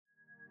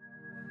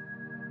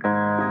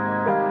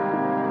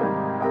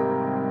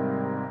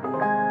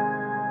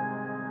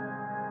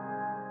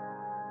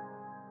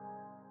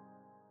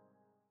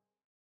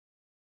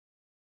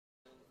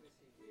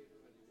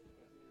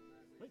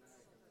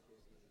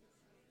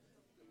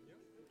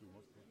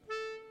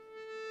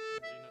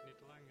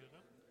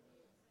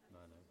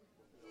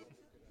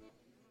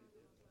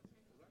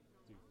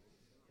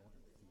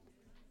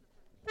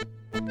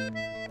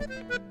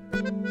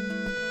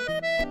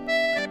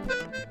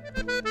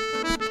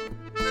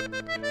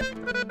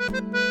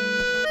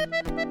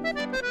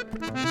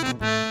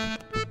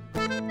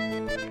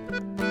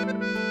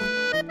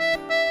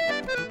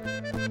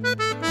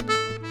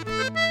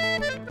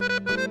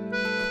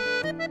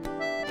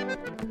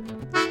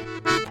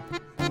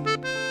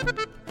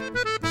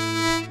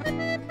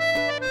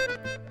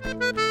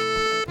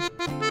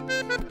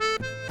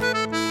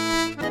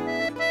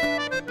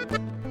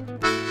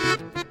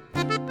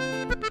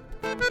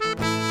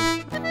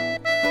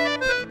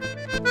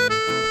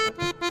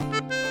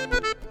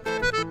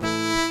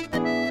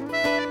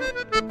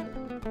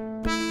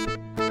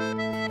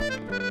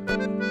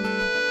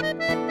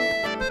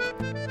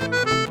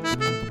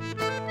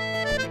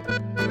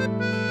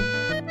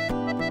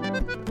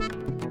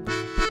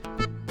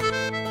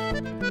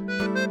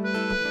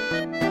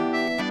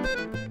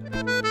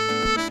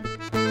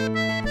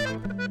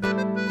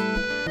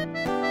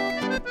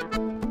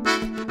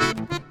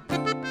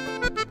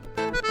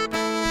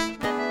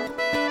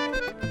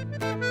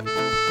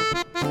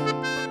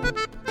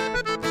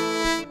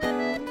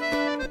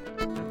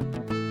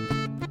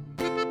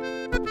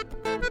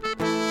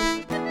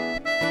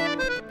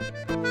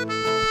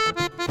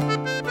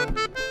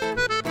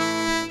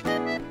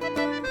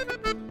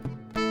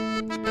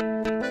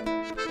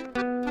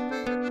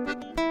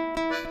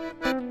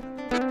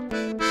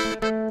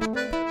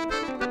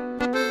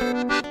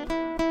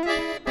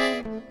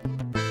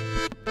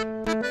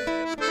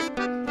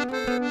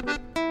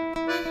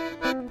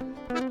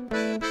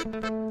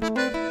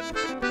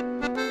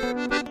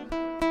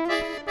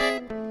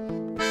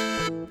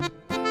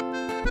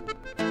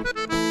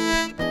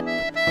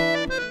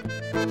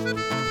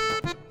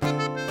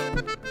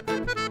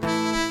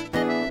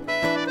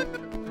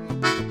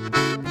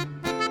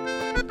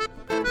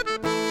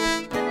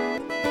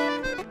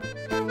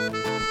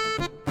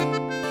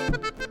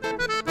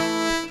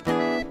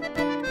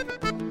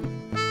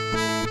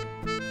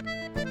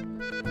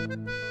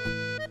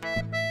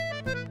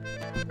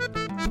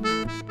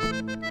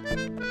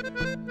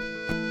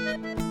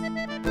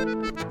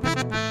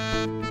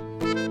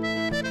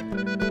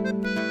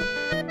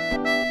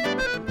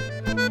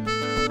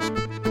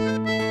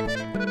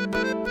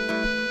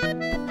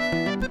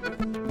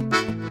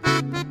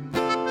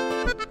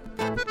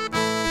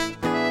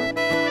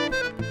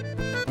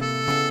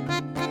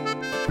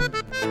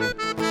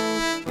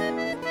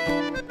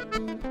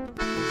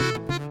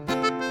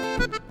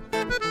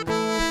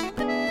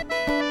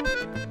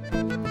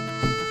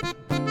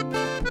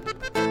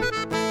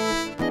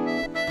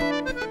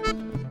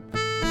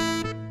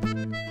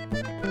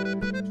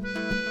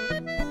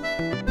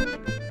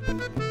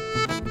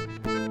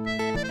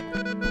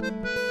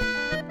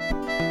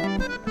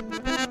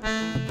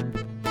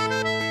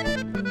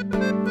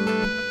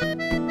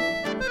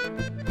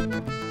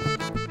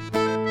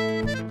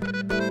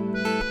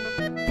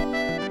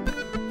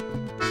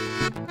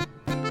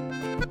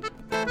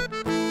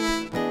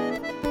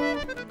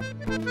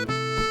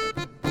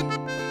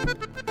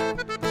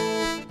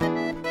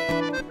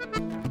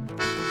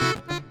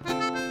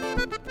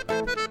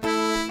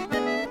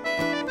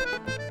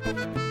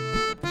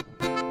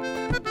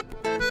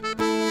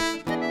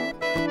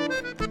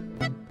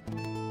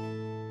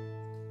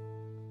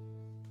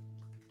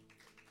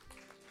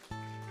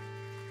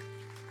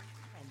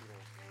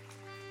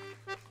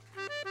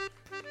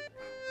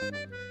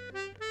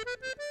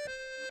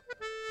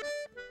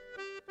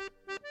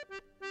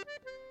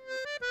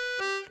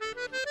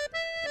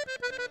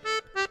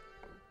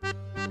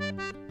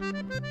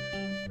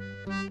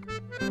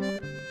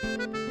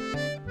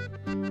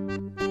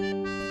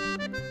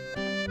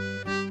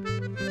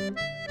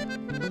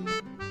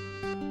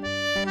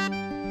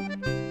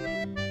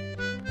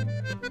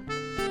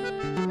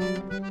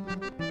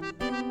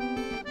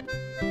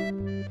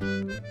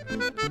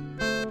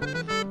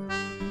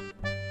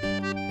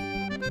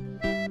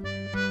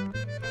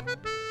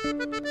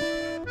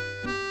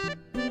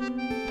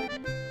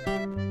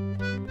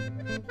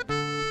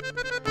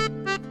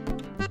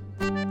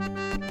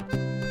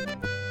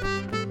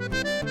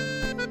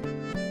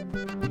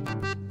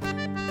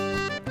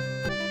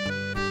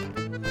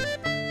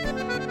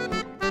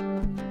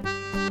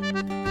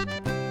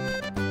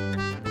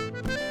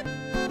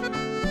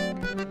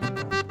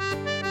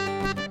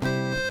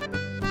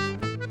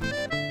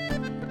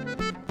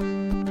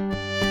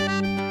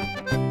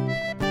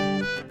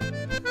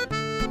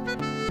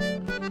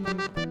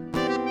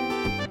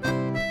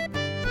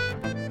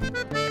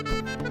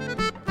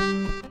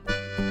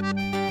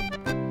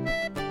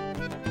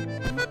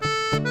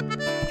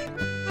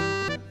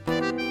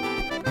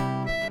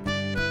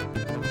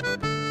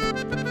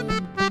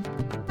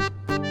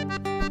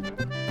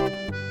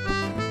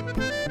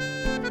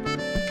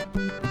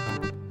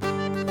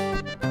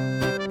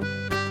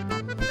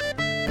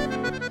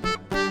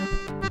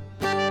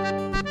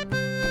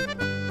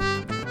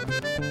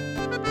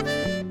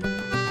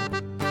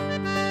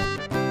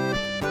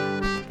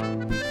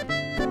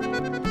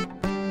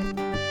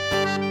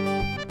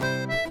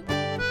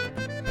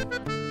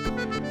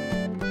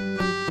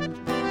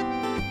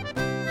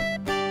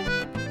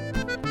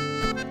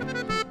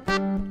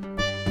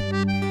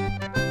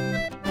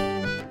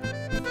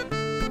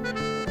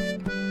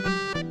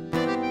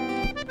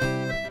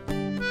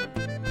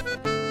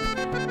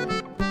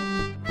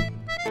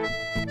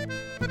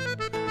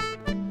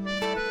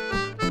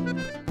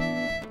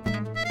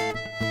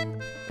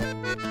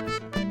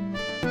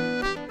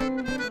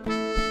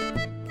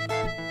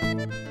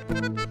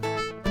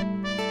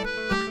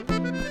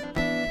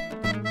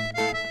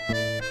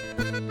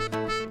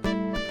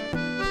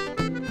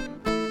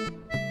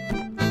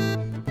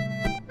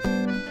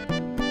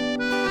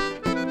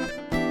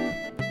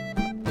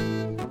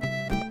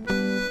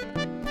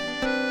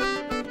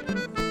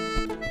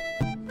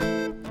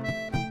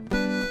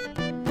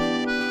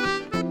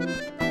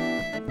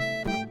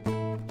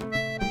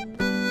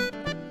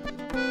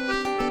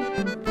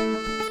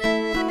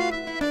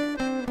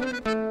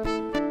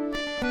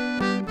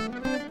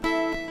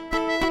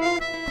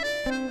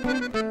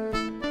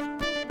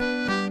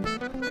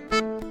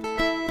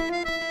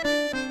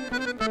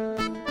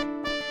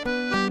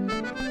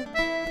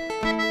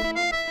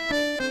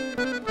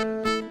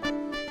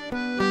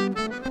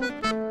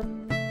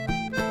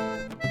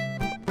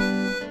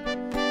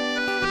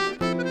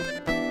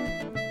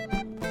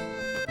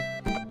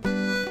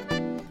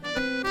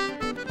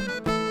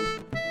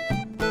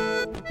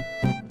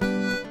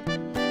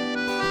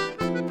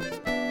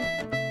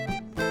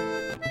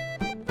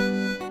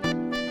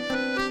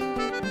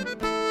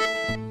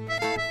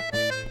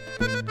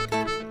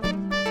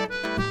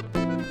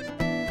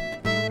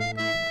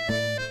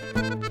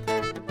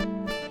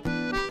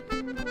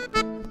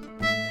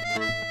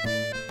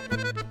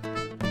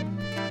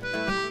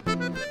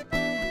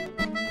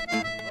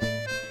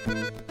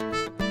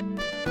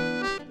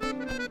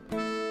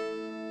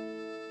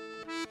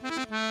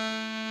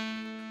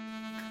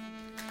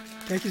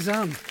Kijk eens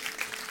aan.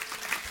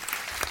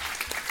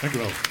 Dank u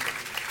wel.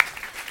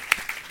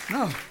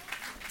 Nou,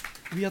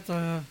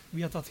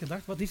 wie had dat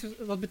gedacht?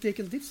 Wat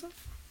betekent dit, Staf?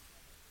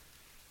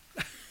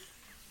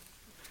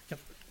 Ja,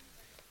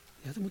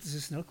 dan moeten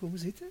ze snel komen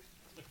zitten.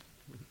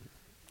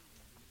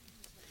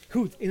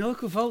 Goed, in elk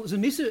geval, ze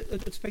missen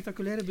het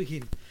spectaculaire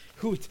begin.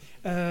 Goed,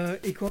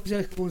 ik wou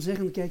ze gewoon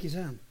zeggen, kijk eens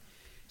aan.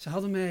 Ze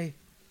hadden mij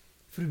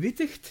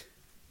verwittigd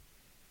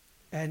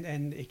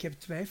en ik heb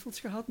twijfels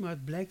gehad, maar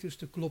het blijkt dus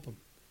te kloppen.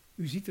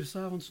 U ziet er 's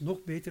avonds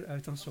nog beter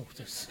uit dan 's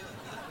ochtends.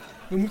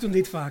 We moeten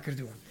dit vaker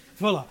doen.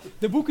 Voilà,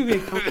 de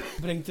Boekenweek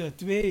brengt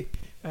twee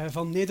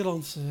van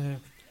Nederlands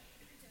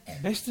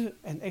beste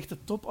en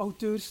echte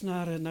topauteurs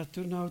naar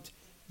Turnhout.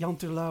 Jan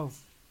Terlouw,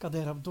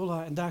 Kader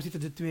Abdolah. En daar zitten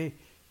de twee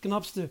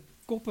knapste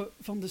koppen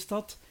van de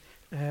stad.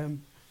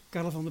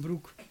 Karel van den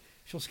Broek,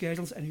 Jos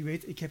Keijsels. En u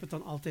weet, ik heb het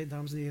dan altijd,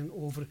 dames en heren,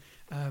 over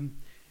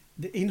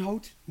de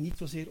inhoud. Niet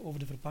zozeer over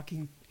de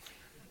verpakking.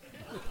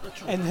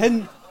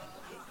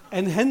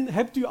 En hen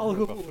hebt u al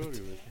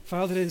gehoord.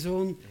 Vader en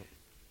zoon,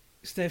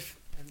 Stef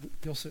en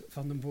Josse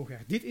van den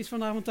Boogaard. Dit is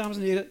vanavond, dames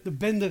en heren, de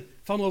bende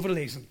van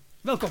Overlezen.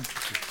 Welkom.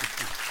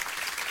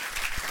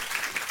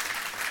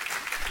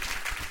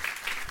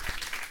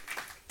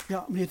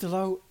 Ja, meneer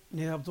Terlouw,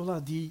 meneer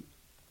Abdolah,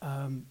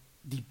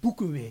 die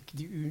Boekenweek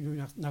die u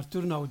nu naar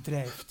Turnhout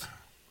drijft.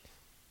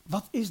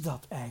 Wat is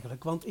dat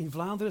eigenlijk? Want in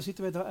Vlaanderen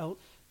zitten wij daar al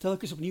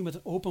telkens opnieuw met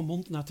een open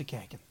mond naar te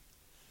kijken.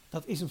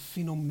 Dat is een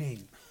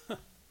fenomeen.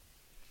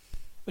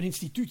 Een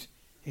instituut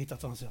heet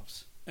dat dan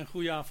zelfs. Een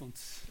goeie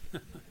avond.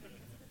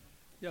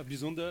 Ja,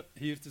 bijzonder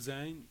hier te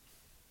zijn.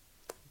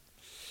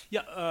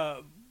 Ja,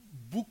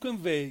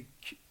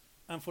 Boekenweek.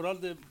 En vooral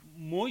de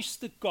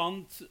mooiste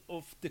kant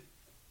of de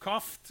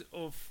kaft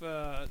of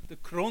de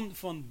kroon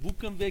van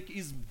Boekenweek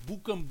is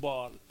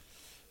Boekenbal.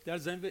 Daar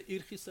zijn we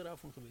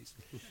eergisteravond geweest.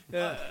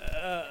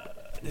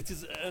 Het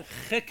is een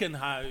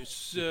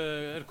gekkenhuis.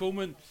 Er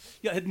komen,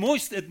 ja,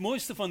 het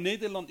mooiste van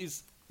Nederland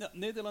is... Ja,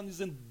 Nederland is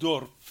een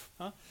dorp.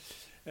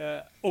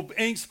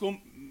 Opeens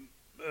komt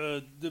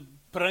de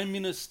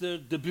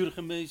prime-minister, de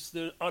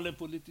burgemeester, alle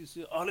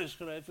politici, alle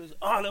schrijvers,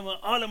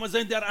 allemaal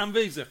zijn daar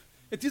aanwezig.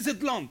 Het is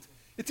het land.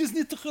 Het is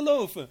niet te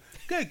geloven.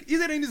 Kijk,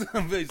 iedereen is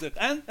aanwezig.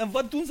 En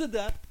wat doen ze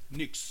daar?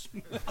 Niks.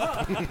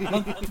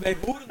 Want wij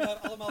horen daar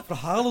allemaal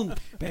verhalen.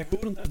 Wij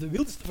horen daar de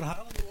wildste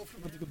verhalen over,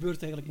 maar er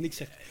gebeurt eigenlijk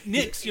niks.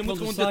 Niks. Je moet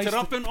gewoon de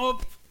trappen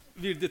op,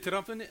 weer de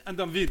trappen en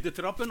dan weer de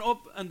trappen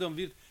op en dan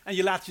weer. En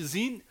je laat je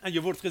zien en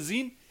je wordt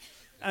gezien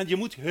en je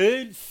moet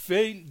heel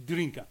veel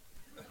drinken.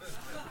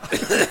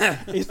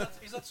 Is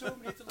dat zo,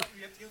 meneer Terlouw?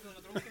 U hebt heel veel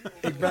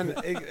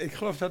gedronken? Ik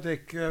geloof dat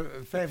ik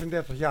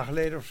 35 jaar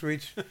geleden of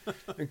zoiets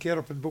een keer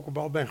op het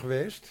Boekenbal ben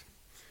geweest.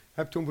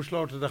 Heb toen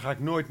besloten, daar ga ik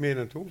nooit meer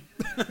naartoe.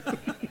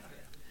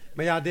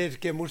 Maar ja, deze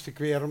keer moest ik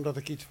weer, omdat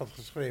ik iets had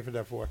geschreven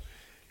daarvoor.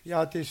 Ja,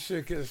 het is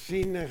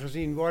zien en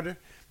gezien worden.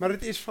 Maar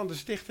het is van de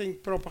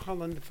Stichting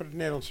Propaganda voor het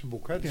Nederlandse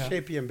Boek, hè, de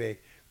CPNB.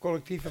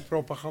 Collectieve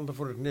Propaganda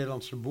voor het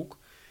Nederlandse Boek.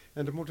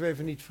 En dat moeten we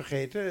even niet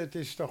vergeten. Het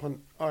is toch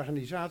een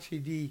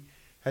organisatie die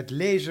het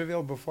lezen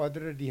wil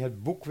bevorderen, die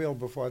het boek wil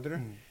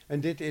bevorderen. En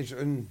dit is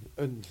een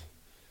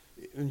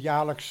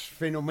jaarlijks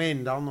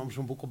fenomeen dan, om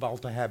zo'n boekenbal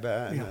te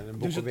hebben. En een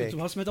boekenweek. Dus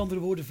het was met andere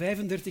woorden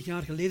 35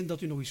 jaar geleden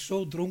dat u nog eens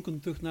zo dronken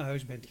terug naar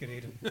huis bent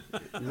gereden.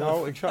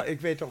 Nou,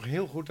 ik weet toch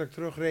heel goed dat ik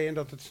terugreed en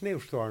dat het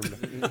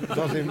sneeuwstormde. Dat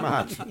was in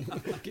maart.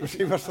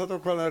 Misschien was dat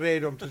ook wel een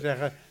reden om te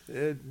zeggen,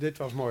 dit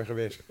was mooi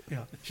geweest.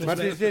 Ja. Maar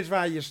dit is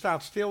waar je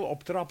staat stil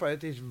op trappen.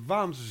 Het is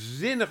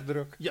waanzinnig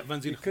druk. Ja,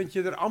 waanzinnig. Je kunt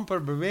je er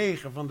amper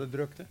bewegen van de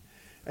drukte.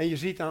 En je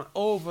ziet dan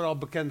overal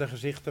bekende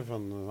gezichten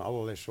van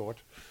allerlei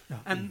soort.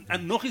 Ja.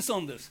 En nog iets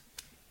anders.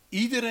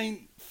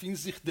 Iedereen vindt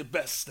zich de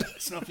beste,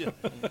 snap je?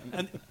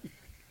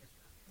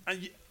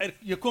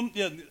 Je komt,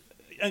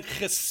 een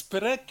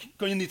gesprek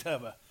kun je niet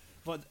hebben.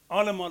 Want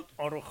allemaal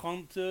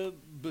arrogante,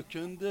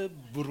 bekende,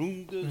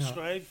 beroemde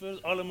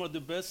schrijvers, allemaal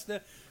de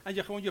beste.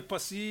 En je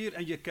passeert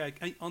en je kijkt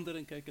en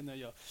anderen kijken naar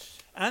jou.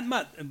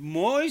 Maar het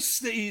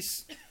mooiste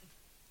is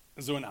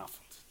zo'n avond.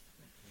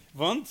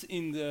 Want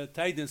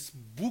tijdens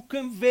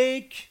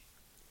Boekenweek,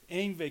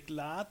 1 week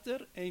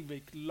later, 1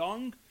 week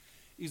lang,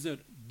 is er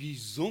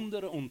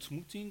bijzondere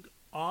ontmoeting.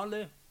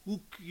 Alle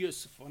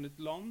hoekjes van het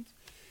land.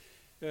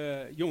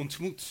 Je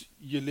ontmoet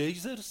je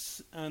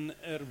lezers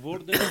en er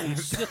worden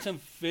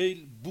ontzettend veel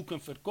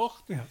boeken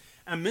verkocht. Ja.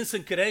 En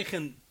mensen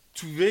krijgen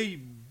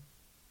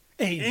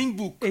één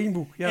boek.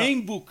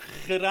 Eén boek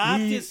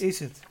gratis. Hier is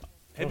het.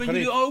 Hebben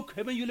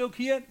jullie ook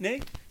hier? Nee?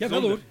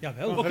 Jawel hoor.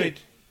 Jawel. Oké.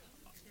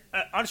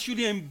 Als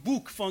jullie een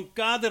boek van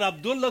Kader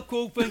Abdolah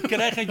kopen,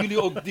 krijgen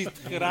jullie ook dit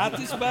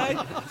gratis bij.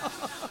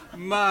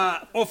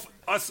 Maar of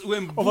als u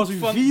een boek als u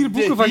 4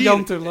 boeken van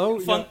Jan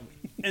Terlouw,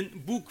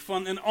 een boek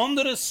van een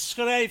andere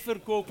schrijver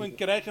kopen,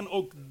 krijgen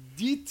ook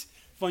dit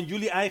van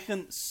jullie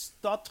eigen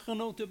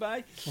stadgenoten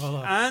bij.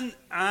 Voilà.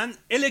 En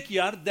elk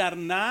jaar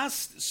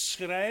daarnaast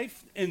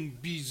schrijft een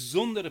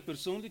bijzondere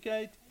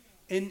persoonlijkheid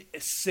een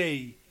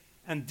essay.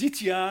 En dit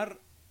jaar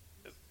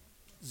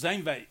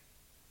zijn wij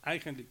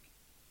eigenlijk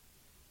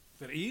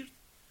vereerd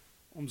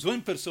om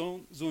zo'n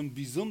persoon zo'n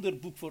bijzonder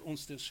boek voor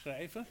ons te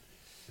schrijven.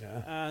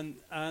 Ja.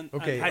 En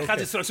Oké, hij gaat oké.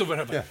 het straks over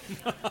hebben. Ja.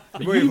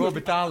 Daar moet je voor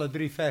betalen, 3,50.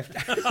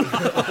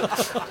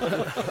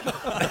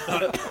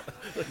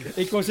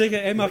 Ik wou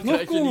zeggen, hij mag nog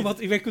krijg je komen, niet. want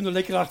wij kunnen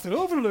lekker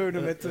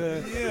achteroverleunen met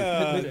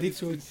dit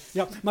soort...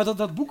 Ja, maar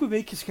dat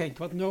Boekenweekgeschenk,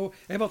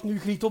 wat nu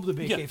Griet op de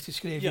Beek Ja. heeft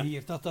geschreven Ja.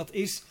 hier,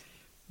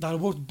 daar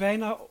wordt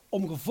bijna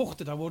om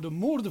gevochten. Daar worden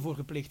moorden voor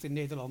gepleegd in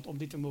Nederland om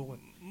dit te mogen.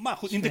 Maar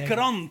goed, in de Schrijven.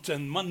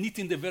 kranten, maar niet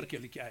in de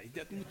werkelijkheid.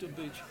 Dat moet een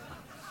beetje...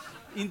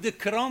 In de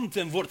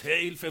kranten wordt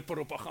heel veel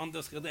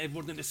propaganda gedaan. Er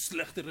worden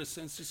slechte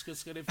recensies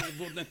geschreven. Er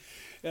worden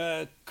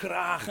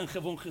kragen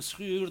gewoon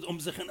gescheurd om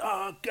te zeggen...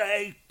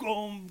 kijk,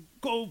 kom,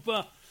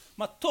 kopen.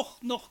 Maar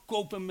toch nog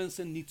kopen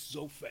mensen niet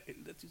zoveel.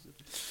 Dat is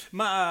het.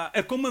 Maar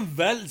er komen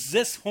wel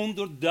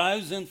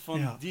 600.000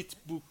 van dit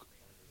boek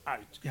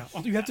uit. Ja,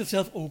 want u hebt het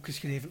zelf ook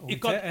geschreven. Ooit,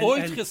 Ik had hè?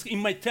 ooit geschreven,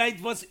 in mijn tijd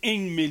was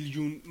 1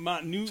 miljoen,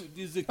 maar nu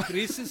is de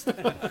crisis.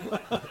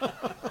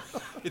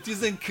 Het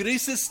is een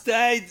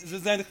crisistijd, ze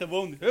zijn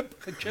gewoon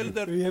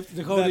gekelderd. U hebt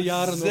de gouden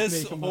jaren nog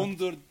meegemaakt.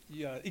 600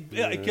 jaar.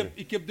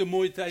 Ik heb de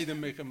mooie tijden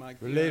meegemaakt.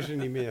 We lezen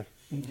niet meer.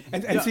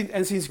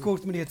 En sinds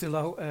kort, meneer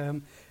Terlouw,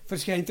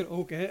 verschijnt er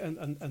ook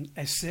een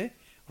essay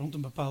rond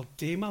een bepaald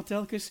thema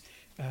telkens.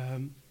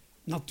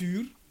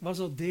 Natuur was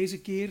dat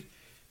deze keer.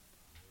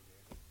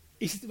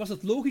 Was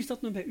het logisch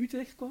dat men bij u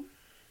terecht kwam?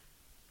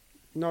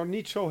 Nou,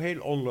 niet zo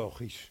heel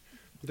onlogisch.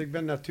 Want ik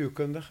ben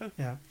natuurkundige.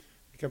 Ja.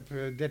 Ik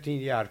heb 13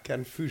 jaar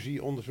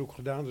kernfusieonderzoek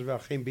gedaan. Dus wel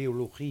geen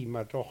biologie,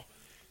 maar toch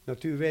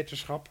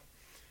natuurwetenschap.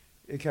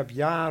 Ik heb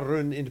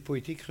jaren in de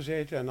politiek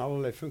gezeten en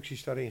allerlei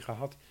functies daarin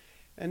gehad.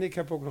 En ik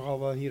heb ook nogal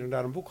wel hier en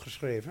daar een boek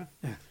geschreven.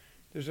 Ja.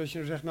 Dus als je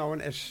nou zegt, nou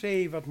een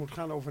essay wat moet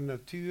gaan over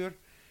natuur...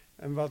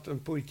 en wat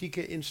een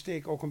politieke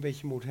insteek ook een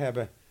beetje moet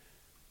hebben...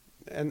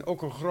 en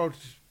ook een groot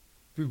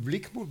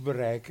publiek moet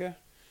bereiken...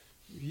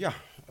 ja,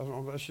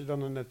 als je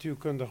dan een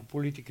natuurkundige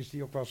politicus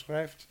die ook wel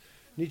schrijft...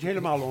 niet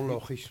helemaal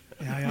onlogisch.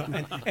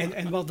 Ja.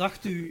 En wat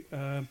dacht u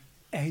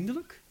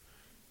eindelijk?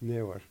 Nee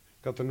hoor,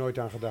 ik had er nooit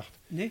aan gedacht.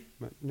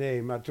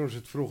 Nee? Maar toen ze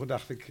het vroegen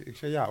dacht ik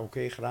zei ja,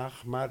 oké,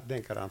 graag, maar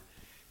denk eraan.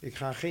 Ik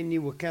ga geen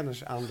nieuwe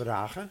kennis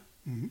aandragen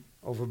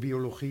over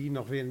biologie,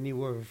 nog weer een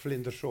nieuwe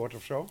vlindersoort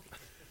of zo.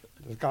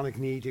 Dat kan ik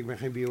niet, ik ben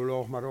geen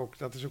bioloog, maar ook,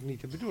 dat is ook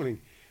niet de bedoeling.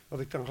 Wat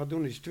ik dan ga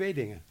doen is 2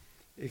 dingen.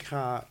 Ik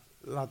ga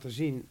laten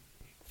zien,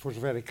 voor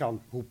zover ik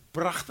kan, hoe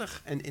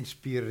prachtig en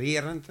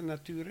inspirerend de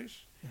natuur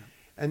is. Ja.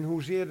 En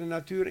hoezeer de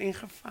natuur in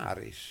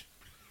gevaar is.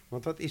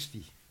 Want dat is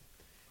die.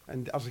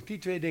 En als ik die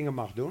 2 dingen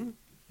mag doen,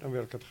 dan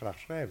wil ik het graag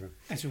schrijven.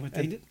 En zo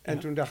meteen. En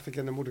toen dacht ik,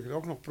 en dan moet ik het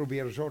ook nog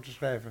proberen zo te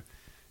schrijven.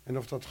 En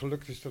of dat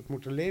gelukt is, dat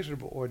moet de lezer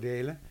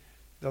beoordelen.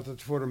 Dat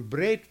het voor een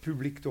breed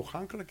publiek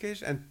toegankelijk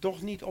is en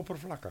toch niet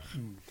oppervlakkig.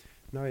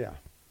 Nou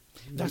ja.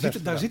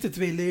 Daar zitten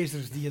 2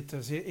 lezers die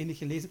het zeer innig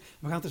gelezen.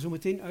 We gaan het er zo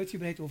meteen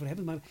uitgebreid over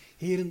hebben. Maar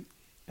heren,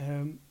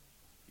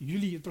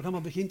 het programma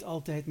begint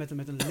altijd met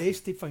een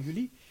leestip van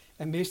jullie.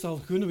 En meestal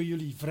gunnen we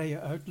jullie vrije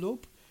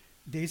uitloop.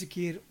 Deze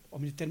keer,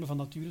 om in de termen van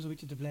natuur zo'n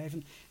beetje te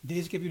blijven,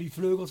 deze keer hebben jullie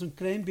vleugels een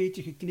klein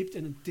beetje geknipt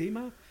en een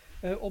thema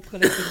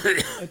opgelegd.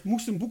 Het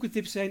moest een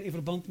boekentip zijn in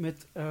verband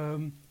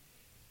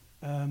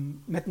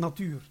met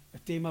natuur.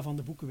 Het thema van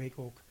de Boekenweek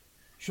ook.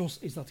 Jos,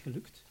 is dat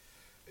gelukt?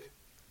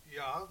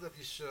 Ja, dat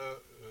is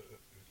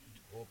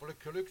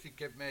hopelijk gelukt. Ik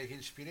heb mij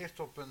geïnspireerd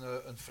op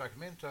een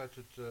fragment uit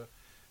het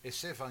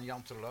essay van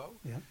Jan Terlouw.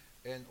 Ja.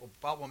 En op een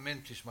bepaald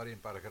moment, is maar 1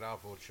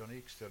 paragraaf hoor, Johnny,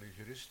 ik stel u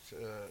gerust,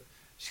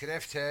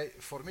 schrijft hij: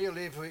 formeel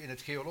leven we in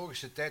het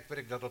geologische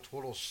tijdperk dat het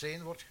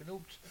Holoceen wordt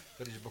genoemd.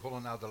 Dat is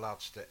begonnen na de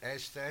laatste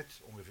ijstijd,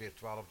 ongeveer 12.000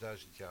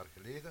 jaar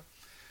geleden.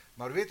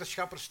 Maar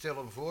wetenschappers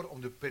stellen voor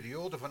om de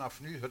periode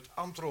vanaf nu het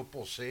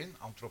Anthropoceen,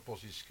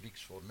 anthropos is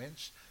Grieks voor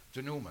mens,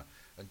 te noemen.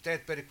 Een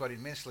tijdperk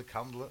waarin menselijk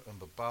handelen een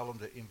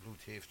bepalende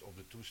invloed heeft op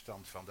de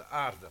toestand van de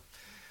aarde.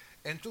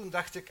 En toen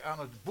dacht ik aan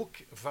het boek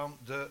van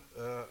de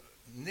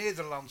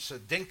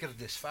Nederlandse denker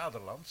des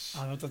vaderlands.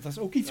 Dat is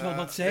ook iets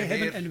wat zij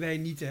hebben en wij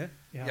niet, hè?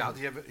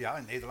 Ja,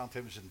 in Nederland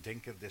hebben ze een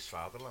denker des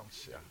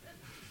vaderlands. Ja.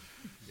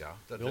 Ja,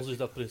 Bij ons is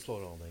dat Prins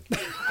Laurent, denk ik.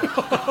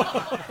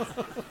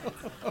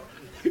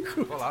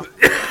 Voilà.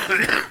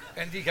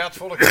 En die gaat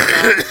volgend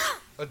jaar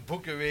het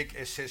Boekenweek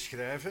essay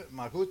schrijven.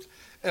 Maar goed,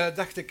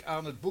 dacht ik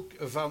aan het boek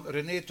van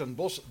René ten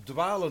Bos,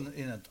 Dwalen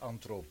in het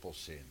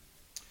Anthropoceen.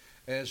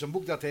 Zo'n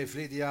boek dat hij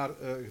verleden jaar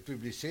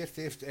gepubliceerd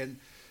heeft. En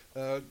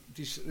het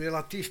is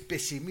relatief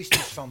pessimistisch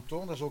van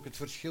toon. Dat is ook het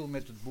verschil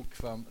met het boek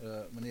van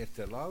meneer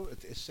Terlouw,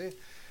 het essay.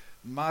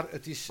 Maar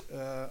het is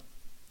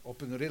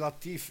op een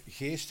relatief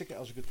geestelijke,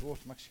 als ik het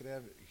woord mag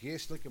schrijven,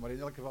 geestelijke, maar in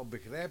elk geval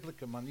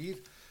begrijpelijke manier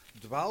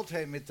dwaalt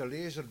hij met de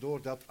lezer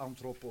door dat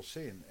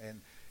Anthropoceen.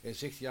 En hij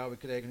zegt, ja, we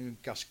krijgen nu een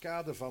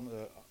cascade van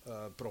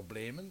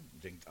problemen.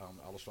 Denk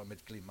aan alles wat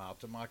met klimaat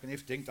te maken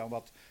heeft. Denk aan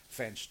wat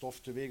fijn stof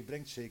teweeg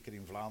brengt, zeker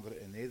in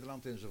Vlaanderen en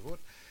Nederland enzovoort.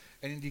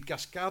 En in die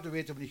cascade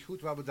weten we niet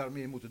goed wat we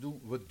daarmee moeten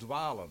doen. We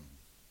dwalen.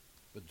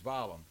 We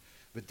dwalen.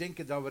 We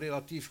denken dat we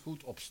relatief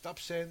goed op stap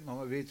zijn, maar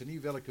we weten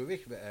niet welke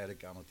weg we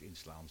eigenlijk aan het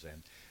inslaan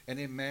zijn. En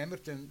hij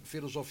mijmert en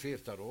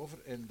filosofeert daarover.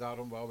 En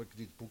daarom wou ik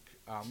dit boek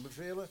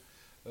aanbevelen.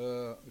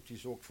 Het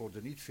is ook voor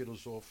de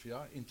niet-filosoof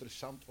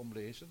interessant om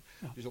lezen.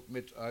 Ja. Het is ook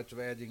met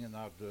uitweidingen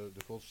naar de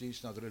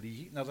godsdienst, naar de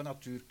religie, naar de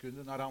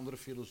natuurkunde, naar andere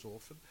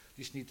filosofen. Het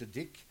is niet te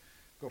dik.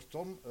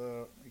 Kortom,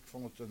 ik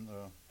vond het een...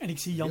 En ik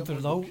zie Jan heel mooi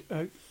Terlouw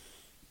boek.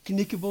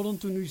 knikkenbollen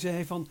toen u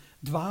zei van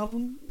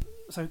dwalen.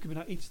 Zou ik u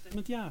nou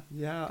instemmend Ja,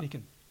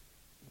 knikken?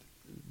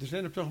 er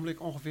zijn op het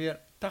ogenblik ongeveer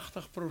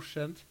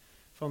 80%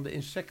 van de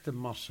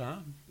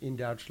insectenmassa in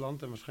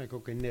Duitsland en waarschijnlijk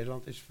ook in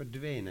Nederland is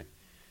verdwenen.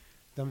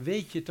 Dan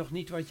weet je toch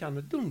niet wat je aan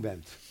het doen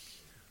bent.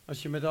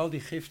 Als je met al die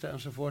giften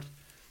enzovoort,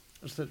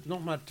 als er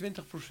nog maar 20%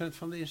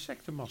 van de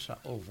insectenmassa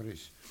over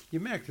is. Je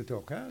merkt het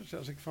ook, hè? Dus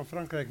als ik van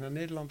Frankrijk naar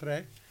Nederland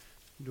rijd,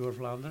 door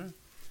Vlaanderen.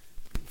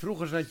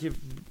 Vroeger zat je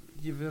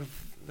weer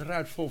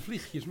eruit vol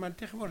vliegjes, maar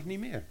tegenwoordig niet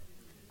meer.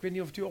 Ik weet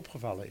niet of het u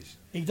opgevallen is.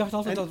 Ik dacht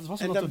altijd dat het was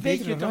en omdat we dan weet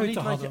betere je toch niet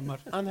ruiten wat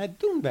hadden. je Maar aan het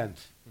doen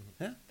bent.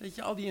 Hè? Dat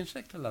je al die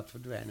insecten laat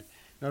verdwijnen.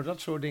 Nou,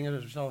 dat soort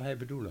dingen zal hij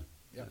bedoelen.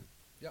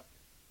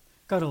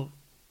 Karel,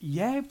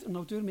 jij hebt een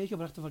auteur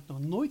meegebracht waar ik nog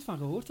nooit van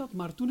gehoord had,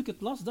 maar toen ik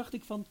het las, dacht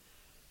ik van,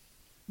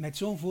 met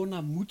zo'n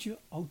voornaam moet je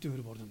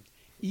auteur worden.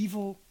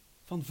 Ivo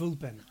van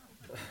Vulpen.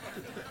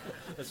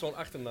 Dat is wel een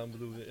achternaam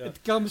bedoel je. Ja.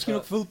 Het kan misschien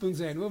ook Vulpen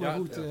zijn hoor, maar Ja,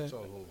 goed. Het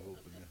zou wel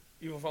helpen, ja.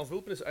 Ivo van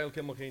Vulpen is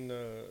eigenlijk helemaal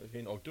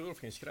geen auteur of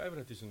geen schrijver.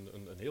 Het is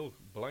een heel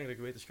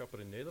belangrijke wetenschapper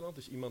in Nederland.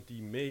 Het is iemand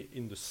die mee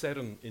in de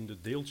CERN, in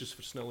de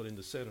deeltjesversneller in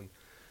de CERN,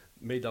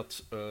 mee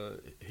dat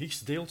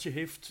Higgs-deeltje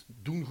heeft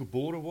doen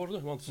geboren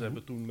worden. Want ze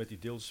hebben toen met die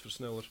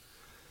deeltjesversneller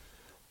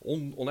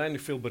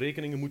oneindig veel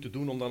berekeningen moeten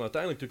doen om dan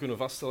uiteindelijk te kunnen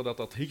vaststellen dat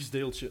dat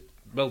Higgs-deeltje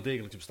wel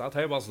degelijk bestaat.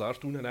 Hij was daar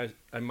toen en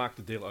hij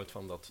maakte deel uit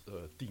van dat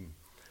team.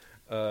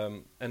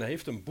 En hij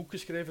heeft een boek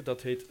geschreven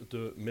dat heet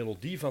De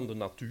Melodie van de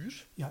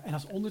Natuur. Ja, en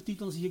als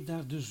ondertitel zie ik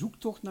daar de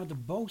zoektocht naar de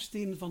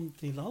bouwstenen van het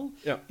heelal.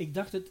 Ja. Ik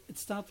dacht, het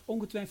staat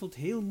ongetwijfeld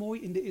heel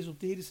mooi in de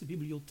esoterische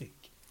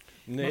bibliotheek.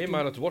 Nee,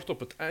 maar het wordt op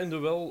het einde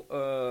wel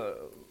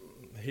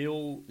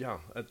heel... Ja,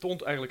 het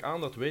toont eigenlijk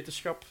aan dat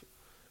wetenschap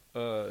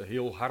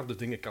heel harde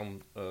dingen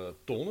kan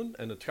tonen.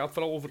 En het gaat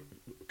vooral over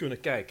kunnen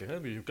kijken. Hè.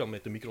 Je kan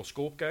met de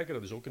microscoop kijken.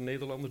 Dat is ook een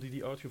Nederlander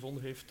die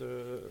uitgevonden heeft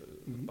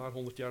een paar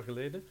 100 jaar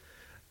geleden.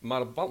 Maar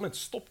op een bepaald moment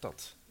stopt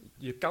dat.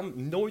 Je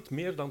kan nooit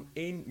meer dan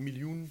 1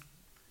 miljoen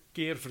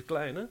keer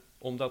verkleinen,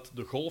 omdat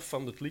de golf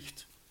van het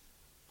licht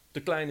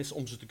te klein is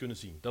om ze te kunnen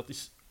zien. Dat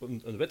is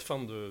een wet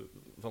van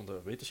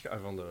de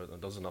wetenschap,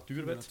 dat is een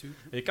natuurwet.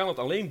 En je kan het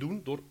alleen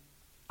doen door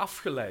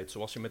afgeleid,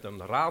 zoals je met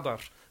een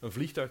radar een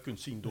vliegtuig kunt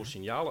zien door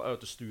signalen uit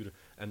te sturen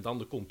en dan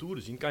de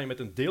contouren zien, kan je met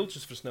een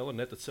deeltjesversneller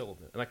net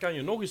hetzelfde. En dan kan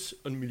je nog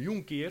eens 1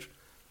 miljoen keer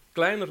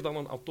kleiner dan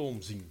een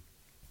atoom zien.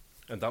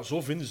 En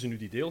zo vinden ze nu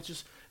die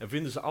deeltjes en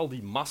vinden ze al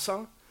die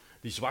massa,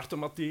 die zwarte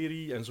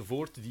materie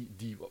enzovoort,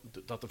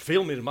 dat er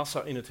veel meer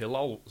massa in het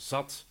heelal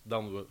zat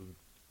dan we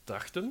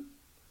dachten.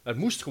 Er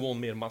moest gewoon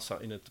meer massa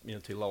in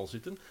het heelal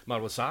zitten,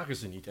 maar we zagen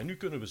ze niet. En nu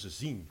kunnen we ze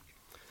zien.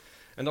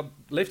 En dat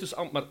leeft dus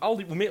aan, maar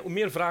hoe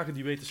meer vragen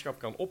die wetenschap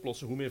kan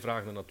oplossen, hoe meer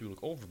vragen er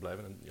natuurlijk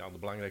overblijven. En ja, de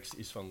belangrijkste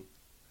is van,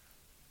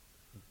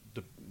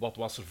 wat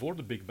was er voor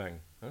de Big Bang?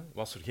 Hè?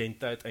 Was er geen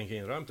tijd en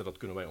geen ruimte? Dat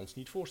kunnen wij ons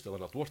niet voorstellen.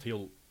 Dat wordt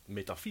heel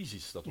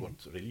metafysisch, dat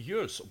wordt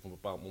religieus op een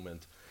bepaald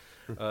moment.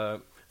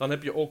 Dan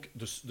heb je ook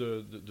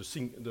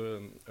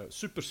de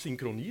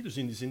supersynchronie, dus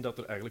in die zin dat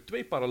er eigenlijk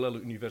 2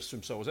 parallelle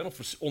universums zouden zijn,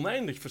 of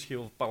oneindig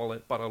verschillende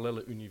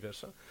parallelle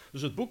universa.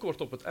 Dus het boek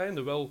wordt op het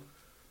einde wel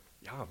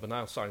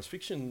bijna een science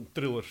fiction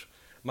thriller.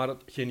 Maar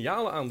het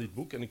geniale aan dit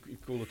boek, en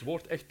ik wil het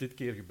woord echt dit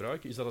keer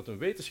gebruiken, is dat het een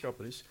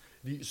wetenschapper is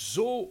die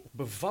zo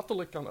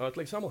bevattelijk kan uitleggen.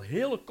 Het zijn allemaal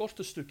hele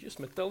korte stukjes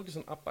met telkens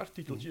een apart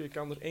titeltje. Je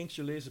kan er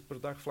eentje lezen per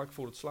dag vlak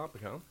voor het slapen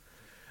gaan.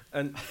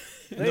 En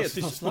het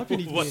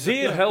is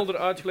zeer helder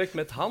uitgelegd,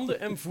 met handen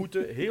en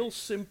voeten, heel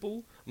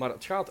simpel, maar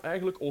het gaat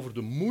eigenlijk over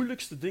de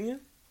moeilijkste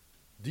dingen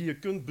die je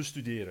kunt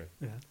bestuderen.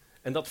 Ja.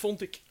 En dat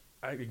vond ik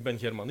ben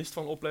Germanist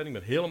van opleiding,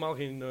 ben helemaal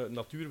geen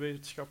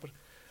natuurwetenschapper,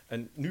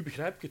 en nu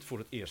begrijp ik het voor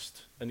het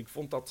eerst. En ik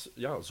vond dat,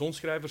 zo'n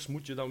schrijvers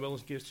moet je dan wel eens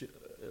een keertje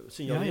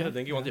signaleren,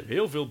 denk ik, want je hebt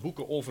heel veel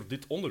boeken over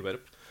dit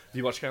onderwerp,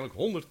 die waarschijnlijk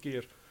 100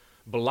 keer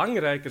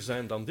belangrijker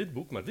zijn dan dit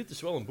boek, maar dit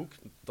is wel een boek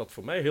dat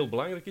voor mij heel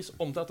belangrijk is,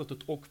 omdat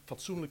het ook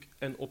fatsoenlijk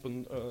en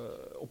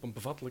op een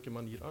bevattelijke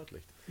manier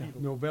uitlegt. Ja.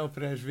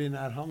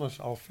 Nobelprijswinnaar Hannes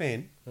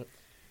Alfvén,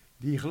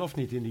 die gelooft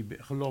niet in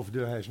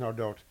hij is nou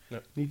dood,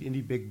 niet in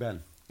die Big Bang.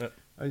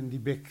 In die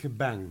Big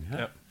Bang. Hè?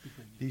 Ja.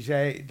 Die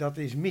zei, dat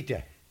is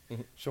mythe.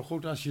 Zo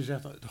goed als je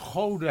zegt, de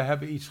goden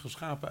hebben iets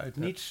geschapen uit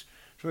niets,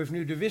 zo heeft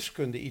nu de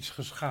wiskunde iets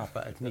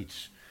geschapen uit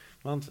niets.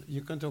 Want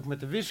je kunt ook met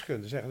de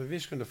wiskunde zeggen, de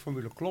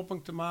wiskundeformule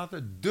klopping te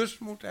maken, dus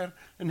moet er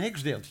een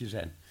Higgsdeeltje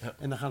zijn. Ja.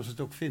 En dan gaan ze het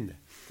ook vinden.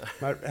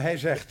 Maar hij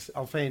zegt,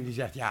 Alfvén die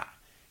zegt,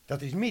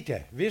 dat is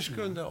mythe.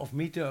 Wiskunde of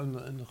mythe,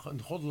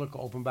 een goddelijke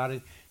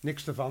openbaring,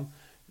 niks ervan.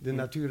 De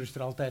natuur is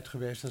er altijd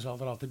geweest en zal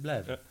er altijd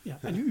blijven. Ja.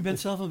 En u bent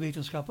zelf een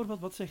wetenschapper,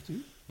 wat zegt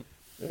u?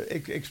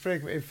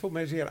 Ik voel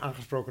mij zeer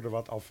aangesproken door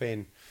wat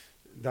Alfvén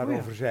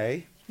daarover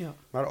zei. Ja.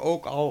 Maar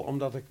ook al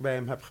omdat ik bij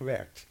hem heb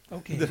gewerkt.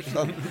 Oké. Dus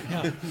dan,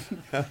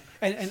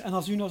 En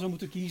als u nou zou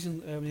moeten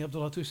kiezen, meneer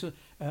Abdolah, tussen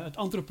het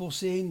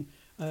Anthropoceen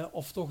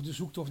of toch de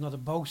zoektocht naar de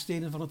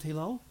bouwstenen van het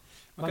heelal?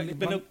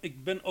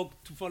 Ik ben ook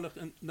toevallig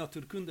een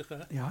natuurkundige.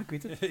 Hè? Ja, ik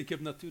weet het. Ik heb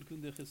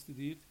natuurkunde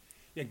gestudeerd.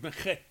 Ja, ik ben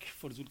gek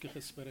voor zulke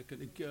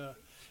gesprekken.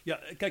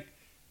 Kijk,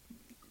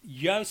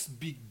 juist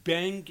Big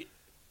Bang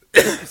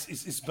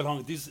is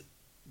belangrijk.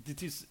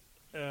 Dit is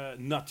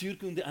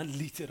natuurkunde en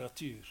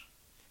literatuur.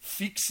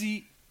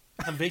 Fictie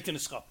en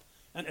wetenschap.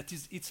 En het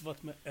is iets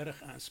wat me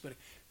erg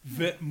aanspreekt.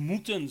 We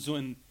moeten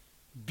zo'n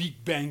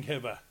Big Bang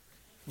hebben.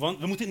 Want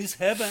we moeten iets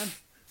hebben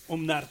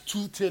om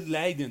naartoe te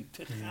leiden,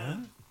 te gaan.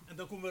 Ja. En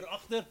dan komen we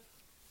erachter.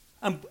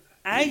 En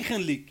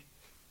eigenlijk,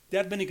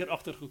 daar ben ik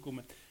erachter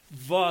gekomen.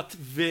 Wat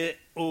we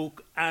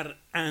ook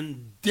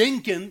eraan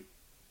denken,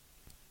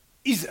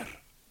 is er.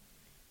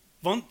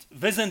 Want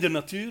wij zijn de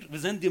natuur. We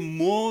zijn de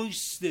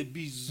mooiste,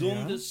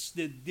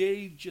 bijzonderste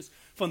deeltjes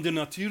van de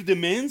natuur, de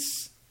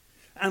mens.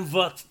 En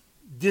wat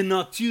de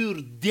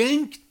natuur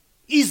denkt,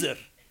 is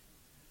er.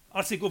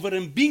 Als ik over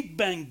een Big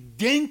Bang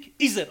denk,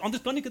 is er.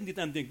 Anders kan ik het niet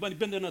aan denken, want ik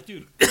ben de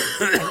natuur.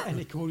 En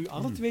ik hoor u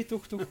alle twee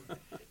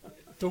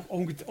toch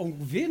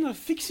ongeveer naar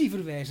fictie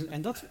verwijzen.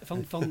 En dat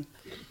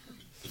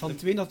van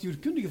twee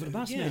natuurkundigen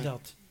verbaast mij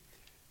dat.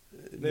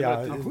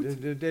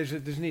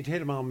 Dit is niet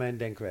helemaal mijn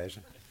denkwijze.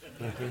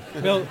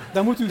 Wel,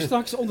 dan moet u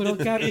straks onder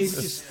elkaar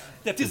eventjes...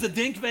 Dat is de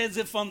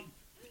denkwijze van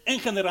een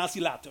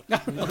generatie later.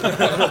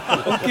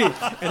 Oké,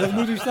 en dat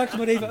moet u straks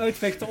maar even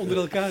uitvechten onder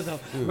elkaar dan.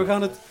 We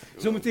gaan het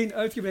zo meteen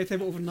uitgebreid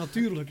hebben over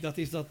natuurlijk. Dat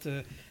is dat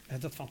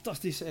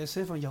fantastische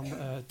essay van Jan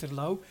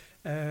Terlouw.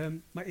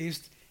 Maar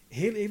eerst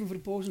heel even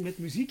verpozen met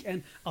muziek.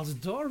 En als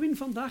Darwin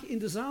vandaag in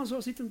de zaal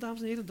zou zitten,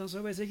 dames en heren, dan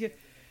zou wij zeggen...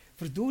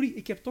 Verdorie,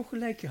 ik heb toch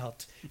gelijk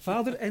gehad.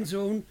 Vader en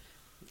zoon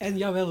en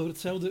jawel hoor,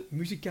 hetzelfde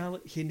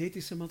muzikale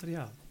genetische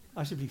materiaal.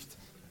 Alsjeblieft.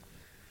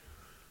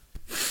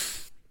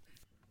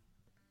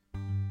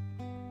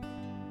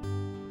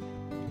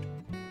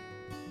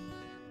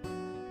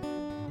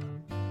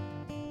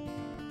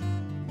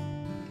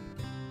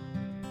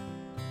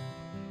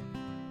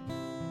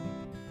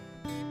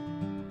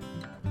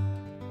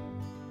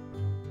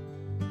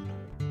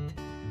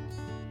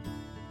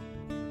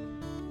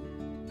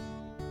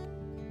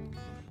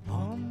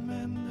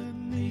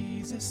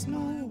 There's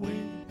no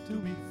way to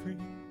be free.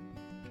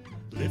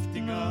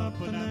 Lifting up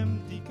an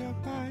empty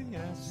cup, I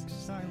ask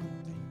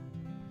silently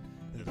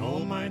that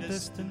all my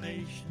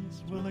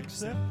destinations will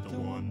accept the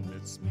one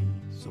that's me,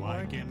 so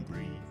I can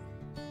breathe.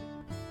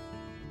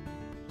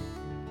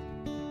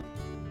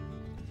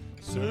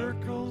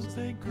 Circles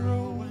they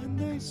grow and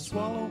they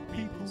swallow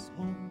people's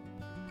home.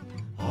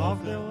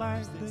 Of their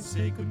lives they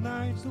say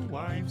goodnight to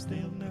wives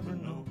they'll never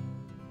know.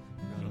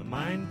 Got a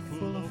mind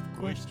full of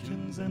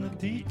questions and a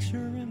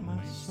teacher in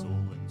my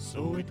soul, and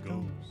so it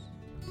goes.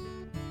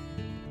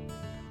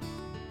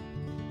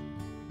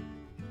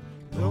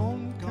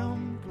 Don't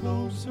come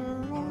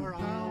closer or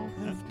I'll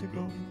have to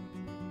go.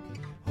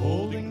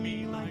 Holding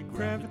me like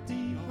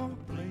gravity are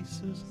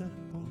places that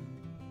pull.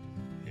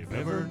 If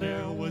ever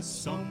there was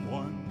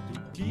someone to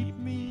keep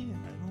me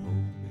at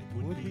home,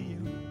 it would be you.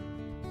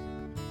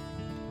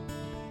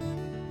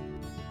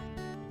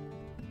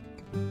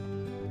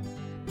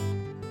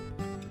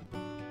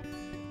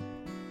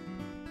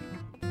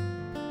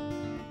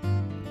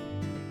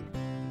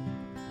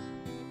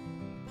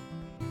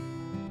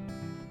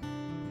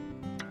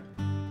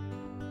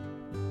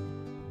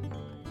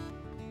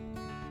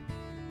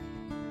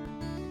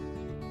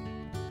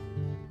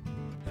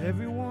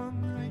 Everyone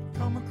I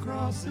come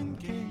across in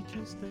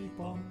cages they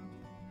bought.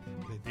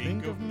 They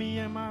think of me,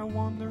 am I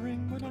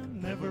wandering, but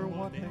I'm never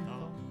what they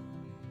thought.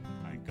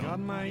 I got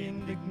my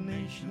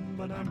indignation,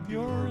 but I'm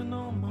pure in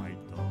all my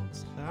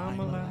thoughts. I'm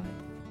alive.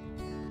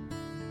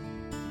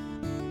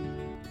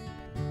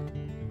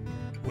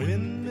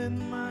 Wind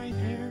in my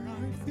hair,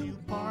 I feel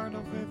part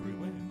of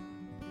everywhere.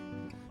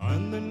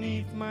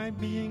 Underneath my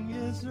being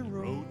is a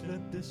road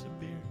that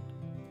disappeared.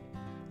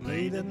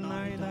 Late at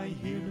night I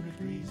hear the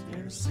trees,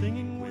 they're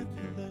singing with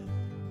the dead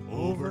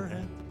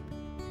overhead.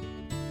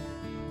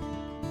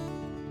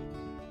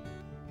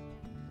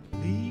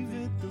 Leave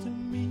it to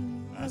me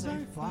as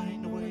I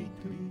find a way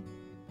to be.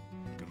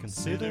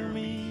 Consider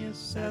me a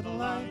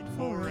satellite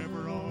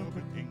forever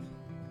orbiting.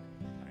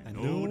 I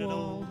know that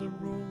all the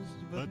rules,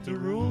 but the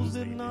rules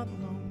did not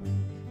know me.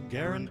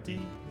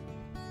 Guaranteed.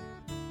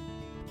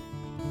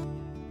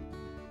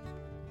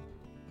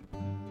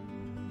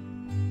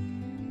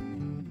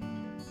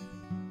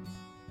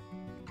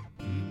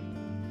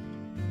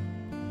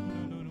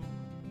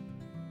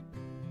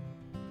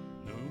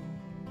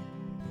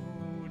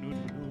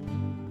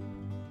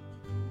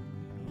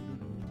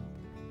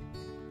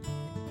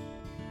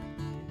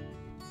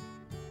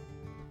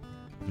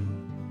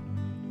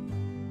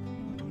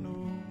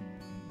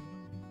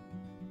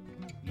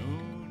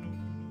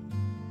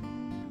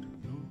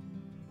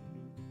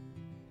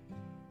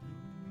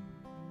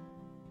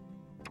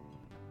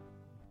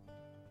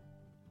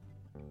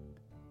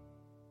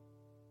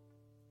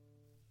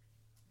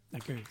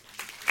 Dank u.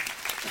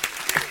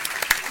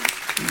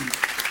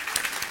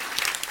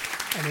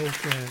 En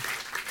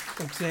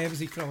ook zij hebben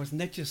zich trouwens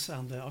netjes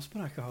aan de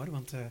afspraak gehouden,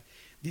 want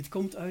dit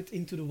komt uit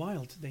Into the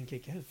Wild, denk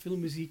ik. Hè?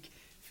 Filmmuziek,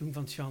 film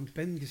van Sean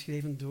Penn,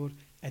 geschreven door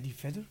Eddie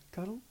Vedder,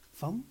 Karel,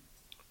 van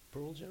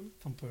Pearl Jam?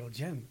 Van Pearl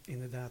Jam,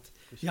 inderdaad.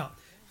 Ja,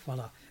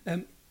 voilà.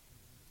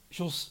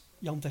 Jos,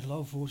 Jan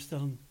Terlouw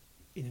voorstellen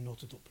in een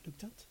notendop. Lukt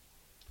dat?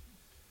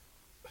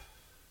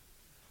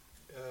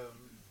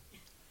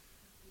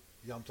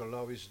 Jan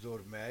Terlouw is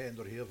door mij en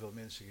door heel veel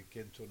mensen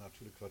gekend door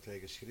natuurlijk wat hij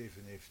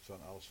geschreven heeft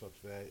van alles wat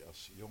wij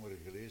als jongeren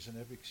gelezen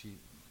hebben. Ik zie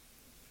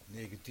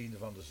 19e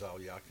van de zaal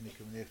ja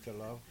knikken, meneer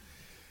Terlouw.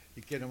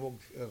 Ik ken hem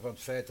ook van het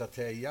feit dat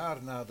hij een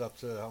jaar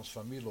nadat Hans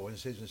van Mierlo in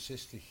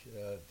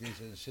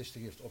D66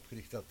 heeft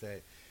opgericht, dat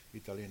hij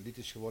niet alleen lid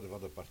is geworden van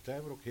de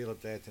partij, maar ook de hele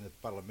tijd in het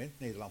parlement,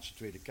 Nederlandse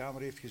Tweede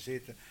Kamer heeft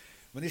gezeten.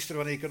 Minister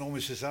van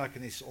Economische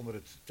Zaken is onder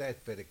het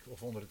tijdperk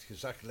of onder het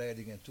gezag,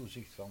 leiding en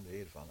toezicht van de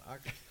heer Van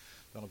Ack. Dan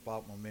op een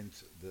bepaald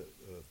moment de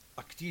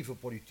actieve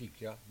politiek,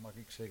 ja, mag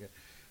ik zeggen,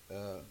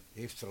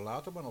 heeft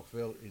verlaten, maar nog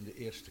wel in de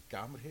Eerste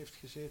Kamer heeft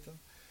gezeten.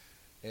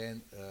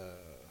 En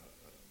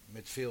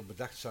met veel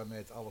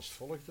bedachtzaamheid alles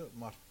volgde,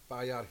 maar een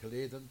paar jaar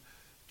geleden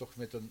toch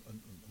met een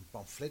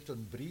pamflet,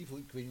 een brief,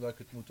 ik weet niet waar ik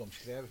het moet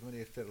omschrijven,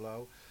 meneer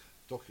Terlouw,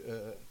 toch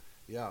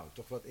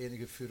wat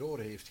enige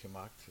furore heeft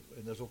gemaakt.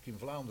 En dat is ook in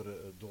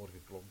Vlaanderen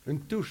doorgeklonken.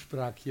 Een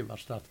toespraakje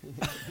was dat.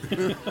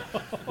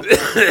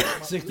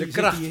 De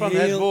kracht van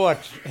het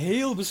woord.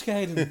 Heel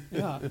bescheiden,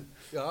 ja.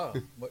 Ja,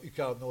 maar ik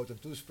ga nooit een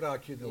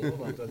toespraakje doen,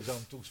 want dat is dan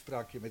een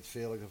toespraakje met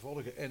vele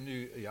gevolgen. En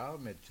nu, ja,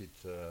 met dit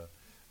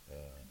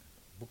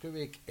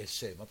Boekenweek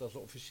essay, want dat is de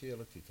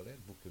officiële titel, hè,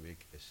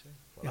 Boekenweek essay.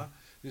 Voilà. Ja.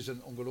 Dus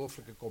een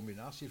ongelooflijke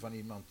combinatie van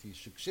iemand die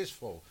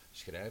succesvol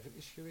schrijver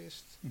is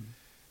geweest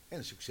en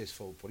een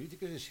succesvol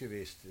politicus is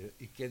geweest.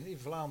 Ik ken in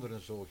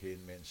Vlaanderen zo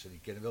geen mensen.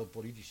 Ik ken wel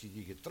politici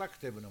die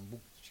getracht hebben een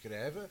boek te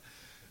schrijven,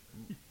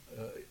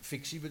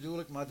 fictie bedoel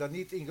ik, maar daar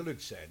niet in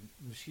gelukt zijn.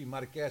 Misschien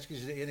Mark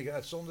is de enige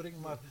uitzondering,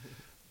 maar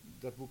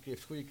dat boek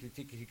heeft goede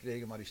kritieken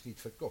gekregen, maar is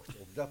niet verkocht.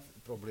 Ook dat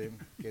probleem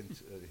kent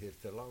de heer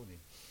Terlouw niet.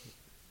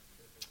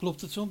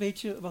 Klopt het zo'n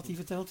beetje wat hij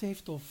verteld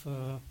heeft, of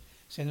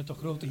zijn er toch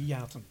grote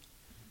hiaten?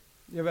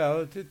 Jawel,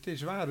 het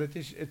is waar.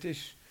 Het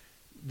is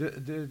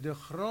de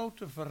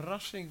grote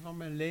verrassing van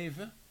mijn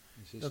leven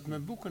dat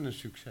mijn boeken een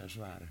succes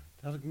waren.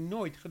 Dat had ik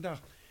nooit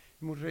gedacht.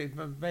 Je moet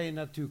weten, ben je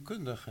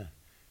natuurkundige,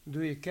 dan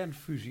doe je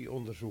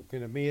kernfusieonderzoek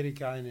in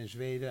Amerika en in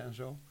Zweden en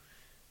zo.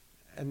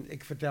 En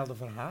ik vertelde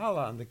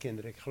verhalen aan de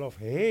kinderen. Ik geloof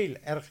heel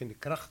erg in de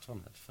kracht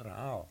van het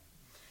verhaal.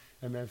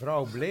 En mijn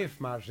vrouw bleef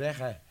maar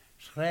zeggen,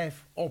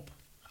 schrijf op.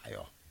 Ah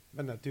joh, ik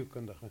ben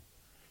natuurkundige.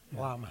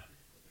 Laat me.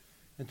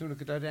 En toen ik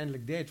het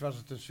uiteindelijk deed, was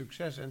het een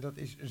succes. En dat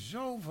is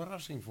zo'n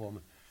verrassing voor me.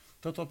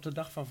 Tot op de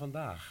dag van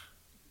vandaag.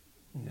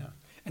 Ja.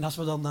 En als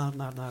we dan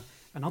naar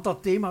een aantal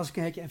thema's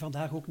kijken, en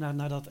vandaag ook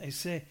naar dat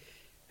essay.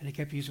 En ik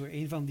heb hier zo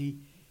een van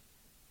die,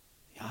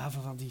 ja,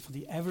 van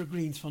die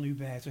evergreens van u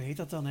bij. Zo heet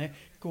dat dan, hè?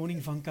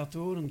 Koning van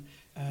Katoren.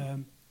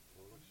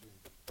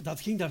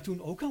 Dat ging daar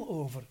toen ook al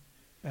over.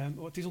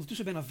 Het is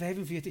ondertussen bijna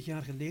 45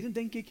 jaar geleden,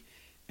 denk ik.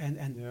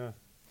 Ja.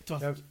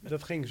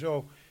 Dat ging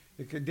zo.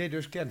 Ik deed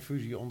dus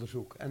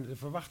kernfusieonderzoek. En de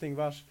verwachting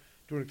was,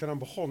 toen ik eraan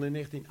begon in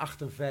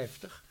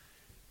 1958,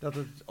 dat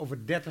het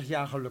over 30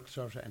 jaar gelukt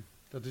zou zijn.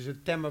 Dat is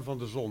het temmen van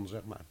de zon,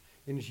 zeg maar.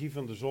 Energie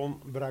van de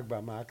zon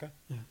bruikbaar maken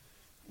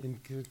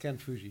in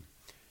kernfusie.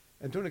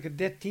 En toen ik het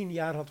 13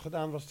 jaar had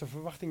gedaan, was de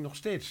verwachting nog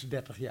steeds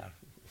 30 jaar.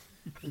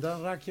 En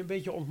dan raak je een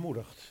beetje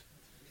ontmoedigd.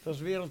 Dat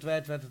is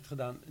wereldwijd werd het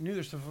gedaan. Nu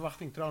is de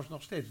verwachting trouwens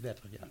nog steeds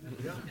 30 jaar.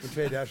 In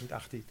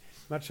 2018.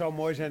 Maar het zou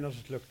mooi zijn als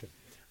het lukte.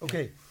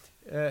 Oké.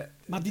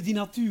 Maar die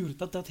natuur,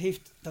 dat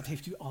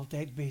heeft u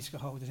altijd bezig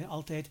gehouden. Hè?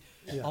 Altijd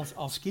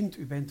als kind.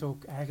 U bent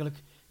ook eigenlijk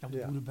op de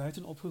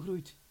boerenbuiten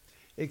opgegroeid.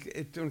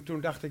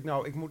 Toen dacht ik,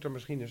 nou, ik moet er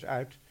misschien eens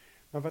uit.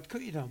 Maar wat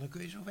kun je dan? Dan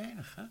kun je zo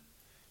weinig, hè?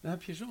 Dan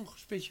heb je zo'n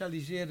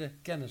gespecialiseerde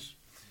kennis.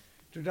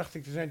 Toen dacht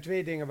ik, er zijn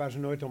 2 dingen waar ze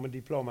nooit om een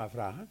diploma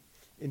vragen.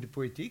 In de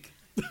politiek.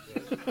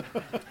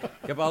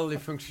 Ik heb allerlei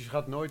functies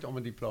gehad, nooit om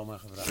een diploma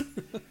gevraagd.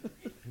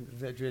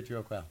 Dat weet u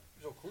ook wel. Dat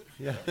is ook goed.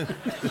 Ja.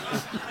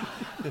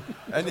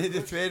 En in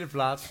de tweede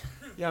plaats,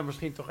 ja,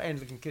 misschien toch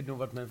eindelijk een keer doen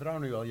wat mijn vrouw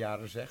nu al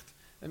jaren zegt.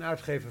 Een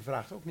uitgever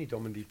vraagt ook niet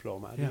om een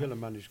diploma, die wil een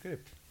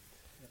manuscript.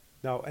 Ja.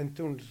 Nou, en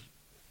toen,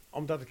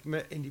 omdat ik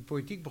me in die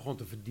politiek begon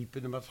te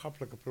verdiepen, de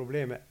maatschappelijke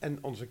problemen,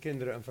 en onze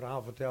kinderen een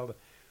verhaal vertelden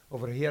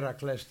over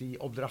Heracles die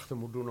opdrachten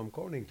moet doen om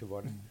koning te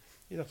worden.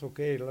 Ik dacht,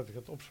 oké, laat ik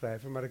het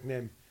opschrijven, maar ik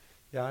neem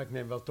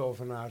wel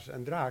tovenaars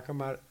en draken,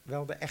 maar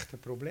wel de echte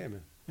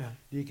problemen. Ja.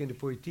 Die ik in de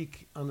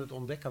politiek aan het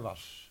ontdekken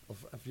was.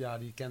 Of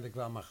die kende ik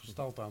wel, maar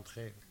gestalte aan het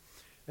geven.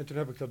 En toen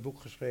heb ik dat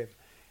boek geschreven.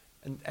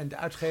 En de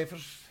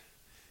uitgevers,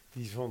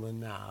 die vonden,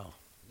 nou...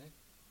 Nee.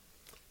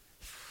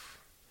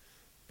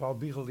 Paul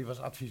Biegel, die was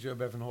adviseur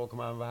bij Van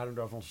Holkema en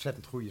Warendorf, een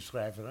ontzettend goede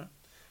schrijver. Hè?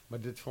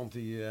 Maar dit vond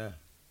hij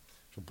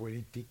zo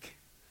politiek.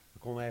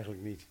 Dat kon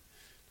eigenlijk niet.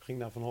 Toen ging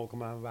naar Van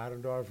Holkema en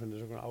Warendorf en dat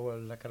is ook een oude,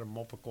 lekkere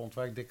moppenkont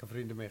waar ik dikke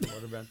vrienden mee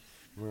geworden ben.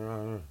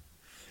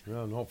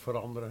 Een hoop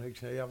veranderen. Ik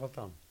zei, ja, wat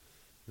dan?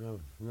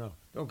 Nou,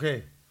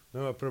 oké,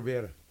 we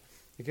proberen.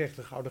 Ik kreeg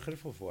de gouden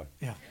griffel voor.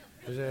 Ja.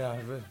 Dus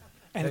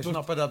wij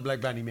snappen dat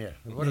blijkbaar niet meer.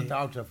 We worden te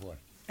oud daarvoor.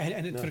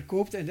 En het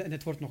verkoopt en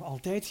het wordt nog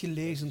altijd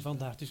gelezen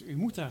vandaar. Dus u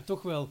moet daar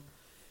toch wel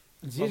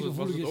een zeer Was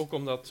gevoelig het is. ook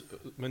omdat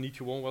men niet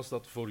gewoon was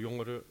dat voor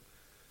jongeren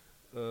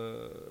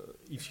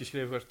iets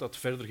geschreven werd dat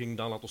verder ging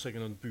dan, laten we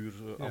zeggen, een puur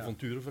Ja.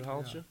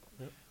 avonturenverhaaltje?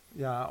 Ja.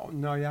 Ja,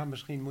 nou ja,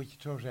 misschien moet je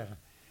het zo zeggen.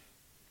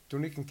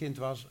 Toen ik een kind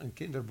was, een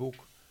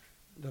kinderboek,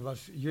 dat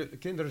was,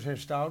 kinderen zijn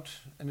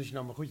stout en als je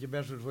nou maar goed je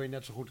best doet, word je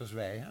net zo goed als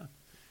wij. Hè?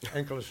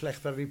 Enkele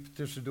slechter riep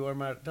tussendoor,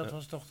 maar dat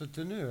was toch de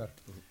teneur.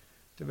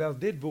 Terwijl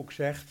dit boek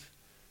zegt,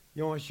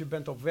 jongens, je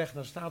bent op weg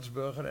naar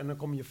staatsburger en dan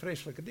kom je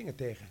vreselijke dingen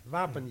tegen.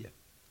 Wapen je.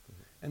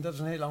 En dat is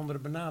een hele andere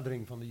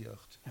benadering van de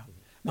jeugd. Ja.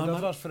 En dat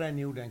was vrij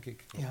nieuw, denk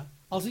ik. Ja.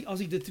 Als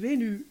ik de twee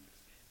nu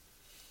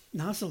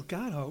naast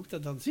elkaar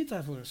houd, dan zit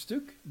daar voor een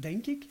stuk,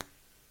 denk ik,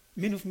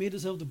 min of meer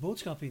dezelfde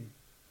boodschap in.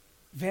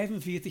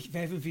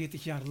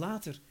 45 jaar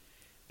later.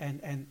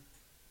 En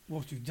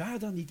wordt u daar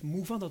dan niet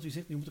moe van dat u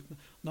zegt,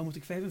 dan moet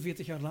ik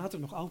 45 jaar later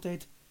nog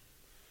altijd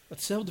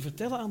hetzelfde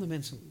vertellen aan de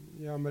mensen?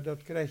 Ja, maar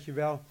dat krijg je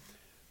wel.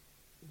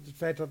 Het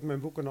feit dat mijn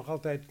boeken nog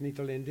altijd, niet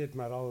alleen dit,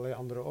 maar allerlei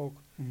andere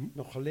ook,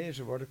 nog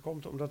gelezen worden,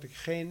 komt omdat ik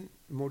geen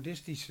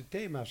modistische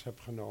thema's heb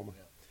genomen.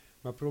 Ja.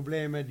 Maar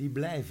problemen die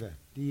blijven,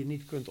 die je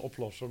niet kunt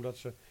oplossen, omdat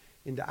ze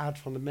in de aard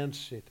van de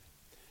mens zitten.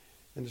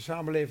 En de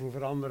samenleving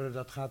veranderen,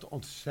 dat gaat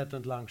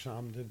ontzettend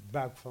langzaam. De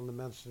buik van de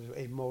mensen, de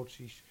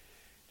emoties.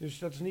 Dus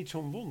dat is niet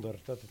zo'n wonder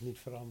dat het niet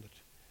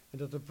verandert. En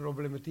dat de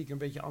problematiek een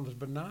beetje anders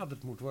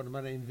benaderd moet worden,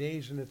 maar in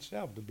wezen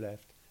hetzelfde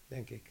blijft,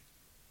 denk ik.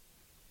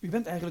 U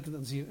bent eigenlijk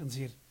een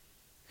zeer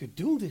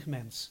geduldig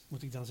mens,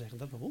 moet ik dan zeggen.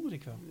 Dat bewonder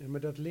ik wel. Ja, maar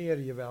dat leer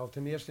je wel.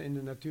 Ten eerste in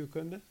de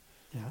natuurkunde.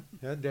 Ja.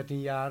 Ja,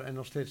 13 jaar en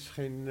nog steeds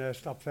geen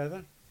stap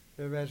verder.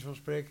 Bij wijze van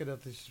spreken,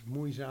 dat is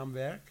moeizaam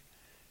werk.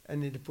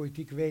 En in de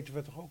politiek weten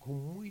we toch ook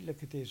hoe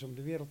moeilijk het is om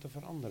de wereld te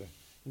veranderen.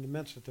 En de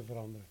mensen te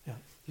veranderen. Ja.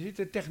 Je ziet,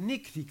 de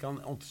techniek die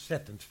kan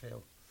ontzettend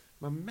veel.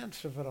 Maar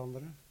mensen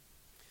veranderen.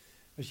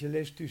 Als je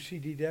leest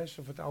Thucydides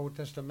of het Oude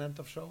Testament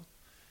of zo,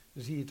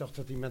 dan zie je toch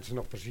dat die mensen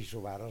nog precies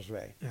zo waren als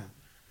wij. Ja.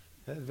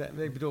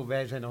 Ik bedoel,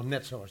 wij zijn nog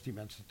net zoals die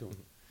mensen toen.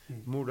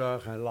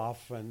 Moedig en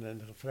laf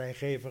en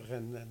vrijgevig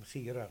en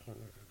gierig.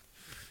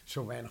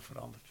 Zo weinig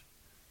veranderd.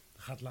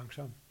 Dat gaat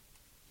langzaam.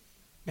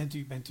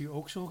 Bent u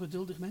ook zo'n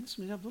geduldig mens,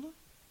 meneer Abdolah?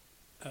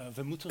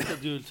 We moeten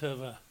geduld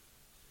hebben.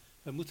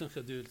 We moeten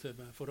geduld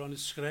hebben. Vooral een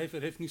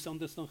schrijver heeft niets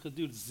anders dan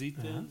geduld.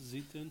 Zitten.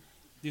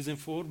 Dit is een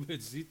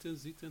voorbeeld.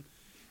 Zitten.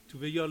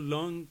 2 jaar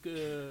lang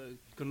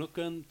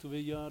knokken,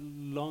 2 jaar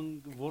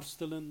lang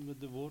worstelen met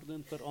de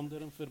woorden,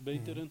 veranderen,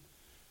 verbeteren.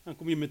 Dan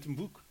kom je met een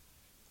boek.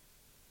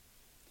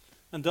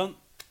 En dan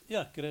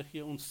krijg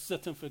je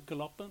ontzettend veel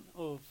klappen.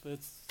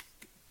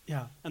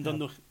 En dan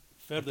nog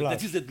verder. Applaus.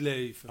 Dat is het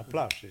leven.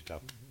 Applaus is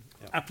dat.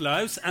 Ja.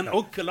 Applaus en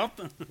ook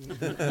klappen.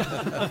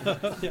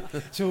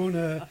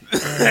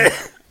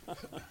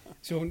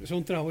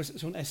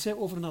 Zo'n essay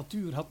over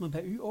natuur, had men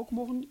bij u ook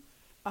mogen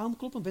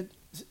aankloppen?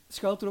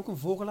 Schuilt er ook een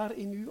vogelaar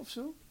in u of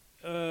zo?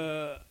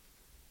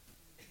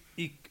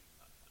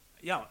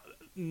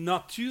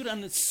 Natuur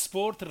en het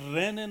sport,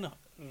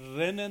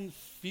 rennen,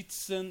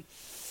 fietsen,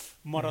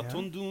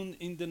 marathon doen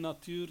in de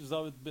natuur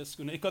zou het best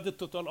kunnen. Ik had het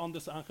totaal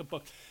anders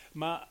aangepakt,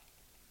 maar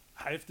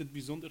hij heeft het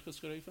bijzonder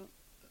geschreven.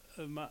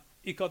 Maar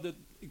ik had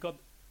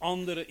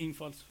andere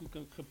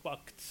invalshoeken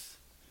gepakt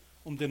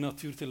om de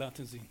natuur te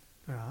laten zien.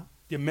 Ja.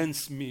 De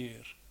mens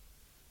meer.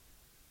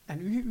 En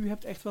u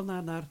hebt echt wel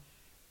naar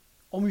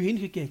om u heen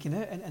gekeken,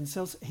 hè? En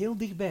zelfs heel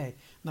dichtbij,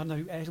 naar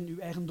uw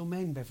eigen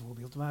domein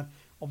bijvoorbeeld, waar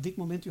op dit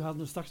moment, u haalde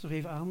het straks nog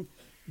even aan,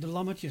 de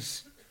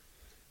lammetjes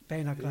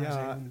bijna klaar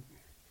zijn.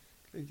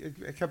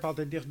 Ik heb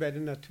altijd dicht bij de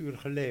natuur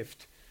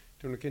geleefd.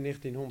 Toen ik in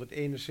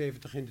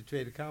 1971 in de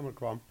Tweede Kamer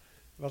kwam,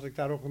 was ik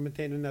daar ook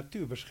meteen een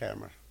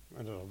natuurbeschermer.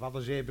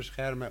 Waddenzee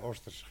beschermen,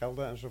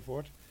 Oosterschelde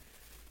enzovoort.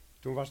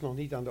 Toen was nog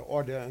niet aan de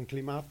orde een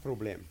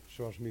klimaatprobleem,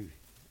 zoals nu.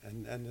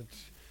 En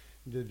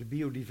de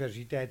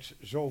biodiversiteit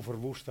zo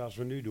verwoest als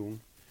we nu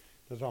doen,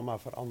 dat is allemaal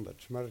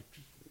veranderd. Maar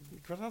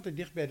ik was altijd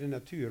dicht bij de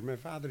natuur. Mijn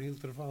vader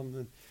hield ervan.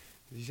 En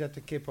die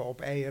zette kippen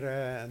op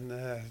eieren en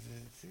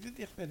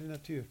dicht bij de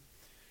natuur.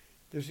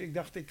 Dus ik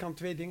dacht, ik kan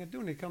 2 dingen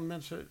doen. Ik kan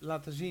mensen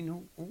laten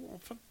zien hoe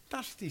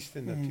fantastisch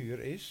de natuur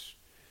is,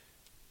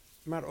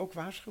 maar ook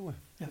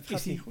waarschuwen. Ja, het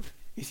gaat niet goed.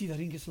 Is hij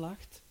daarin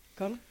geslaagd,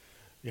 Karel?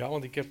 Ja,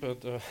 want ik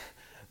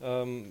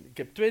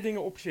heb 2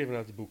 dingen opgeschreven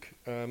uit het boek.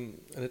 En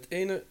het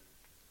ene,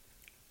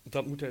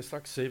 dat moet hij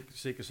straks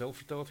zeker zelf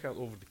vertellen, het gaat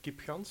over de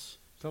kipgans.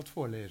 Ik zal het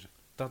voorlezen.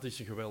 Dat is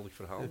een geweldig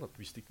verhaal, dat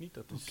wist ik niet.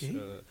 Dat is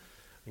Oké.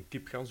 een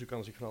kipgans, u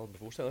kan zich wel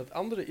voorstellen. Het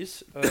andere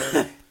is,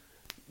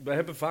 wij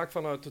hebben vaak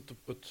vanuit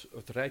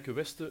het rijke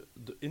Westen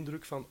de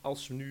indruk van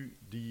als we nu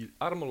die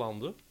arme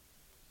landen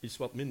eens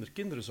wat minder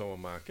kinderen zouden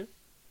maken,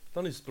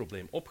 dan is het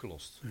probleem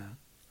opgelost. Ja.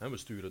 We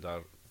sturen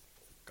daar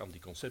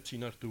anticonceptie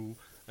naartoe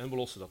en we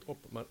lossen dat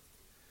op. Maar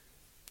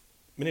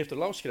meneer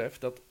Terlouw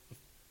schrijft dat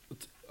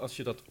als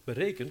je dat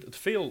berekent, het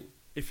veel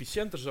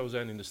efficiënter zou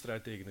zijn in de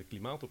strijd tegen de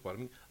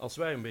klimaatopwarming als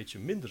wij een beetje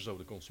minder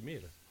zouden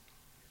consumeren.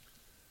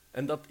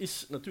 En dat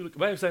is natuurlijk,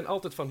 wij zijn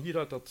altijd van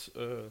hieruit dat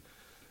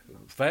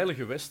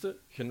veilige Westen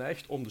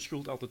geneigd om de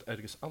schuld altijd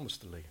ergens anders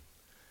te leggen.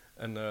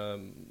 En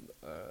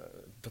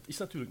dat is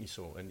natuurlijk niet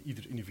zo. En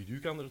ieder individu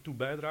kan ertoe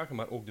bijdragen,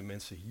 maar ook de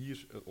mensen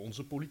hier,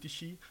 onze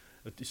politici.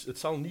 Het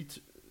zal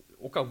niet,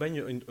 ook al ben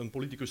je een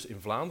politicus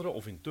in Vlaanderen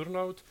of in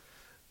Turnhout,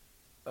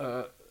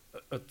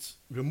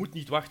 we moeten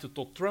niet wachten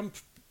tot Trump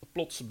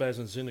plots bij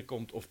zijn zinnen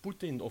komt of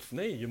Poetin of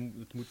nee.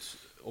 Het moet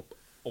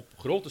op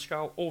grote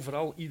schaal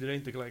overal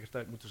iedereen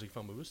tegelijkertijd moet er zich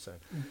van bewust zijn.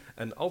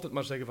 En altijd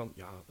maar zeggen van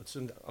ja,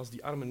 als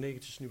die arme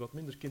negertjes nu wat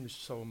minder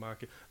kindertjes zouden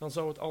maken, dan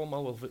zou het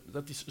allemaal wel.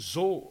 Dat is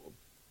zo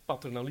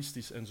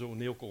paternalistisch en zo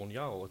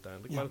neocoloniaal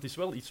uiteindelijk. Ja. Maar het is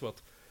wel iets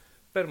wat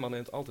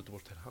permanent altijd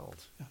wordt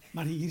herhaald. Ja.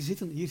 Maar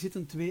hier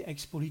zitten 2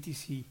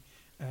 ex-politici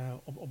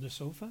op de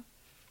sofa.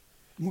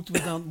 Moeten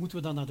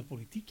we dan naar de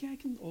politiek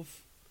kijken?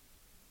 Of?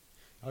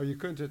 Nou, je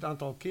kunt het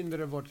aantal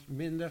kinderen wordt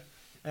minder,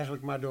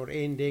 eigenlijk maar door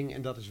 1 ding,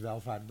 en dat is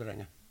welvaart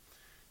brengen.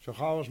 Zo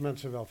gauw als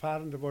mensen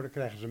welvarender worden,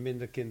 krijgen ze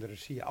minder kinderen.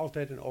 Zie je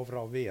altijd en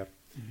overal weer.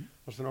 Mm-hmm.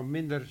 Als er nou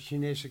minder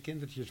Chinese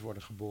kindertjes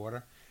worden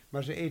geboren,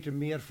 maar ze eten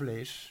meer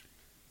vlees,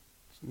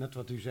 net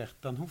wat u zegt,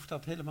 dan hoeft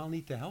dat helemaal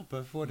niet te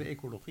helpen voor de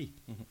ecologie.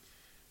 Mm-hmm.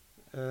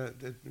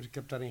 Dus ik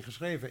heb daarin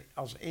geschreven,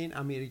 als 1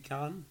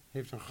 Amerikaan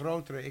heeft een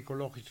grotere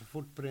ecologische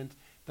footprint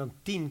dan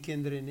 10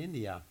 kinderen in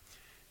India.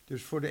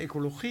 Dus voor de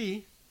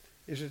ecologie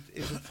is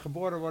het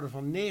geboren worden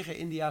van 9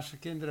 Indiase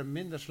kinderen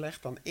minder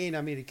slecht dan 1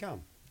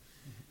 Amerikaan.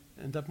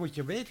 En dat moet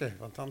je weten,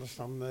 want anders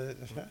dan...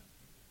 Ja.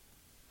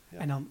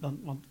 En dan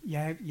want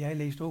jij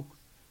leest ook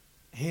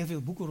heel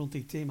veel boeken rond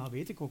dit thema,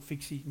 weet ik, ook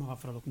fictie, maar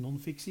vooral ook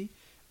non-fictie.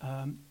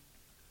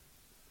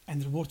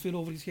 En er wordt veel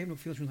over geschreven, ook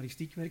veel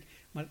journalistiek werk,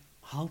 maar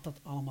haalt dat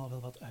allemaal wel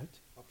wat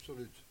uit?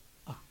 Absoluut.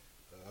 Ah.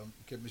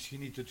 Ik heb misschien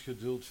niet het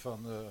geduld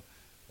van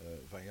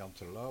Jan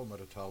Terlouw, maar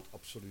het haalt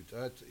absoluut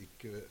uit.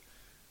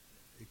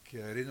 Ik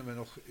herinner me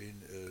nog in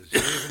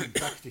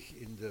 1987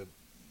 in de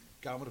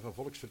Kamer van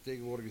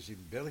Volksvertegenwoordigers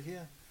in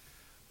België,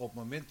 op het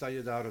moment dat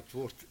je daar het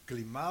woord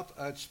klimaat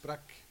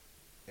uitsprak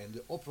en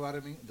de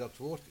opwarming, dat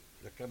woord,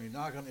 dat kan u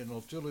nagaan, in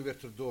Natuur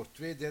werd er door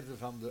 2/3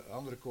 van de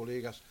andere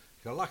collega's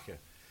gelachen.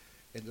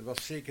 En er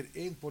was zeker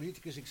 1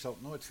 politicus, ik zal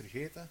het nooit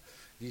vergeten,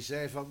 die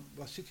zei van,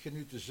 wat zit je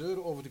nu te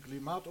zeuren over de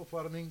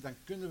klimaatopwarming, dan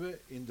kunnen we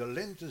in de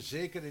lente,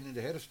 zeker en in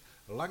de herfst,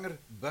 langer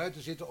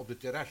buiten zitten op de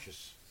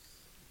terrasjes.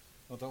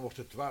 Want dan wordt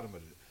het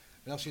warmer.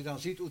 En als je dan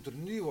ziet hoe er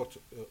nu wordt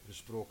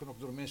gesproken, ook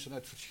door mensen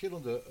uit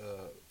verschillende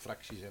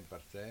fracties en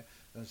partijen,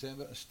 dan zijn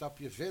we een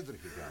stapje verder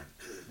gegaan.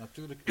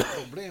 Natuurlijk, het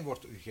probleem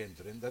wordt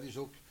urgenter. En dat is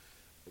ook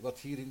wat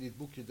hier in dit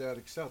boekje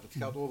duidelijk staat. Het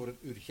gaat over een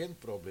urgent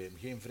probleem,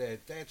 geen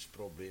vrije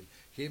tijdsprobleem.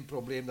 Geen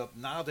probleem dat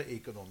na de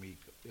economie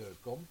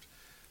komt.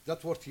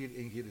 Dat wordt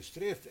hierin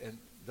geïllustreerd. En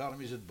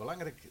daarom is het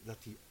belangrijk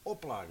dat die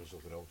oplage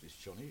zo groot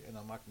is, Johnny. En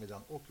dat maakt me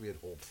dan ook weer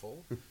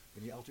hoopvol. Ik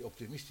ben niet altijd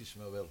optimistisch,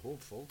 maar wel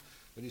hoopvol.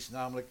 Dat is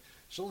namelijk,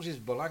 soms is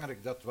het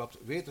belangrijk dat wat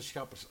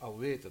wetenschappers al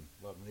weten,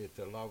 waar meneer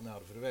Terlouw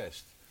naar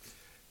verwijst,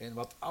 en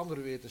wat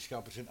andere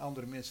wetenschappers en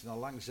andere mensen al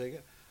lang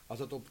zeggen, als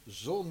het op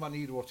zo'n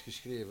manier wordt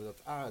geschreven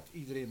dat A, het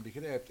iedereen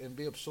begrijpt en B,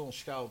 op zo'n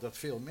schaal dat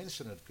veel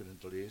mensen het kunnen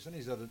te lezen,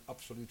 is dat een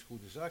absoluut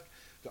goede zaak.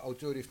 De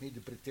auteur heeft niet de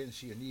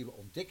pretentie een nieuwe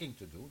ontdekking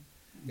te doen,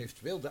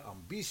 heeft wel de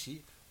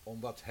ambitie om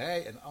wat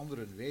hij en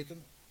anderen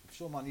weten op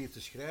zo'n manier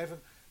te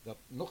schrijven dat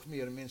nog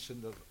meer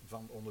mensen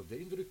ervan onder de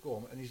indruk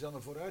komen. En is dat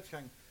een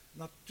vooruitgang?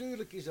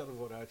 Natuurlijk is dat een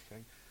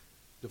vooruitgang.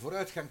 De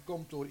vooruitgang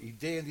komt door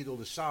ideeën die door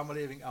de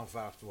samenleving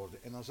aanvaard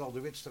worden. En dan zal de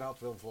wedstrijd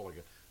wel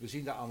volgen. We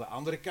zien dat aan de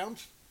andere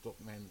kant,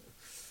 tot mijn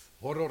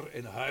horror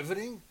en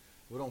huivering,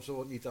 waarom zou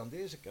het niet aan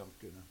deze kant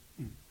kunnen?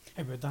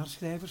 Hebben we daar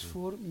schrijvers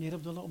voor, meneer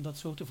Abdolah, om dat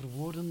zo te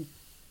verwoorden,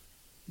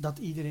 dat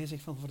iedereen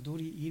zegt van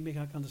verdorie, hiermee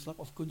ga ik aan de slag,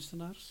 of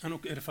kunstenaars? En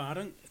ook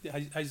ervaren.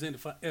 Hij is een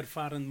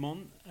ervaren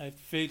man. Hij heeft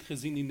veel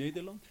gezien in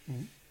Nederland.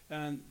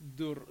 En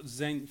door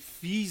zijn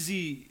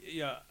visie,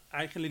 ja,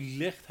 eigenlijk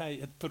legt hij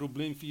het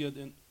probleem via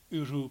een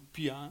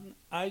Europeaan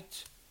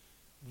uit.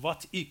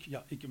 Wat ik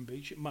een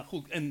beetje, maar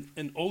goed,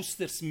 een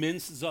Oosters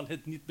mens zal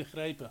het niet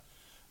begrijpen.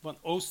 Want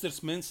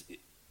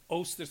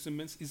Oosterse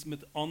mens is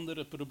met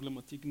andere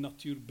problematiek,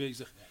 natuur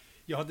bezig.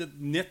 Je had het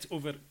net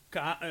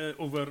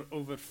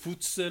over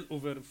voedsel,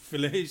 over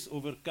vlees,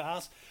 over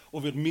kaas,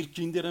 over meer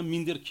kinderen,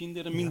 minder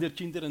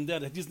kinderen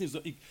daar. Het is niet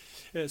zo.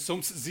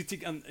 Soms zit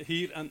ik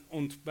hier aan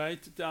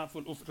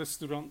ontbijttafel of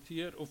restaurant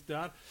hier of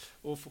daar,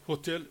 of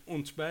hotel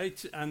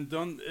ontbijt en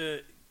dan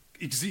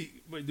ik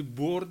zie bij de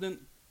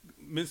borden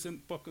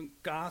mensen pakken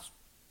kaas,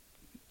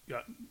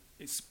 ja,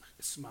 is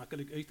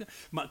smakelijk eten,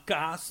 maar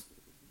kaas,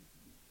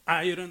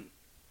 eieren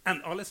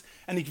en alles.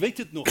 En ik weet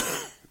het nog,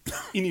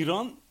 in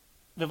Iran,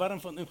 we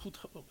waren van een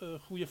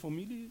goede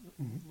familie,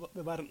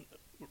 we waren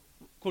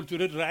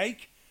cultureel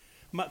rijk,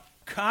 maar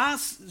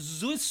kaas,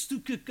 zo'n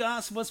stukje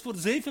kaas was voor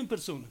 7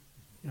 personen.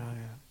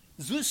 Ja.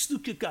 Zo'n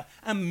stukje kaas.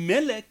 En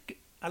melk,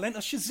 alleen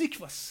als je ziek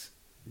was.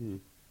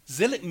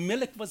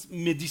 Melk was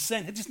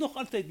medicijn. Het is nog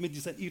altijd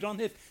medicijn. Iran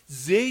heeft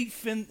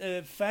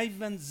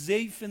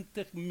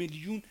 75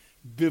 miljoen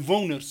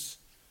bewoners.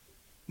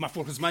 Maar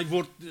volgens mij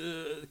wordt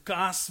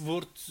kaas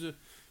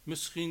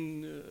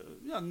misschien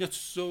net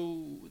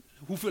zo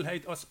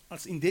hoeveelheid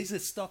als in deze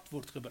stad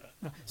wordt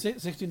gebruikt. Nou,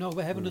 zegt u nou,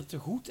 we hebben het te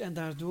goed en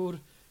daardoor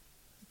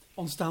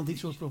ontstaan dit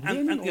soort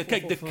problemen? En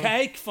kijk, de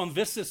kijk van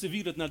westerse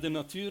wereld naar de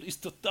natuur is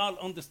totaal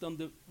anders dan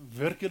de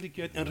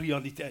werkelijkheid en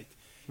realiteit.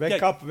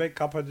 Wij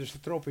kappen dus de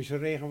tropische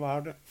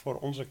regenwouden voor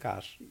onze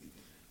kaas.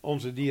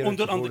 Onze dieren.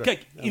 Onder andere,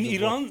 kijk,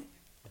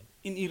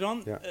 in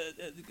Iran, Ja.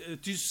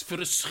 het is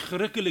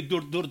verschrikkelijk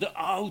door de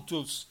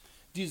auto's.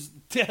 Die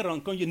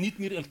Teheran kan je niet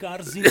meer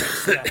elkaar zien.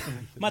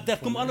 Maar dat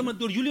komt allemaal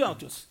door jullie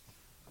auto's.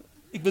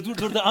 Ik bedoel,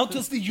 door de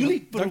auto's die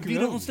jullie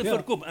proberen ons te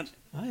verkopen. En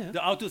de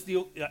auto's die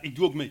ook, ja, ik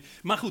doe ook mee.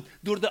 Maar goed,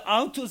 door de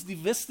auto's die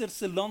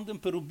westerse landen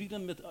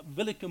proberen met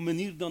welke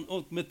manier dan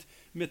ook,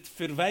 met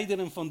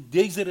verwijderen van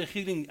deze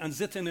regering en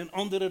zetten een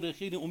andere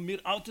regering om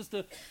meer auto's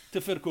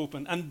te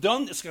verkopen. En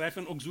dan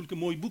schrijven ook zulke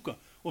mooie boeken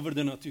over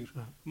de natuur.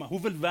 Ja. Maar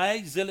hoeveel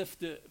wij zelf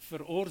de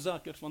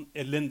veroorzaker van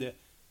ellende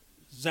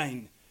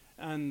zijn.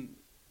 En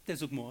het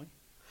is ook mooi.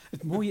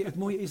 Het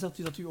mooie is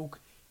dat u ook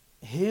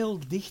heel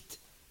dicht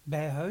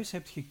bij huis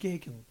hebt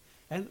gekeken.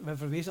 En we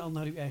verwezen al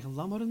naar uw eigen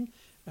lammeren.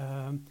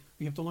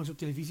 U hebt onlangs op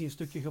televisie een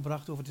stukje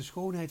gebracht over de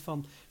schoonheid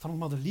van een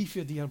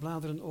madeliefje die haar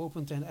bladeren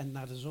opent en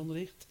naar de zon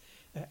richt.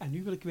 En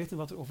nu wil ik weten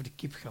wat er over de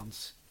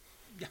kipgans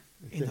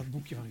in dat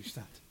boekje van u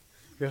staat.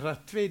 Ik wil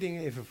graag 2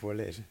 dingen even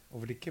voorlezen.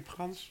 Over de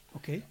kipgans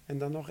Oké, en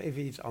dan nog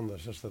even iets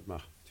anders, als dat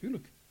mag.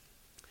 tuurlijk.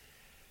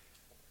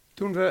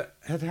 Toen we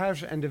het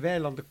huis en de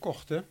weilanden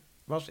kochten,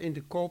 was in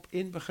de koop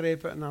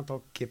inbegrepen een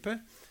aantal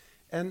kippen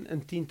en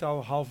een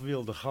 10-tal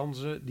halfwilde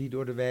ganzen die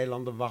door de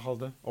weilanden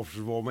waggelden of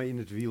zwommen in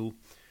het wiel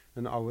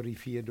een oude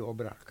rivier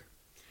doorbrak.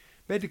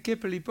 Bij de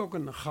kippen liep ook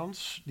een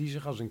gans die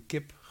zich als een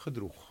kip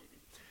gedroeg.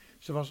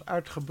 Ze was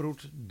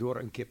uitgebroed door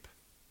een kip.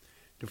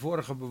 De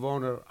vorige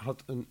bewoner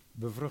had een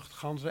bevrucht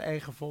ganzenei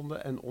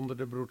gevonden en onder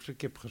de broedse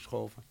kip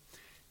geschoven.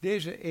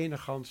 Deze ene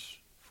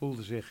gans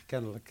voelde zich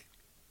kennelijk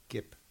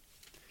kip.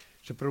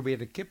 Ze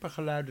probeerde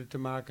kippengeluiden te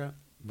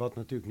maken, wat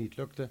natuurlijk niet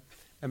lukte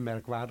en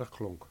merkwaardig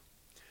klonk.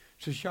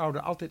 Ze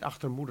sjouwde altijd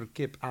achter moeder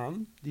kip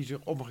aan, die zich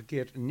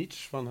omgekeerd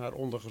niets van haar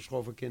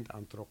ondergeschoven kind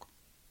aantrok.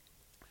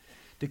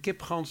 De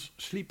kipgans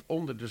sliep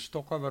onder de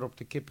stokken waarop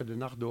de kippen de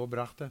nacht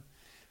doorbrachten.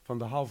 Van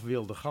de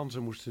halfwilde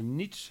ganzen moesten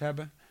niets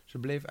hebben, ze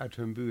bleef uit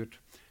hun buurt.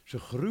 Ze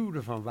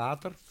gruwde van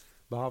water,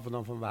 behalve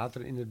dan van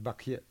water in het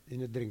bakje,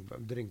 in het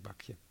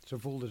drinkbakje. Ze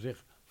voelde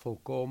zich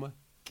volkomen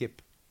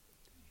kip.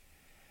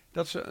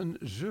 Dat ze een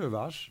zeu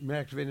was,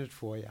 merkten we in het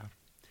voorjaar.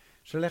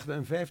 Ze legde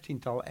een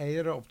 15-tal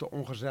eieren op de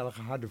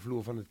ongezellige harde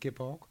vloer van het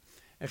kippenhok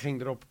en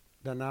ging erop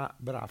daarna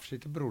braaf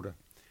zitten broeden.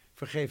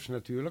 Vergeefs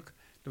natuurlijk,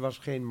 er was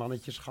geen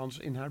mannetjesgans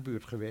in haar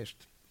buurt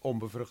geweest,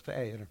 onbevruchte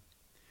eieren.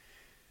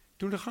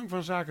 Toen de gang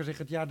van zaken zich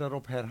het jaar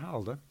daarop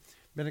herhaalde,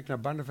 ben ik naar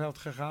Barneveld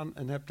gegaan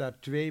en heb daar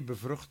 2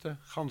 bevruchte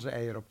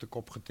ganzeneieren op de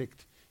kop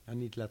getikt. Ja,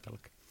 niet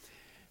letterlijk.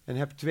 En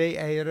heb 2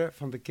 eieren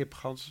van de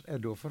kipgans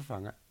erdoor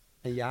vervangen.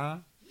 En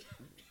ja,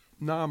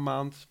 na een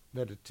maand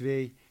werden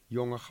 2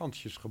 jonge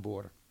gansjes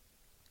geboren.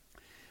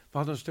 We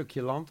hadden een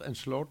stukje land en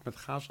sloot met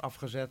gaas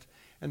afgezet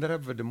en daar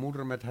hebben we de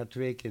moeder met haar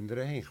 2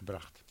 kinderen heen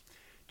gebracht.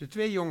 De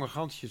 2 jonge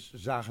gansjes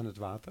zagen het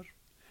water,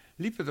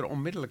 liepen er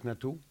onmiddellijk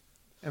naartoe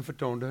en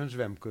vertoonden hun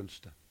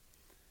zwemkunsten.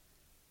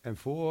 En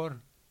voor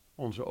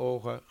onze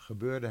ogen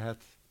gebeurde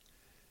het.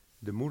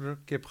 De moeder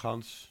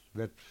kipgans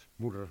werd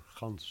moeder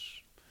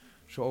gans.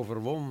 Ze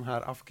overwon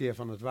haar afkeer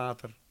van het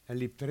water en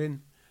liep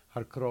erin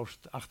haar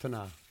kroost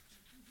achterna.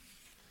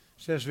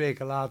 6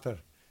 weken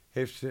later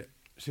heeft ze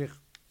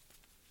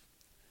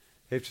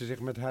zich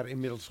met haar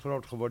inmiddels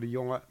groot geworden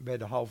jongen bij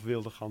de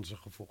halfwilde ganzen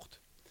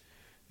gevoegd.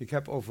 Ik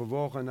heb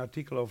overwogen een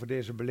artikel over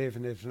deze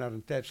belevenis naar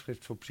een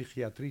tijdschrift voor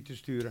psychiatrie te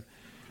sturen,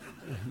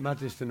 maar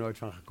het is er nooit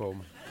van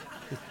gekomen.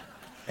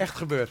 Echt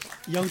gebeurd.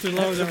 Jan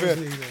Terlouw, dames en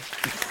heren.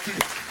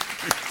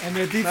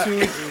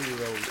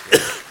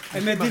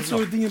 En met dit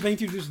soort dingen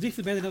brengt u dus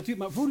dichter bij de natuur.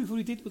 Maar voor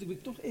u dit moet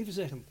ik toch even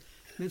zeggen.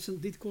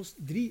 Mensen, dit kost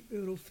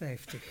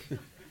 €3,50.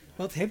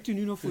 Wat hebt u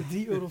nu nog voor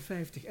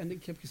 €3,50? En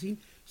ik heb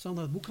gezien,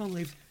 Sandra het Boekhandel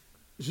heeft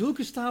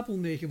zulke stapel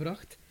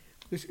meegebracht.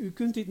 Dus u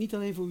kunt dit niet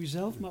alleen voor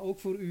uzelf, maar ook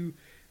voor uw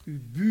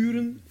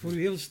buren, voor uw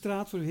hele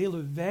straat, voor uw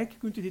hele wijk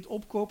kunt u dit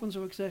opkopen,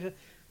 zou ik zeggen.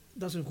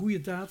 Dat is een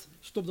goede daad.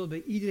 Stop dat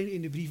bij iedereen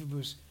in de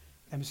brievenbus.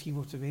 En misschien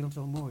wordt de wereld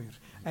wel mooier.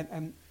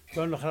 Ik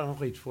wil nog graag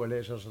nog iets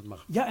voorlezen als het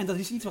mag. Ja, en dat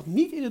is iets wat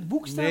niet in het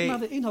boek staat, Nee.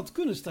 maar erin had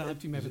kunnen staan,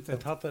 hebt u mij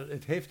verteld.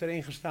 Het heeft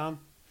erin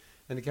gestaan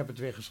en ik heb het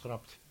weer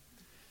geschrapt.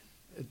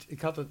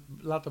 Ik had het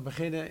laten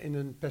beginnen in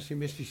een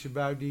pessimistische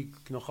bui die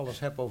ik nog alles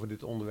heb over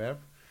dit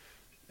onderwerp.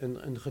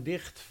 Een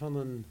gedicht van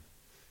een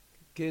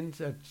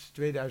kind uit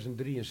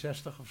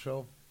 2063 of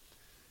zo.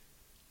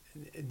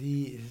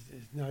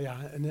 Nou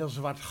ja, een heel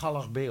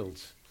zwartgallig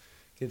beeld.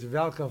 Kind,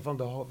 welke van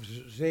de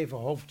 7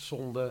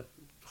 hoofdzonden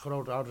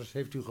grootouders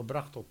heeft u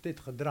gebracht tot dit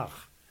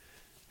gedrag?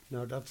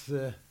 Nou, dat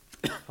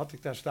had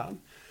ik daar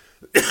staan.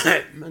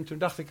 En toen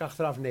dacht ik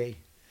achteraf nee.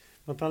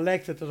 Want dan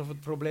lijkt het alsof het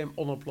probleem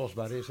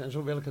onoplosbaar is. En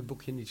zo wil ik het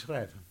boekje niet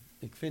schrijven.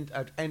 Ik vind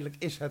uiteindelijk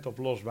is het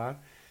oplosbaar.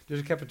 Dus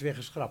ik heb het weer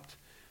geschrapt.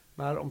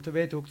 Maar om te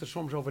weten hoe ik er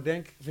soms over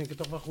denk, vind ik het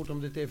toch wel goed om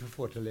dit even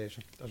voor te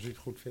lezen. Als u het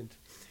goed vindt.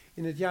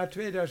 In het jaar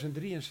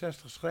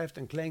 2063 schrijft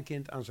een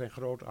kleinkind aan zijn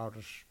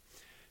grootouders.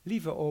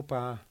 Lieve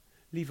opa,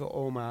 lieve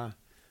oma,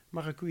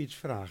 mag ik u iets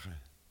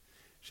vragen?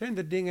 Zijn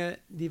er dingen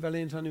die wel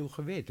eens aan uw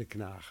geweten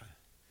knagen?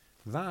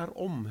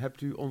 Waarom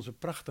hebt u onze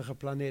prachtige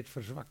planeet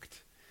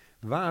verzwakt?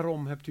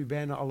 Waarom hebt u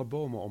bijna alle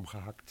bomen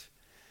omgehakt?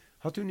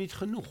 Had u niet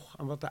genoeg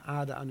aan wat de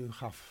aarde aan u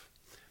gaf?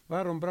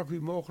 Waarom brak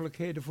u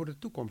mogelijkheden voor de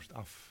toekomst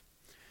af?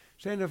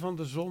 Zijn er van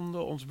de zonde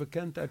ons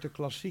bekend uit de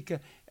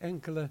klassieken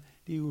enkele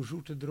die uw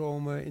zoete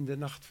dromen in de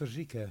nacht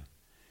verzieken?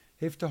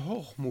 Heeft de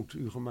hoogmoed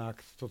u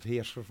gemaakt tot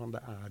heerser van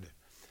de aarde?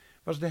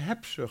 Was de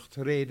hebzucht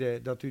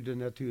reden dat u de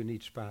natuur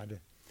niet spaarde?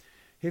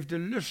 Heeft de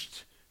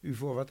lust u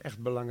voor wat echt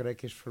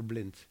belangrijk is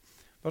verblind?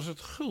 Was het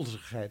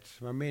gulzigheid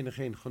waar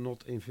menigeen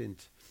genot in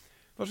vindt?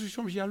 Was u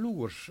soms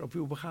jaloers op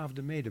uw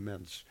begaafde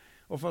medemens?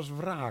 Of was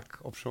wraak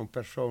op zo'n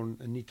persoon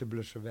een niet te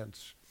blussen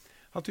wens?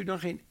 Had u dan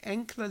geen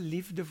enkele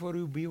liefde voor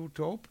uw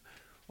biotoop?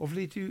 Of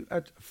liet u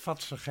uit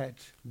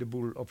vatsigheid de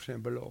boel op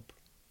zijn beloop?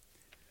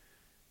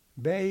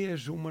 Bijen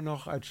zoemen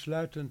nog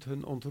uitsluitend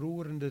hun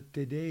ontroerende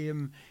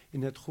tedeum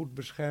in het goed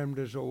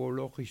beschermde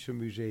zoologische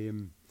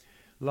museum.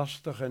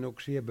 Lastig en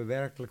ook zeer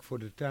bewerkelijk voor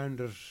de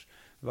tuinders,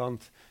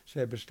 want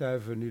zij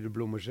bestuiven nu de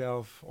bloemen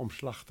zelf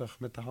omslachtig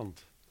met de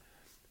hand.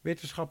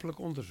 Wetenschappelijk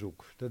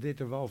onderzoek, dat deed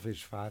de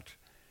walvisvaart.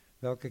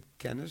 Welke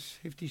kennis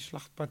heeft die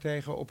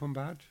slachtpartij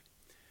geopenbaard?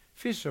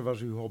 Vissen was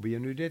uw hobby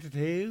en u deed het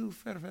heel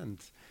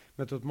fervent,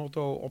 met het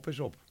motto op is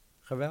op.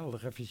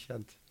 Geweldig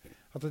efficiënt.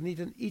 Had het niet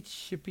een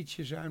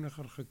pietsje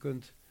zuiniger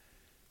gekund?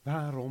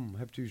 Waarom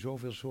hebt u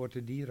zoveel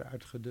soorten dieren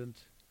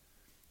uitgedund?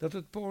 Dat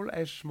het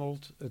poolijs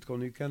smolt, het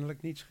kon u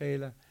kennelijk niet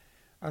schelen.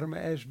 Arme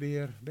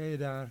ijsbeer, ben je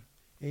daar?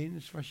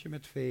 Eens was je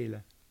met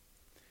velen.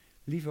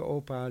 Lieve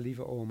opa,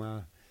 lieve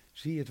oma,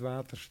 zie het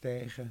water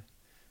stijgen.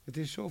 Het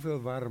is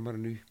zoveel warmer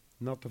nu,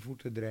 natte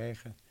voeten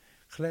dreigen.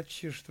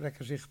 Gletsjers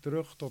trekken zich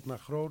terug tot naar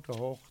grote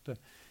hoogte.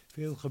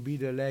 Veel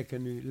gebieden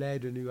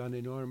lijden nu aan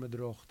enorme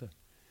droogte.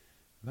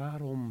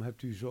 Waarom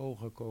hebt u zo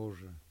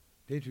gekozen?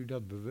 Deed u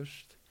dat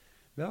bewust?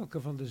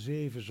 Welke van de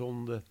 7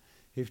 zonden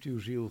heeft uw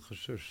ziel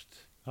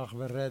gesust? Ach,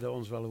 we redden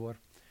ons wel hoor.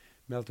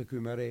 Meld ik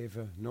u maar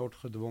even,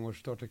 noodgedwongen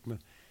stort ik me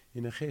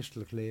in een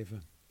geestelijk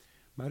leven.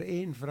 Maar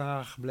 1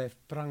 vraag blijft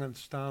prangend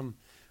staan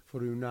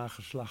voor uw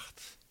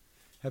nageslacht.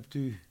 Hebt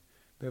u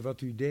bij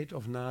wat u deed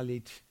of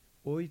naliet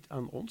ooit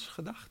aan ons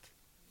gedacht?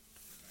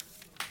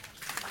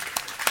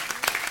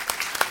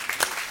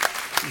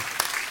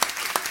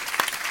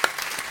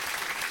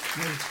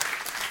 Nee.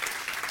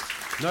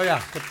 Nou ja,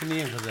 ik heb het er niet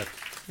ingezet.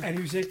 En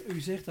u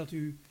zegt dat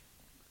u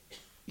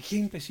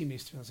geen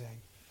pessimist wil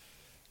zijn.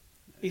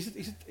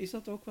 Is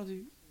dat ook wat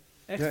u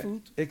echt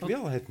voelt? Ik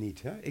wil het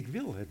niet, hè? Ik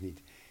wil het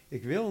niet.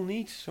 Ik wil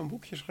niet zo'n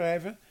boekje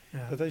schrijven,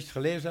 dat als je het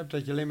gelezen hebt,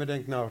 dat je alleen maar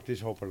denkt, nou, het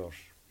is hopeloos.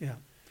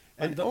 Ja.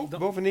 En ook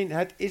bovendien,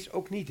 het is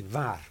ook niet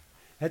waar.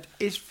 Het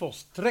is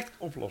volstrekt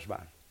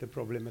oplosbaar, de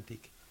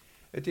problematiek.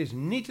 Het is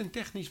niet een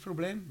technisch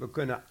probleem, we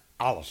kunnen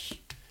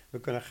alles. We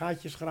kunnen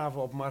gaatjes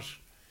graven op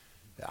Mars.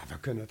 Ja, we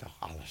kunnen toch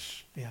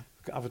alles. Ja.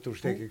 Af en toe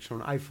steek ik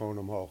zo'n iPhone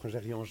omhoog en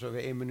zeg, jongens, we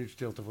hebben 1 minuut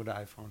stilte voor de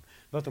iPhone.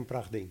 Wat een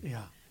prachtding.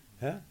 Ja.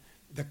 Hè?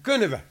 Dat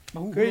kunnen we.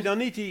 Maar Kun je dan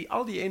niet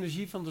al die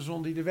energie van de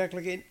zon die er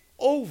werkelijk in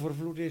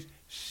overvloed is,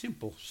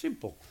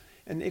 simpel.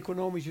 En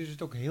economisch is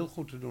het ook heel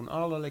goed te doen.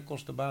 Allerlei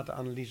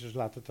kosten-batenanalyses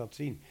laten dat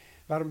zien.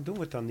 Waarom doen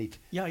we het dan niet?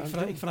 Ja, ik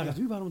vraag het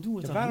u, waarom doen we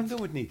het dan waarom niet? doen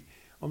we het niet?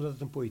 Omdat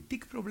het een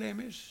politiek probleem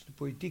is. De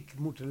politiek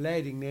moet de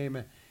leiding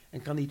nemen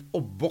en kan niet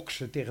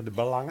opboksen tegen de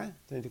belangen. Er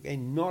zijn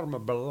natuurlijk enorme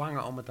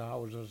belangen om het te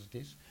houden zoals het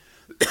is.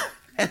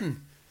 En,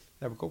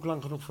 daar heb ik ook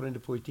lang genoeg voor in de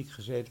politiek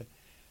gezeten.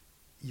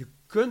 Je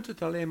kunt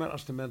het alleen maar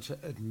als de mensen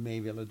het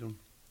mee willen doen.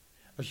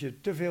 Als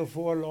je te veel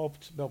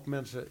voorloopt op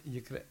mensen,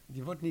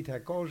 je wordt niet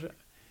herkozen.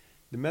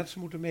 De mensen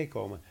moeten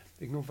meekomen.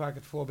 Ik noem vaak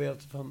het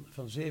voorbeeld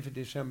van 7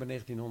 december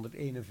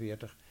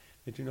 1941.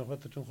 Weet u nog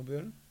wat er toen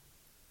gebeurde?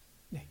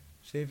 Nee.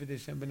 7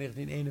 december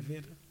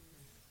 1941?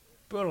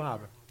 Pearl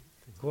Harbor.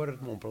 Ik hoor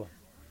het mompelen.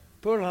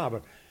 Pearl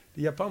Harbor.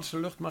 De Japanse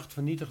luchtmacht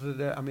vernietigde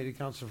de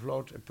Amerikaanse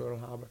vloot in Pearl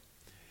Harbor.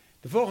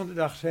 De volgende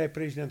dag zei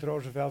president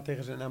Roosevelt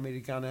tegen zijn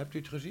Amerikanen, hebt u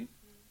het gezien?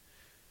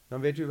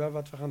 Dan weet u wel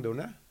wat we gaan doen,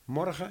 hè?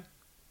 Morgen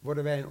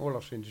worden wij een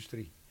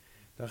oorlogsindustrie.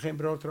 Dan geen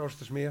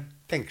broodroosters meer,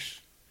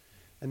 tanks.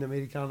 En de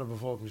Amerikaanse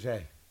bevolking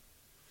zei,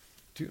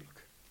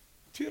 tuurlijk,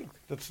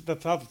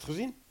 dat had het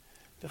gezien.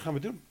 Dat gaan we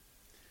doen.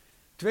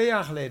 2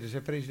 jaar geleden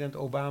zei president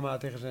Obama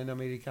tegen zijn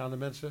Amerikaanse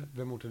mensen,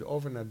 we moeten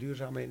over naar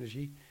duurzame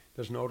energie,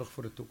 dat is nodig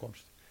voor de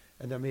toekomst.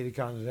 En de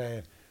Amerikanen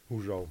zeiden,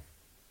 hoezo?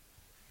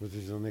 Dat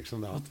is dan niks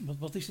aan de hand.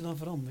 Wat is er dan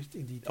veranderd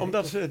in die tijd?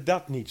 Omdat ze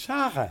dat niet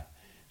zagen.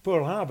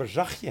 Pearl Harbor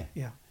zag je.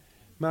 Ja.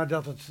 Maar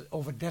dat het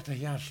over 30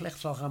 jaar slecht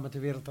zal gaan met de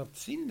wereld, dat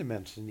zien de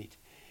mensen niet.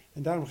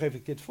 En daarom geef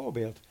ik dit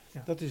voorbeeld.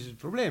 Ja. Dat is het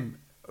probleem.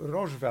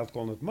 Roosevelt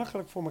kon het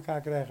makkelijk voor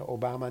elkaar krijgen,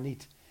 Obama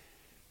niet.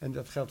 En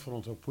dat geldt voor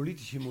ons ook.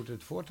 Politici moeten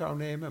het voortouw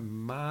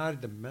nemen, maar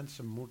de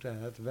mensen moeten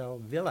het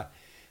wel willen.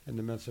 En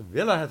de mensen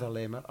willen het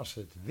alleen maar als ze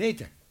het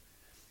weten.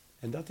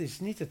 En dat is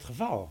niet het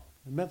geval.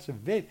 De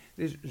mensen weten,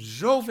 er is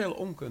zoveel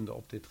onkunde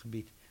op dit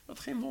gebied. Wat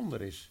geen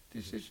wonder is.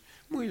 Het is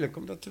moeilijk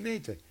om dat te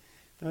weten.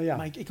 Nou ja.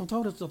 Maar ik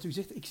onthoud dat u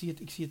zegt, ik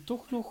zie het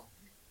toch nog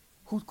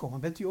goed komen.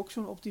 Bent u ook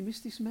zo'n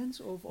optimistisch mens?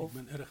 Of? Ik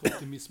ben erg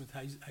optimist,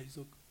 hij is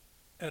ook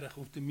erg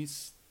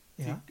optimist.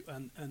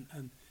 politiek.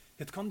 En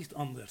het kan niet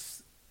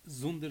anders.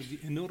 Zonder die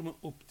enorme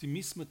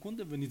optimisme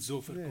konden we niet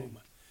zo ver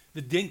komen.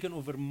 We denken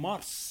over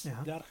Mars,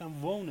 daar gaan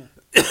wonen.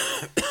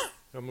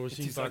 Ja, maar we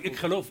zien vaak Ik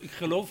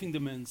geloof in de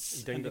mens.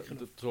 Ik denk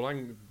dat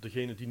zolang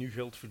degenen die nu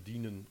geld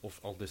verdienen, of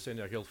al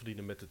decennia geld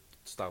verdienen met het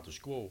status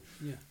quo,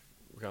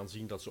 we gaan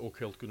zien dat ze ook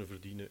geld kunnen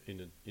verdienen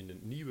in een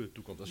nieuwe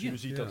toekomst. Als je nu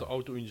ziet dat de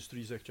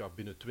auto-industrie zegt, ja,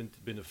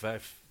 binnen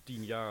 5-10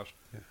 jaar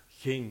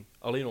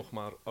alleen nog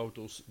maar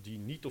auto's die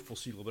niet op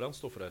fossiele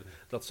brandstof rijden.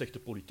 Dat zegt de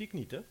politiek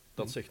niet, hè?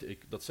 Dat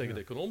zeggen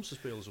de economische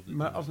spelers op dit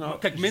moment. Maar als nou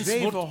kijk,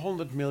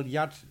 700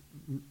 miljard,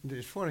 er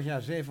is vorig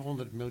jaar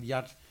 700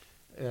 miljard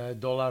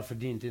dollar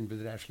verdiend in het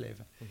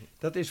bedrijfsleven.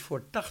 Dat is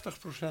voor 80%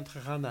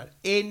 gegaan naar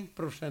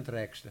 1%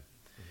 rijkste.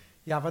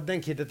 Ja, wat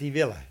denk je dat die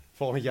willen?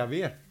 Volgend jaar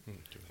weer.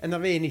 En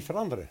dan wil je niet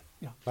veranderen.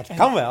 Ja. Maar het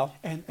kan wel.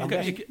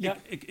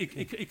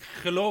 Ik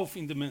geloof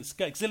in de mens.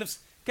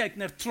 Kijk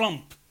naar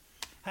Trump.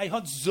 Hij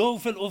had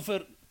zoveel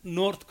over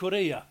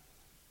Noord-Korea.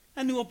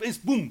 En nu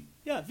opeens, boem.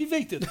 Ja, wie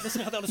weet het. Dan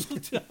gaat alles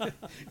goed.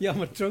 Ja,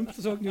 maar Trump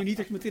zou ik nu niet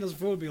echt meteen als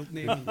voorbeeld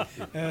nemen.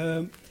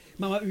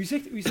 Maar u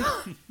zegt,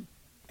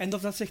 en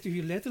dat zegt u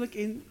hier letterlijk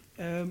in,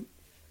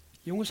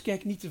 jongens,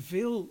 kijk niet te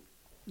veel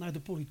naar de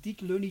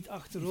politiek, leun niet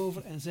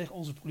achterover en zeg,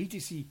 onze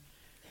politici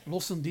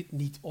lossen dit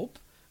niet op.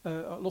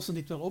 Lossen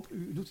dit wel op.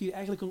 U doet hier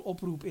eigenlijk een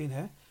oproep in,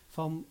 hè,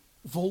 van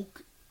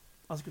volk,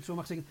 als ik het zo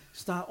mag zeggen,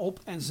 sta op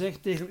en zeg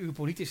tegen uw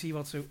politici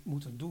wat ze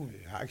moeten doen.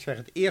 Ja, ik zeg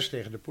het eerst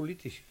tegen de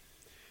politici.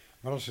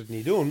 Maar als ze het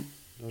niet doen,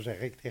 dan zeg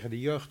ik tegen de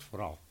jeugd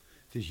vooral.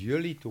 Het is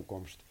jullie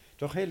toekomst.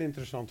 Toch heel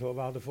interessant hoor,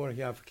 we hadden vorig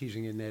jaar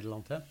verkiezingen in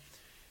Nederland, hè.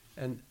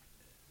 En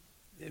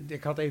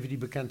ik had even die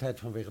bekendheid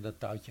vanwege dat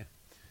touwtje.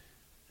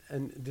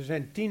 En er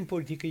zijn 10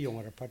 politieke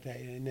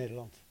jongerenpartijen in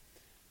Nederland.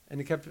 En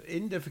ik heb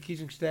in de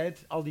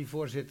verkiezingstijd al die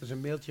voorzitters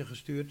een mailtje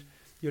gestuurd.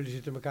 Jullie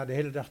zitten elkaar de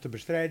hele dag te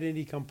bestrijden in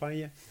die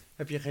campagne.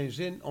 Heb je geen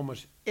zin om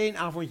eens 1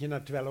 avondje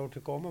naar Twello te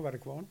komen, waar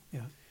ik woon?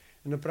 Ja.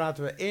 En dan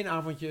praten we 1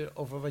 avondje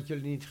over wat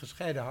jullie niet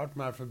gescheiden houdt,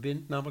 maar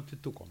verbindt, namelijk de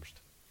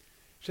toekomst.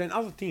 Er zijn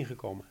alle 10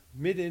 gekomen,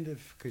 midden in de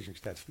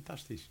verkiezingstijd.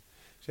 Fantastisch.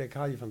 Dus ik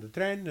haal je van de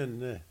trein en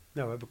we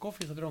hebben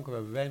koffie gedronken, we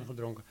hebben wijn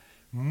gedronken.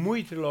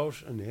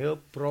 Moeiteloos een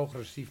heel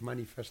progressief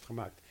manifest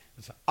gemaakt.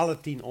 Dat ze alle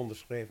 10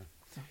 onderschreven.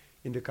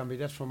 In de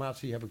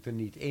kabinetsformatie heb ik er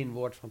niet 1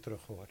 woord van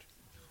teruggehoord.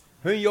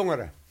 Hun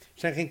jongeren. Het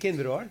zijn geen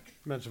kinderen hoor.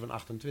 Mensen van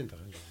 28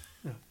 en zo.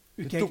 Ja.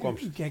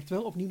 U kijkt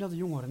wel opnieuw naar de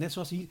jongeren. Net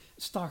zoals hier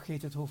Stag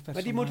heet het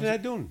hoofdpersonage. Maar die moeten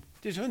het doen.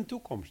 Het is hun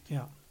toekomst.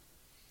 Ja.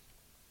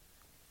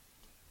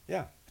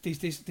 Ja.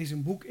 Het is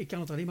een boek. Ik kan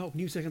het alleen maar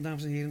opnieuw zeggen,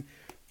 dames en heren.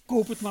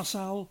 Koop het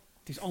massaal.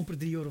 Het is amper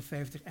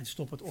 €3,50 en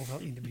stop het overal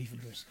in de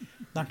brievenbus.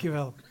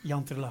 Dankjewel,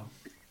 Jan Terlouw.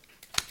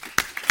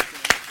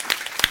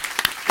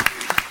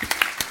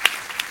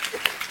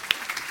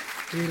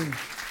 Heren,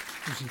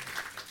 muziek.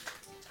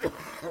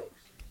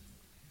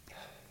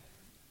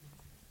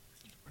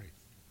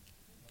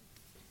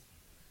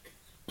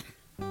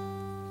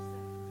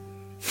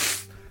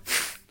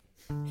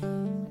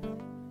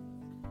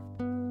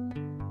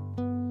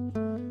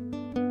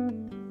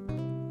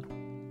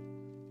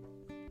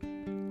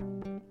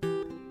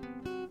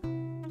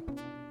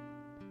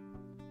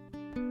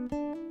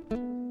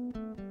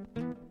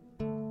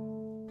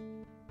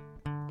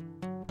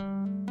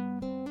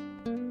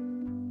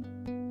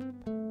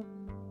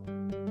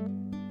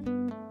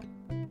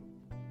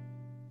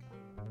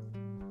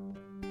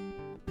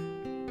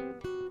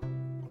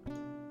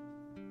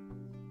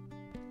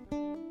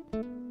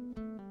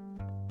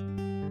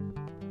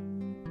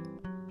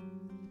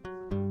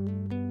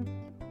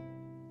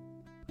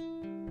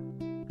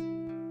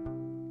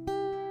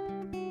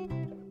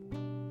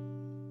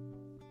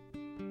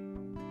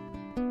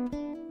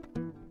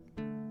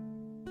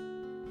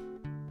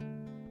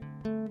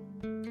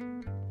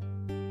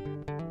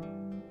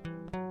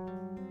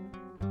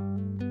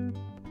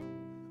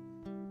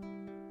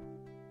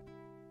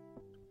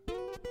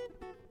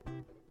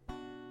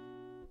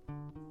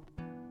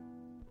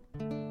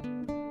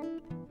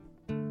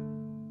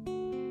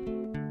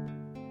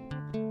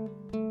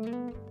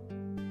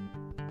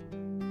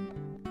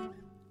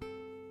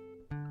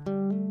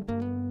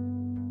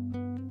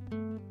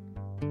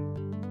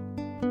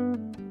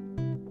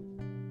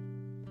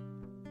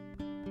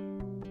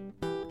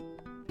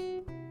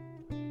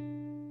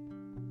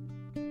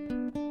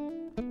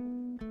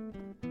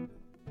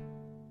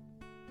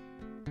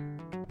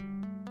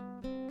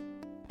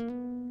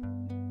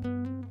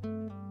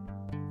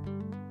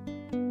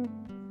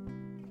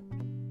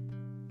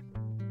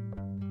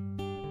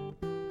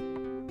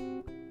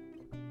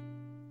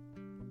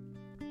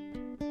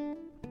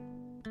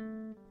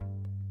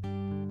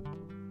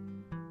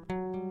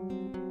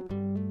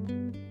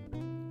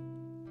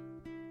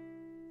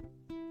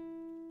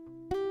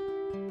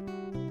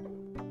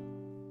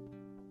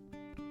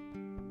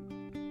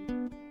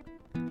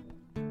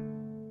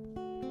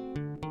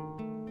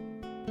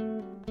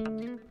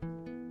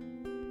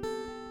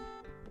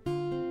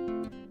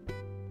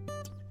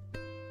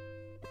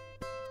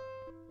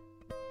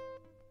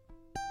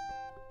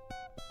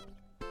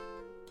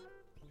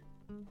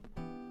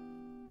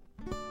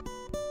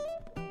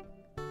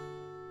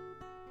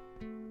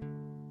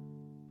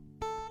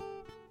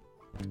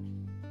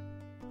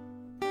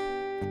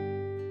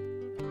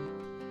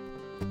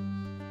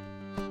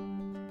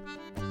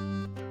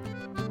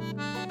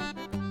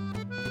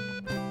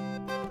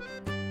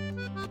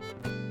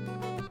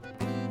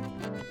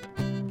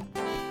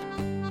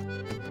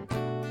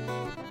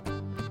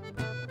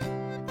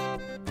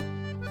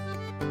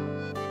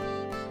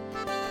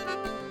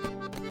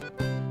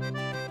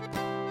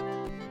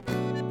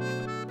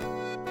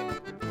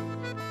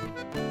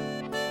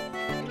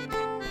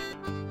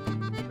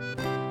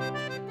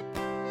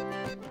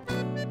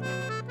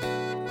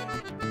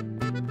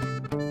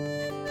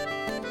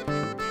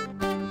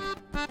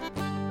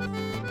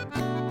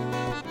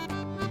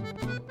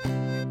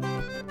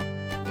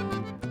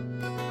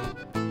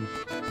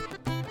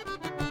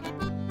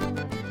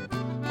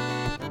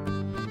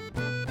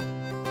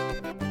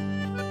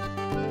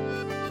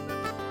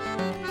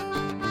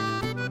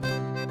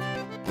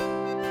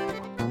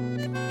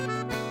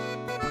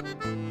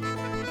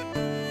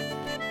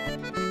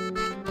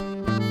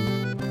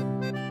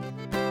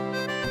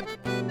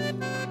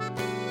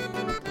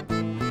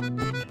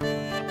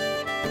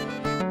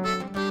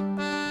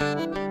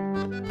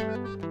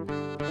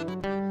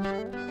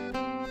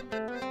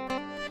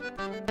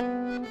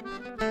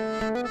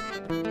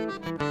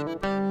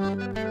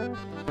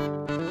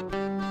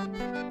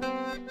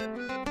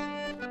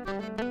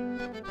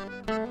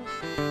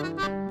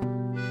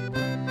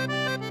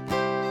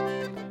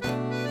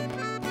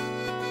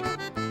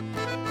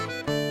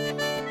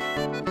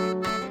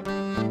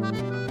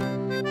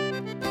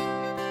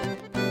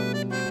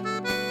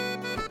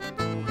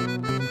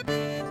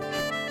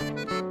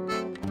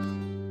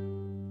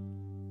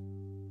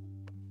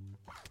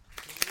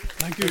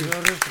 Dank u.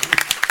 Heel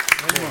rustig.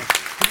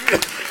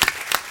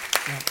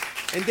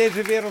 In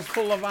deze wereld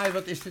vol lawaai,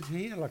 wat is dit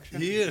heerlijk. Zeg.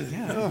 Hier.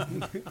 Ja.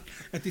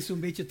 Het is zo'n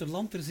beetje ter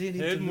land, ter zee en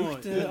in Heel de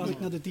lucht, mooi. als ik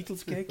naar de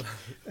titels kijk.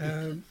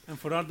 En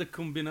vooral de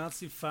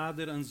combinatie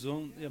vader en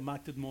zoon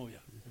maakt het mooi.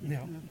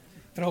 Ja.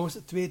 Trouwens,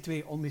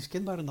 twee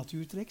onmiskenbare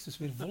natuurtreks, dus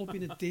weer volop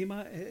in het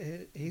thema,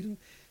 heren.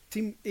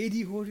 Tim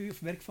Edey hoor u, of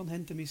werk van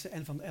hen tenminste,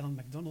 en van Ellen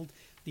MacDonald.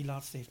 Die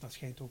laatste heeft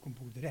waarschijnlijk ook een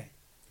boerderij.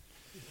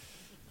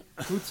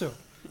 Goed zo.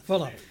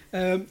 Voilà.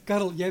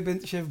 Karel, jij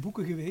bent chef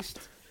boeken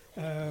geweest.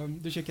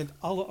 Dus je kent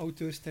alle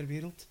auteurs ter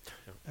wereld.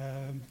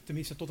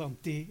 Tenminste tot aan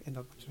T en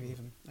dat zo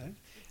even. Hè.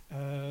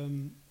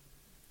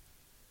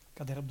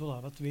 Kader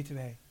Abdolah, wat weten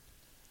wij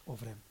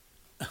over hem?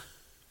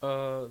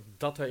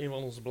 Dat hij een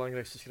van onze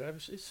belangrijkste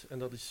schrijvers is. En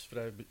dat is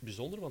vrij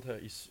bijzonder, want hij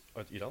is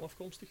uit Iran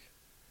afkomstig.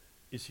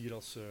 Is hier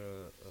als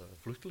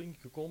vluchteling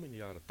gekomen in de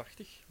jaren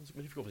 80, als ik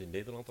me niet vergis, of in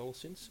Nederland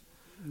alleszins.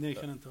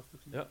 89.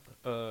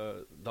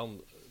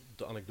 Dan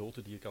de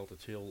anekdote die ik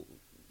altijd heel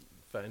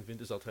fijn vind,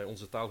 is dat hij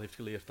onze taal heeft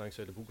geleerd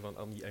dankzij de boeken van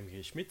Annie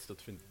M.G. Schmid.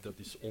 Dat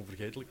is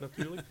onvergetelijk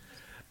natuurlijk.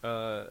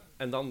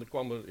 En dan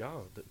kwam er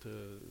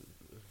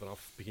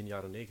vanaf begin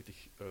jaren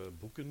 90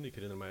 boeken. Ik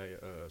herinner mij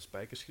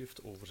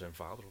Spijkerschrift over zijn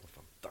vader, wat een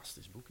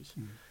fantastisch boek is.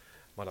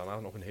 Maar daarna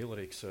nog een hele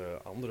reeks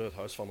andere, Het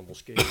Huis van de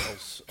Moskee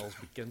als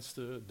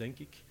bekendste, denk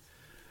ik.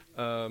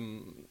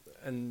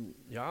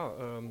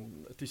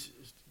 Het is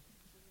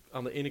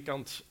aan de ene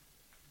kant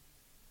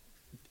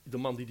de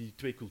man die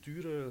twee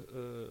culturen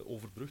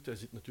overbrugt. Hij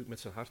zit natuurlijk met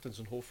zijn hart en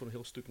zijn hoofd voor een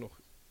heel stuk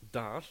nog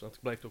daar. Dat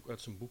blijkt ook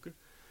uit zijn boeken.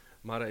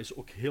 Maar hij is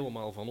ook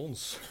helemaal van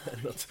ons. En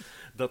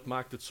dat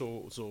maakt het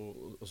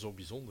zo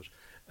bijzonder.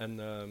 En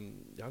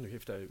nu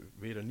heeft hij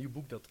weer een nieuw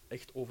boek dat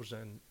echt over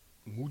zijn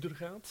moeder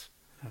gaat.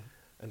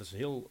 En dat is een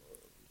heel...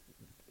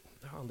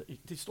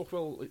 het is toch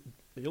wel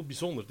heel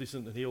bijzonder. Het is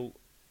een heel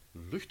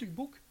luchtig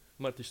boek,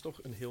 maar het is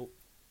toch een heel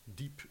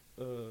diep,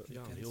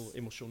 een heel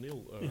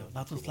emotioneel...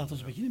 Laten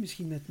we beginnen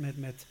misschien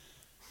met...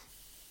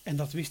 En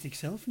dat wist ik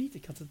zelf niet.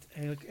 Ik had het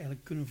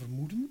eigenlijk kunnen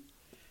vermoeden.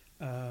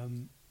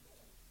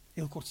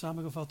 Heel kort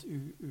samengevat,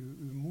 uw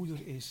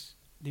moeder is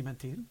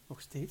dementeren,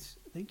 nog steeds,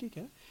 denk ik.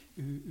 Hè?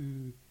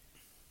 U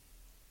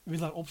wil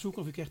haar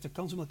opzoeken of u krijgt de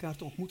kans om elkaar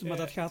te ontmoeten, maar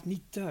dat gaat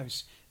niet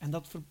thuis. En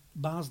dat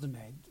verbaasde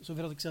mij.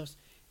 Zover had ik zelfs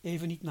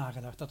even niet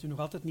nagedacht, dat u nog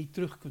altijd niet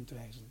terug kunt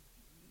reizen.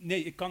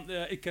 Nee,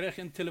 ik kreeg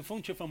een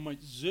telefoontje van mijn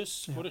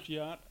zus vorig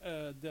jaar,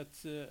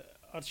 dat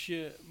als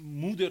je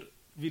moeder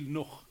wil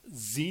nog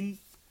zien,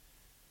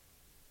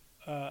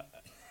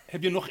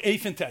 heb je nog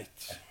even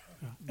tijd.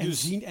 Ja.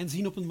 Dus en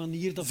zien op een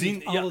manier dat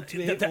het alle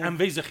twee... dat hij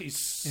aanwezig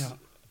is. Ja.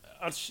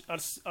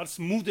 Als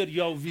moeder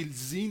jou wil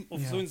zien,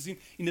 of zo'n zien,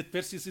 in het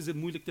Persisch is het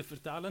moeilijk te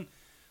vertalen.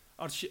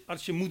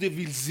 Als je moeder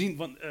wil zien,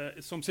 want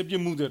soms heb je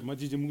moeder, maar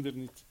die is je moeder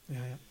niet.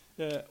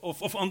 Ja.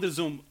 Of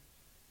andersom,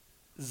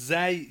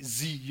 zij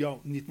ziet jou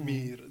niet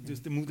meer,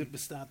 dus de moeder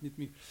bestaat niet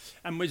meer.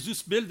 En mijn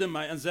zus belde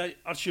mij en zei,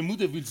 als je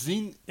moeder wil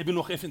zien, heb je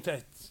nog even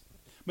tijd.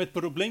 Maar het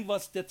probleem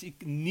was dat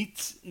ik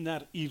niet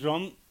naar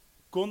Iran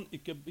kon.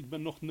 Ik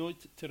ben nog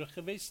nooit terug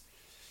geweest.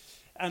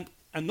 En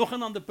nog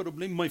een ander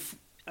probleem,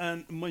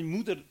 mijn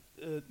moeder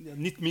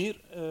niet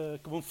meer.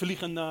 Gewoon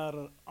vliegen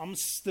naar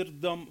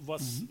Amsterdam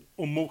was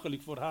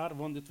onmogelijk voor haar,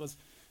 want het was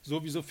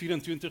sowieso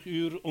 24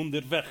 uur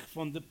onderweg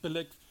van de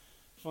plek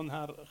van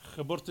haar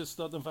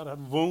geboortestad en van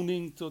haar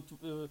woning tot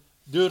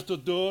deur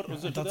tot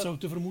deur. Ja, dat zou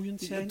te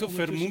vermoeiend zijn? Te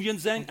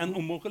vermoeiend zijn en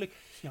onmogelijk.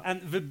 Ja.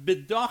 En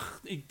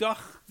ik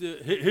dacht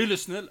heel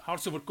snel,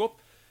 hals over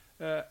kop,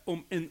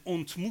 om een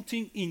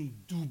ontmoeting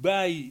in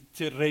Dubai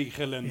te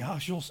regelen. Ja,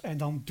 Jos, en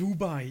dan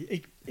Dubai.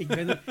 Ik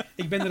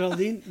ben er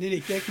alleen...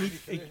 Nee, kijk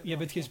niet. Jij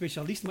bent geen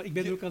specialist, maar ik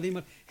ben er ook alleen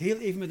maar heel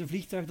even met een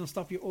vliegtuig, dan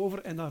stap je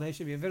over en dan reis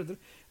je weer verder.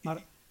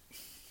 Maar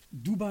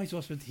Dubai,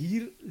 zoals we het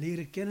hier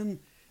leren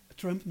kennen,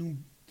 Trump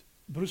noemt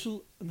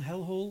Brussel een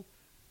hellhole,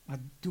 maar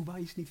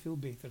Dubai is niet veel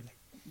beter.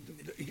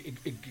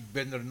 Ik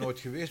ben er nooit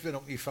geweest, ben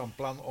ook niet van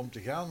plan om te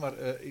gaan, maar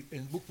in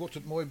het boek wordt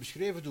het mooi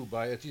beschreven,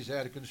 Dubai. Het is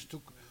eigenlijk een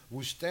stuk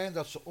woestijn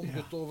dat ze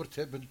omgetoverd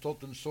hebben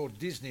tot een soort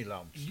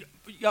Disneyland.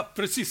 Ja,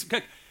 precies.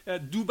 Kijk,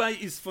 Dubai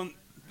is van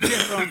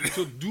Teheran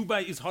tot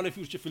Dubai is half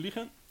uurtje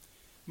vliegen.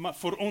 Maar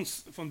voor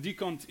ons, van die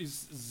kant,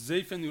 is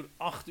 7 uur,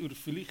 8 uur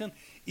vliegen.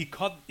 Ik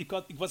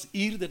was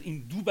eerder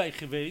in Dubai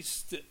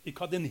geweest. Ik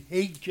had een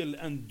hekel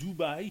aan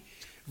Dubai,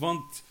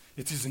 want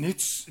het is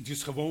niets. Het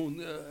is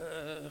gewoon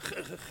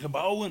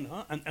gebouwen.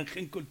 Hè? En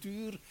geen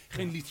cultuur,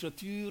 geen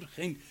literatuur,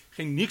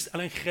 geen niks.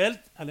 Alleen geld,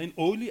 alleen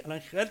olie,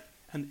 alleen geld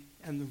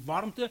en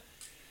warmte.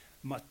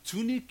 Maar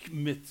toen ik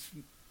met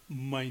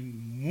mijn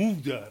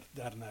moeder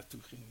daar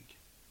naartoe ging.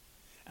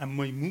 En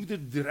mijn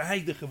moeder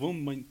draaide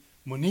gewoon mijn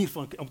manier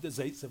van...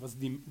 Ze was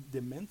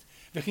dement.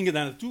 We gingen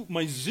daar naartoe.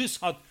 Mijn zus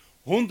had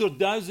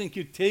 100.000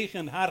 keer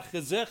tegen haar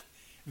gezegd...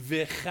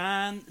 We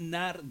gaan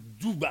naar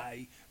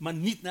Dubai, maar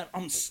niet naar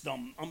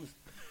Amsterdam.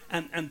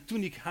 En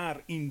toen ik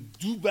haar in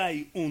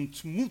Dubai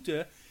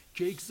ontmoette...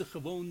 keek ze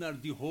gewoon naar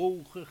die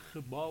hoge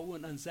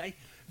gebouwen en zei,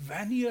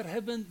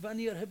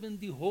 wanneer hebben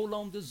die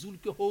Hollanden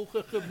zulke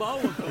hoge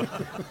gebouwen?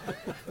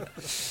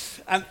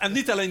 en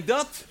niet alleen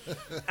dat,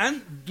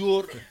 en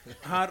door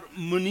haar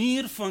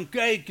manier van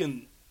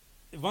kijken,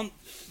 want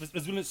we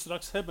zullen het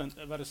straks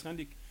hebben,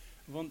 waarschijnlijk,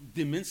 want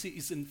dementie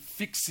is een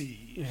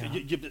fictie.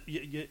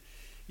 Ja.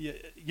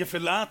 Je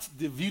verlaat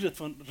de wereld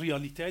van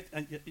realiteit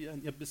en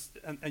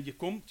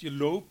je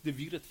loopt de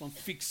wereld van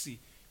fictie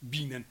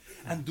binnen.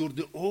 Ja. En door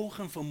de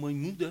ogen van mijn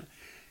moeder,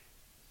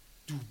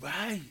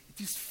 Dubai, het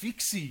is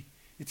fictie,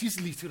 het is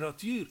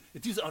literatuur,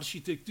 het is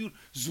architectuur,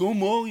 zo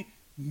mooi,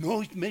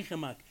 nooit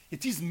meegemaakt.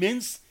 Het is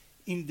mens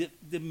in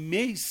de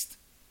meest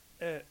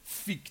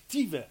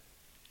fictieve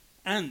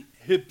en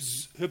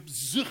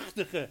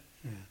hebzuchtige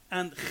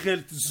en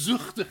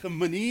geldzuchtige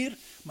manier,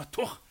 maar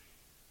toch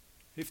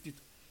heeft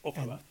dit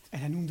opgewacht. En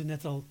hij noemde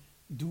net al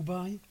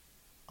Dubai,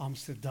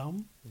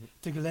 Amsterdam,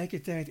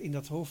 tegelijkertijd in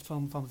dat hoofd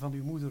van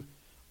uw moeder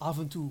af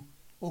en toe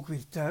ook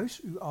weer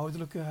thuis, uw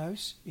ouderlijke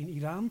huis in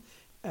Iran.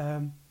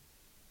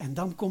 En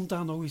dan komt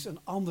daar nog eens een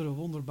andere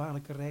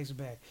wonderbaarlijke reis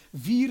bij.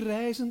 4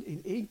 reizen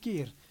in 1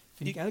 keer.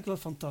 Vind ik eigenlijk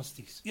wel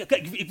fantastisch. Ja,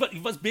 kijk,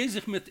 ik was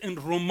bezig met een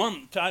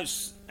roman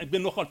thuis. Ik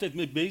ben nog altijd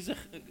mee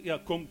bezig. Ja,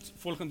 komt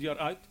volgend jaar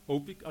uit,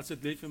 hoop ik, als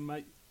het leven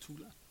mij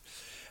toelaat.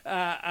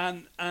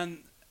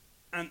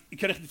 En ik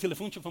kreeg een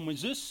telefoontje van mijn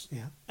zus.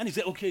 Ja. En ik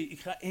zei, oké, ik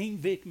ga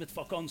 1 week met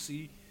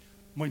vakantie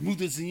mijn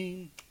moeder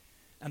zien.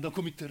 En dan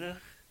kom ik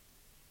terug.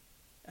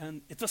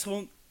 En het was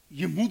gewoon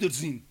je moeder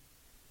zien.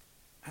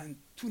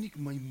 En toen ik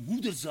mijn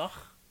moeder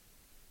zag,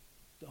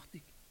 dacht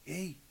ik,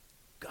 hé,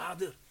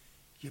 Kader,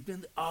 je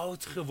bent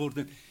oud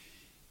geworden.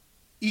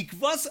 Ik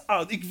was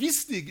oud, ik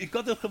wist niet. Ik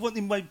had het gewoon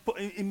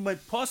in mijn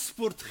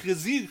paspoort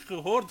gezien,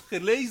 gehoord,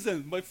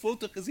 gelezen, mijn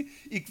foto gezien.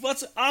 Ik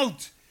was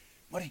oud.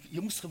 Maar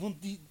je moest gewoon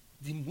die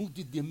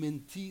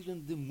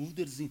dementerende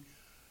moeder zien.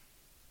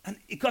 En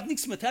ik had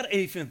niks met haar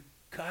even.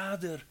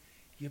 Kader,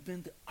 je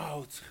bent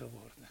oud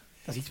geworden.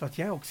 Dat is iets wat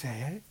jij ook zei,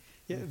 hè?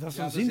 Ja, dat is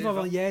een dat zin is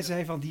waarvan jij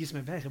zei van die is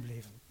mij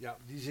bijgebleven. Ja,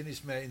 die zin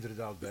is mij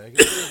inderdaad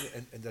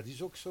bijgebleven. en dat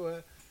is ook zo. Hè.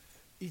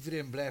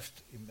 Iedereen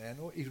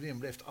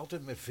blijft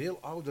altijd maar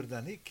veel ouder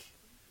dan ik.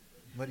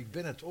 Maar ik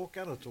ben het ook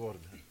aan het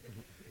worden.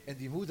 En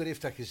die moeder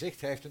heeft dat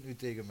gezegd. Hij heeft het nu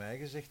tegen mij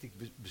gezegd. Ik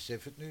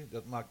besef het nu.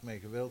 Dat maakt mij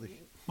geweldig.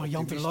 Maar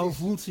Jan Terlouw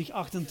voelt zich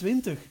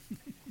 28.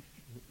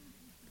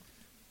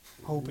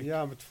 Hoop ik.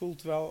 Ja, maar het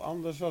voelt wel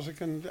anders als ik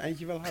een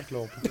eindje wil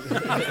hardlopen.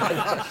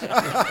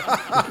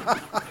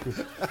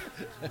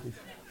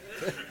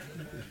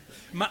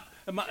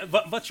 Maar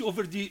wat je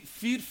over die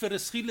 4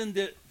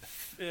 verschillende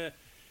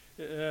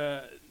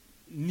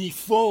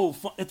niveau...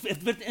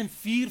 Het werd een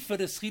 4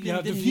 verschillende...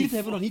 Ja, de 4e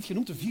hebben we nog niet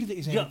genoemd. De 4e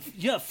is eigenlijk...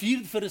 Ja,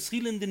 4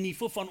 verschillende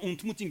niveau van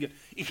ontmoetingen.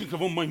 Ik ging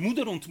gewoon mijn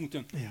moeder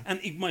ontmoeten. Ja.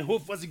 En in mijn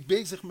hoofd was ik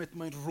bezig met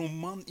mijn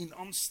roman in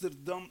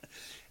Amsterdam.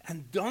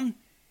 En dan,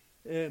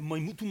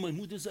 toen mijn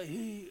moeder zei,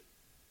 hey,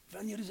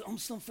 wanneer is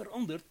Amsterdam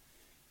veranderd?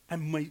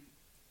 En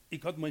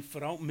ik had mijn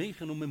vrouw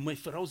meegenomen. Mijn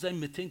vrouw zei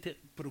meteen,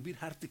 probeer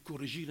haar te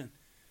corrigeren.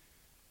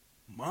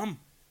 Mam,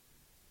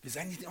 we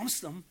zijn niet in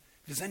Amsterdam,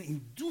 we zijn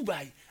in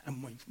Dubai. En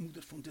mijn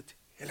moeder vond het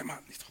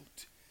helemaal niet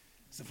goed.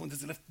 Ze vond het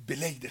zelf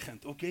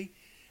beledigend, oké?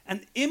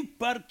 En een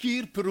paar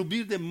keer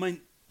probeerde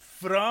mijn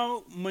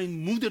vrouw mijn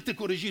moeder te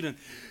corrigeren.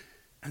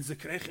 En ze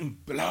kreeg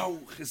een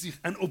blauw gezicht.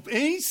 En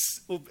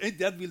opeens,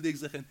 dat wilde ik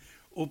zeggen,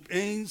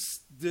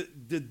 opeens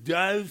de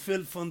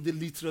duivel van de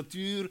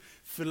literatuur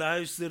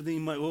fluisterde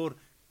in mijn oor,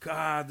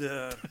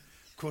 Kader,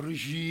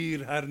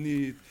 corrigeer haar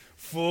niet,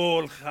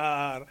 volg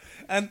haar.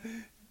 En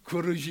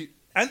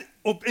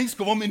opeens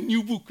kwam een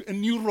nieuw boek, een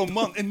nieuw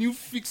roman, een nieuw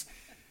fix.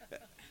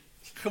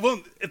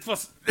 Gewoon, het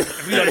was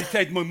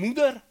realiteit mijn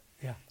moeder.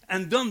 Ja.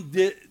 En dan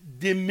de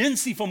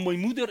dementie van mijn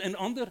moeder en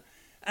ander.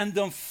 En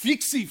dan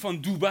fictie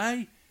van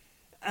Dubai.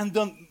 En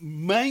dan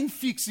mijn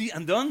fictie.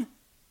 En dan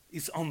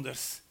is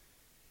anders.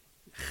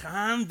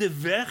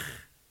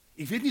 Gaandeweg.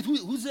 Ik weet niet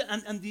hoe ze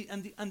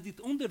aan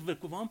dit onderwerp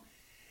kwam.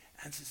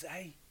 En ze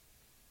zei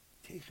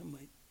tegen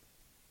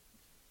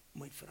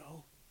mijn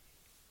vrouw.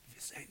 We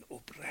zijn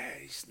op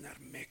reis naar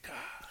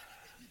Mekka.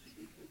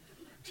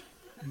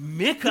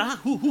 Mekka?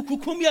 Hoe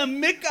kom je aan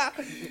Mekka?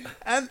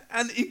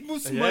 En ik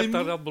moest en jij hebt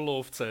haar dat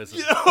beloofd, zei ze.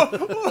 Ja.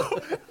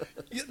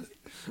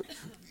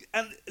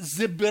 En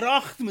ze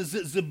bracht me,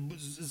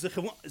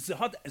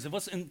 ze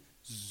was een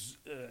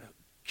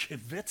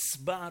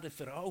kwetsbare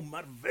vrouw,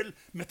 maar wel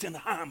met een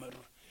hamer.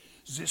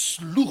 Ze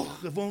sloeg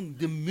gewoon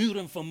de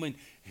muren van mijn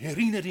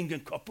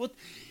herinneringen kapot.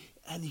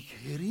 En ik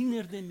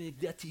herinnerde me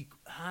dat ik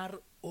haar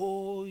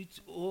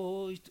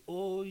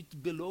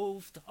ooit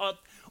beloofd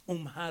had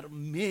om haar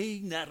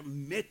mee naar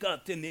Mekka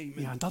te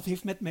nemen. Ja, dat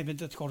heeft met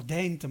het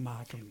gordijn te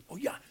maken. Oh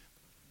ja,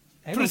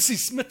 Hij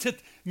precies,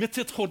 met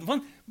het gordijn.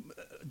 Want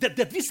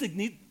dat wist ik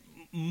niet.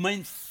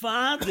 Mijn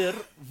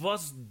vader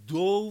was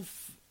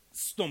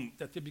doofstom.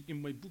 Dat heb ik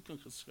in mijn boeken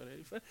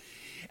geschreven.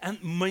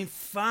 En mijn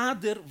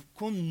vader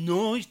kon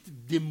nooit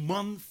de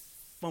man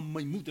van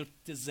mijn moeder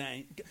te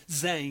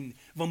zijn.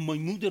 Want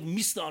mijn moeder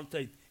miste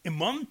altijd een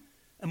man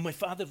En mijn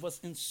vader was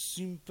een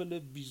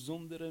simpele,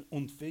 bijzondere,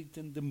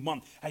 onwetende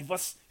man. Hij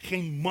was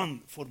geen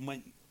man voor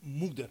mijn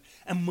moeder.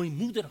 En mijn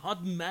moeder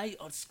had mij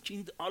als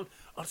kind al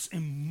als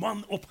een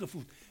man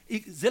opgevoed.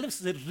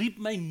 Ze riep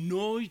mij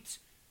nooit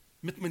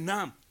met mijn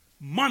naam.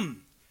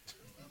 Man.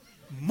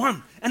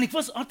 Man. En ik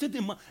was altijd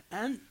een man.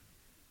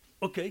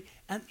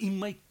 En in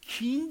mijn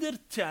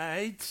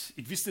kindertijd,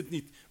 ik wist het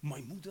niet,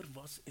 mijn moeder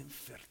was een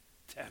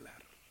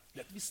verteller.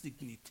 Dat wist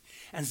ik niet.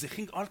 En ze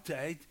ging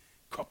altijd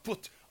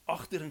kapot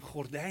achter een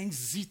gordijn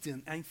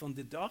zitten eind van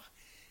de dag.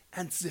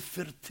 En ze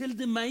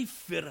vertelde mij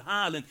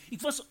verhalen.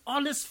 Ik was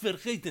alles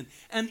vergeten.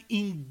 En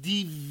in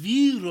die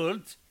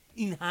wereld,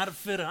 in haar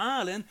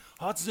verhalen,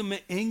 had ze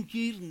me 1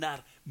 keer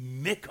naar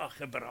Mekka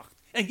gebracht.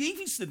 En ik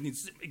wist het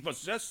niet. Ik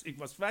was 6, ik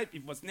was 5,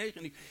 ik was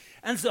 9.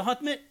 En ze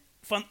had me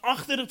van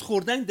achter het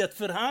gordijn dat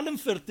verhalen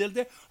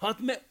vertelde, had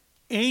me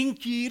 1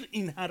 keer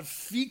in haar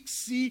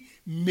fictie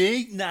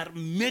mee naar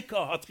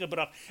Mekka had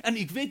gebracht. En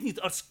ik weet niet,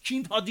 als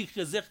kind had ik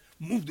gezegd,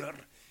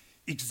 moeder,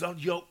 ik zal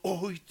jou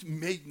ooit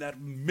mee naar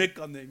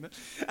Mekka nemen.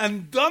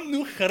 En dan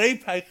nu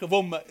greep hij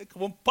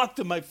gewoon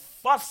pakte mij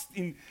vast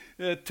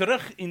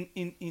terug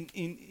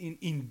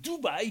in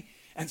Dubai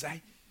en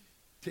zei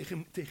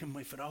tegen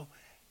mijn vrouw,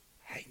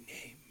 hij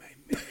neemt mij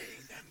mee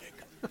naar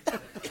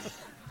Mekka.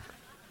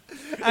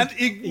 En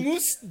ik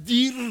moest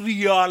die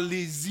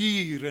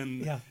realiseren.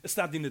 Ja. Het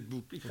staat in het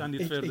boek. Ik ga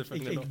niet verder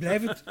van ik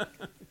blijf het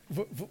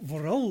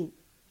vooral,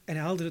 en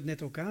hij haalde het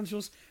net ook aan,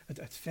 Jos,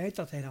 het feit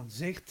dat hij dan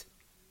zegt,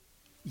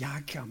 ja,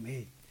 ik ga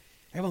mee.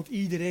 Want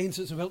iedereen,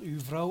 zowel uw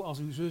vrouw als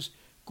uw zus,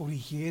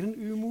 corrigeren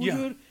uw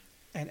moeder.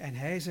 Ja. En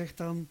hij zegt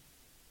dan,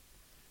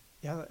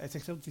 ja, het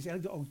is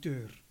eigenlijk de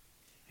auteur.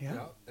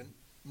 Ja?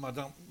 Maar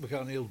dan, we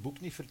gaan een heel boek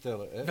niet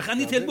vertellen. Hè? We gaan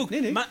niet heel boek.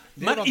 Nee. Maar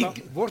dan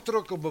wordt er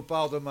ook op een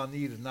bepaalde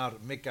manier naar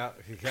Mekka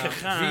gegaan.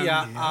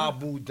 Via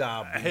Abu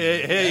Dhabi.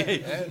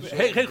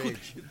 Heel goed.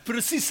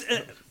 Precies.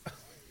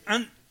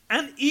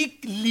 En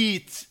ik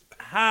liet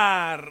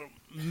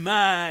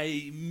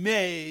mij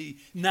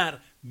mee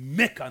naar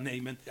Mekka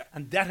nemen. Ja.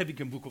 En daar heb ik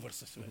een boek over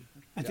geschreven.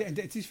 En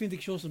het is, vind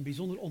ik, Jos, een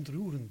bijzonder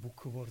ontroerend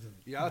boek geworden.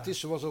 Ja, het is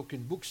zoals ook in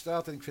het boek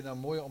staat. En ik vind dat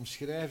een mooie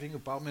omschrijving. Op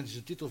een bepaald moment is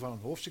de titel van een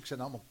hoofdstuk. Het zijn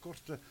allemaal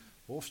korte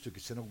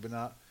hoofdstukken. Het zijn ook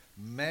bijna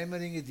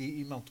mijmeringen die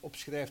iemand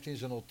opschrijft in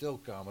zijn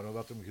hotelkamer. En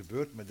wat hem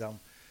gebeurt met dan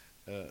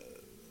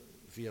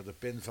via de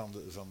pen van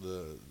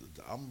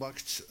de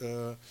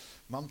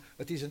ambachtsman.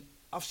 Het is een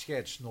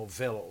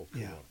afscheidsnovelle ook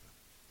geworden.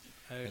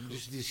 En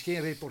dus het is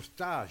geen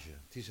reportage.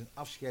 Het is een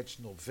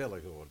afscheidsnovelle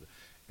geworden.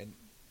 En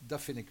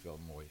dat vind ik wel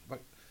mooi. Maar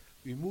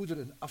uw moeder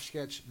een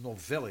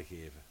afscheidsnovelle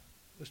geven,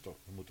 dat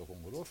moet toch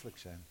ongelooflijk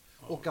zijn?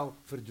 Ook al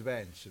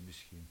verdwijnt ze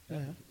misschien.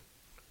 Ja.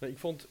 Ik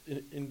vond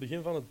in het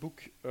begin van het boek,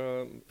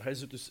 hij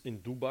zit dus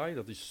in Dubai,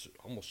 dat is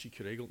allemaal chic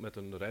geregeld met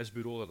een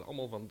reisbureau dat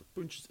allemaal van de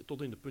puntjes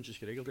tot in de puntjes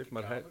geregeld heeft.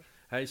 Maar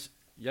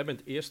jij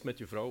bent eerst met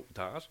je vrouw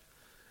daar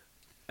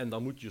en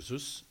dan moet je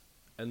zus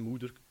en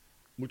moeder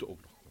moeten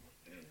ook nog komen.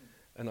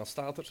 En dan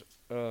staat er,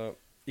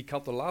 ik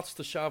had de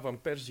laatste Shah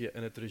van Perzië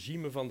en het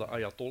regime van de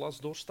Ayatollahs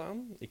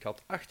doorstaan. Ik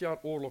had 8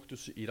 jaar oorlog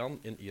tussen Iran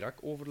en Irak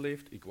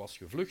overleefd. Ik was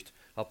gevlucht,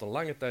 had een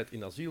lange tijd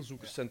in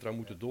asielzoekerscentra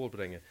moeten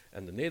doorbrengen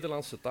en de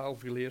Nederlandse taal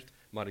geleerd,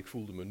 maar ik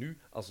voelde me nu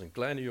als een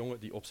kleine jongen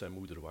die op zijn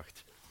moeder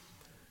wacht.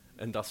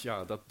 En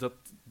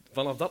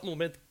vanaf dat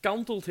moment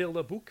kantelt heel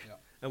dat boek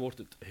en wordt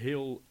het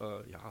heel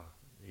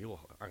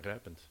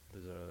aangrijpend.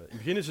 Dus, in het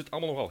begin is het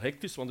allemaal nogal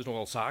hectisch, want het is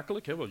nogal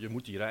zakelijk. Hè, want je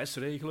moet die reis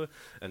regelen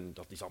en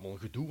dat is allemaal een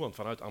gedoe, want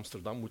vanuit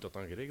Amsterdam moet dat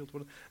dan geregeld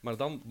worden. Maar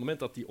dan, op het moment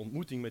dat die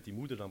ontmoeting met die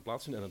moeder dan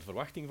plaatsvindt en de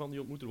verwachting van die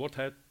ontmoeting, wordt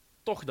hij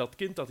toch dat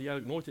kind dat hij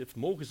eigenlijk nooit heeft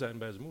mogen zijn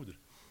bij zijn moeder.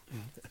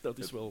 Dat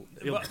is wel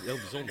heel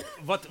bijzonder.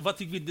 Wat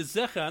ik wilde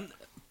zeggen,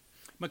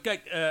 maar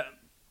kijk,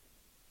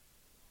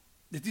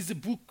 dit is een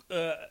boek,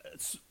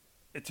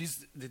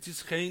 het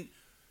is geen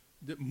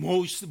het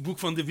mooiste boek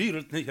van de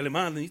wereld, nee,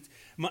 helemaal niet,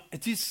 maar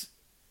het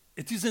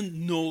is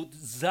een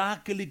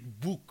noodzakelijk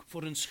boek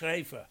voor een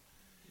schrijver.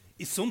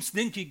 Soms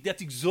denk ik dat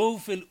ik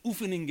zoveel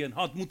oefeningen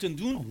had moeten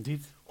doen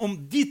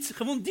om dit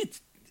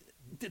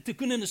te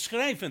kunnen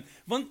schrijven.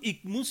 Want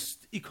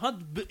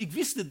ik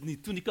wist het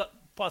niet. Toen ik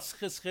pas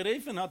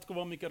geschreven had,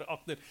 kwam ik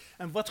erachter.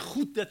 En wat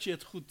goed dat je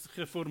het goed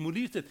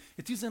geformuleerd hebt.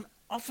 Het is een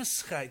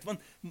afscheid.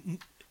 Want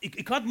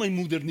ik had mijn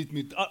moeder niet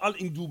meer, al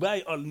in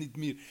Dubai al niet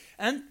meer.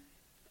 En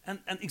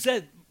ik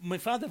zei,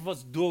 mijn vader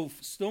was doof,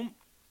 stom.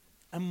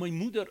 En mijn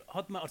moeder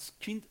had me als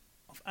kind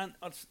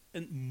als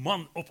een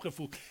man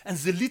opgevoed. En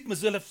ze liet me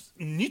zelfs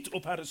niet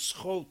op haar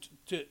schoot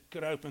te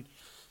kruipen.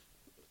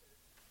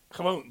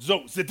 Gewoon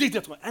zo, ze deed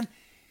dat gewoon. En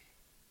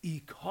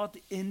ik had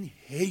een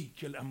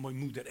hekel aan mijn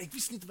moeder. Ik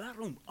wist niet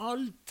waarom,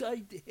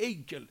 altijd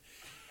hekel.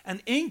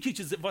 En 1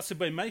 keertje was ze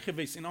bij mij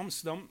geweest in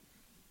Amsterdam,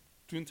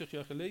 20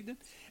 jaar geleden.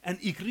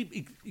 En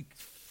ik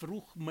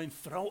vroeg mijn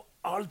vrouw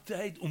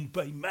altijd om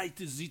bij mij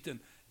te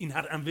zitten. In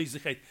haar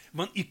aanwezigheid.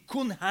 Want ik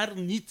kon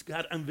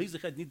haar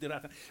aanwezigheid niet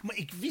dragen. Maar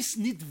ik wist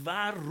niet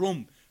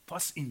waarom.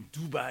 Pas in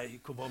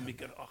Dubai kwam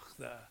ik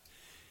erachter.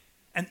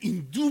 En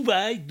in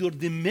Dubai, door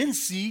de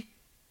mensen...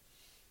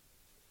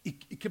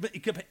 Ik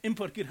heb een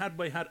paar keer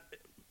bij haar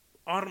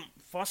arm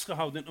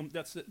vastgehouden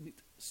omdat ze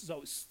niet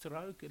zou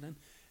struikelen.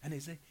 En hij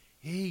zei,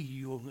 hé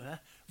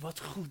jongen, wat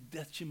goed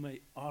dat je mijn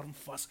arm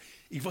vast...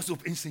 Ik was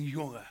opeens een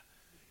jongen.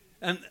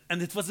 En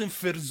het was een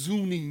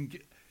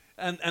verzoening.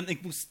 En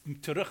ik moest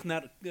terug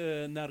naar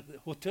de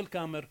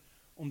hotelkamer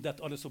om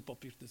dat alles op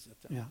papier te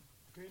zetten. Ja.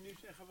 Kun je nu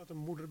zeggen wat een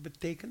moeder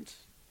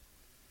betekent?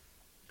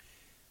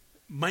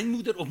 Mijn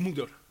moeder of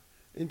moeder?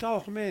 In het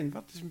algemeen,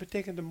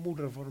 betekent een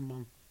moeder voor een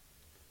man?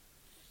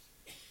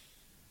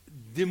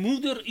 De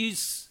moeder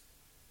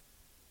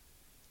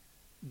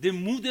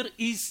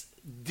is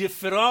de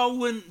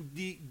vrouwen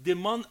die de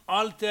man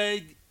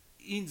altijd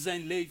in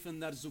zijn leven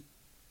naar zoekt.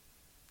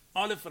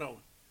 Alle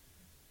vrouwen.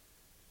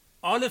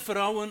 Alle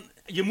vrouwen.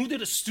 Je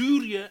moeder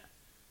stuur je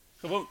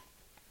gewoon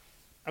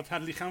uit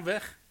haar lichaam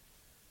weg.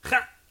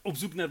 Ga op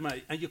zoek naar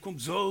mij. En je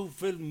komt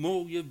zoveel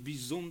mooie,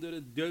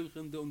 bijzondere,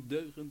 deugende,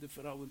 ondeugende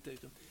vrouwen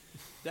tegen.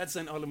 Dat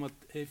zijn allemaal,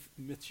 heeft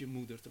met je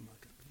moeder te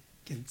maken.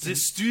 Ze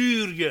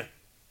stuur je.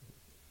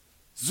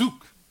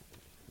 Zoek.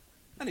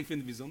 En ik vind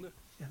het bijzonder.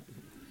 Ja.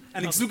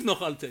 En ik zoek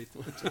nog altijd.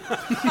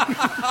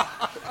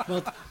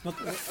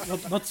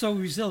 Wat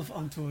zou u zelf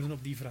antwoorden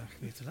op die vraag,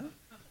 Terlouw?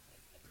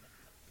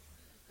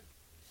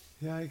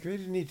 Ja, ik weet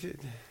het niet. Er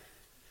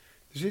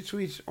zit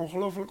zoiets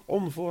ongelooflijk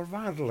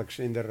onvoorwaardelijks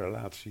in de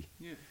relatie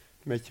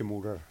met je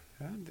moeder.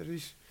 Ja,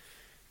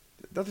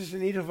 dat is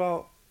in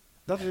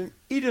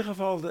ieder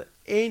geval de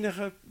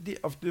enige,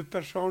 of de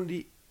persoon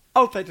die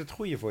altijd het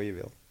goede voor je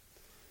wil.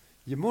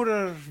 Je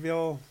moeder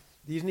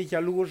die is niet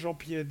jaloers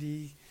op je,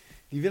 die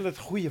wil het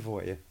goede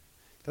voor je.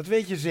 Dat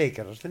weet je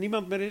zeker. Als er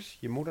niemand meer is,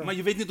 je moeder... Maar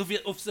je weet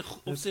niet of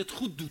ze het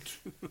goed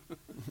doet.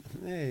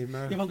 Nee,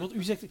 maar... Ja, want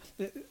u zegt...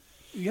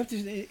 U hebt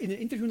dus in een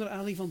interview naar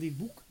aanleiding van dit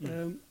boek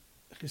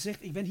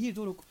gezegd, ik ben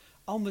hierdoor ook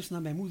anders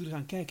naar mijn moeder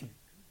gaan kijken.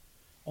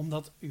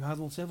 Omdat, u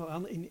haalde ons zelf al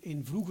aan,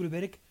 in vroegere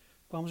werk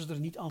kwamen ze er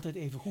niet altijd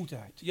even goed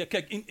uit. Ja,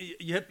 kijk,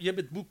 je hebt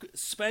het boek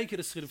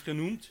Spijkerschrift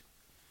genoemd.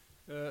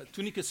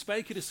 Toen ik het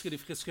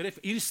Spijkerschrift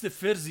geschreven, eerste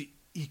versie,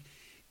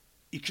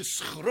 ik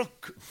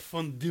schrok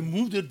van de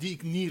moeder die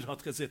ik neer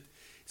had gezet.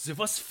 Ze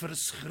was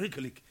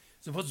verschrikkelijk.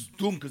 Ze was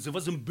donker, ze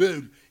was een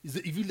beul.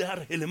 Ik wilde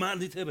haar helemaal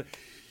niet hebben.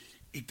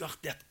 Ik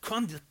dacht,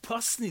 dat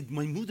past niet.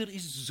 Mijn moeder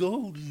is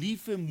zo'n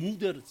lieve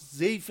moeder.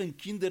 7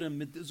 kinderen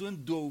met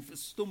zo'n dove,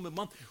 stomme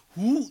man.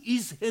 Hoe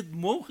is het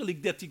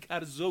mogelijk dat ik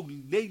haar zo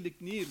lelijk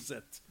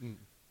neerzet?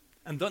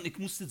 En dan, ik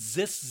moest het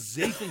 6,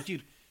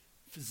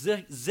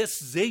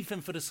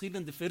 7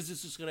 verschillende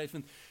versies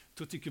schrijven,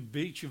 tot ik een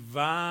beetje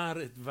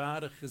het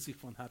ware gezicht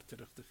van haar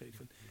terug te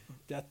geven.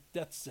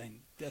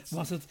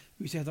 Was het,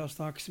 u zei daar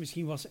straks,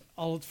 misschien was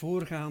al het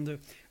voorgaande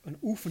een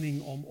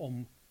oefening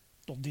om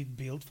tot dit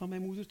beeld van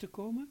mijn moeder te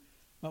komen,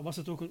 maar was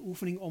het ook een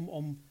oefening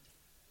om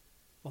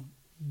want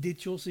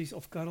dit Jos is,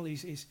 of Karel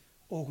is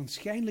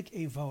ogenschijnlijk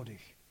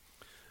eenvoudig.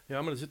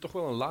 Ja, maar er zit toch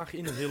wel een laag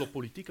in, een hele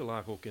politieke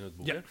laag ook in het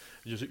boek. Ja.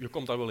 Hè? Je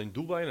komt daar wel in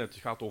Dubai en het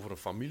gaat over een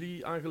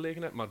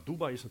familieaangelegenheid, maar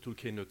Dubai is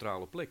natuurlijk geen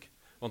neutrale plek.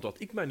 Want wat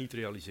ik mij niet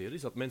realiseer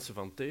is dat mensen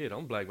van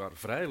Teheran blijkbaar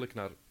vrijelijk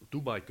naar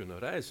Dubai kunnen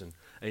reizen.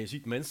 En je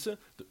ziet mensen,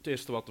 het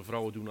eerste wat de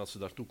vrouwen doen als ze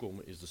daartoe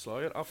komen is de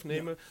sluier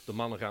afnemen. Ja. De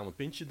mannen gaan een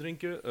pintje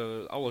drinken.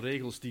 Alle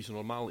regels die ze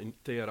normaal in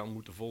Teheran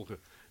moeten volgen,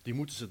 die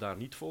moeten ze daar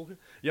niet volgen.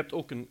 Je hebt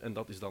ook en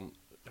dat is dan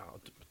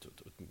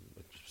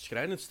het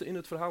schrijnendste in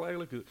het verhaal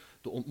eigenlijk,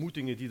 de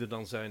ontmoetingen die er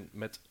dan zijn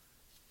met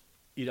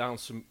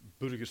Iraanse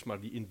burgers, maar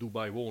die in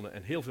Dubai wonen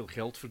en heel veel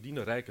geld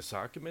verdienen, rijke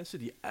zakenmensen,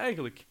 die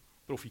eigenlijk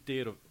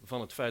profiteren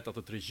van het feit dat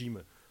het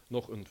regime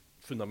nog een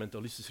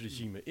fundamentalistisch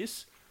regime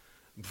is.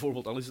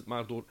 Bijvoorbeeld al is het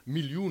maar door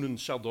miljoenen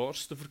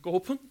chadors te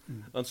verkopen.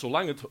 Want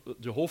zolang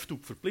de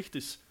hoofddoek verplicht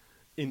is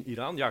in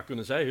Iran,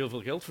 kunnen zij heel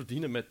veel geld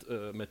verdienen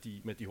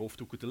met die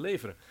hoofddoeken te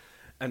leveren.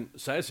 En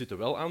zij zitten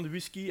wel aan de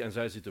whisky en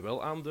zij zitten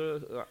wel aan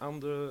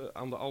de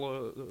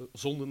alle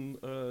zonden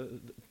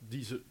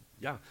die ze...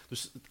 Ja,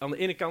 dus aan de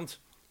ene kant,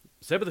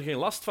 ze hebben er geen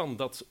last van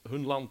dat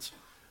hun land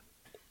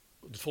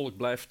het volk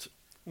blijft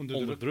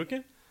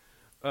onderdrukken.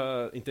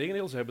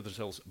 Integendeel, ze hebben er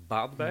zelfs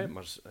baat bij,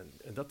 maar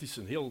dat is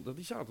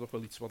toch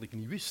wel iets wat ik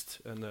niet wist.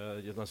 En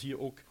dan zie je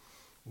ook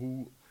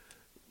hoe...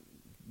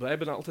 Wij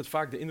hebben dan altijd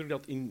vaak de indruk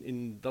dat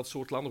in dat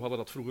soort landen, we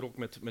hadden dat vroeger ook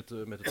met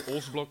het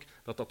Oostblok,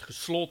 dat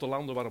gesloten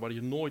landen waren waar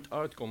je nooit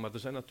uitkomt. Maar er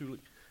zijn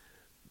natuurlijk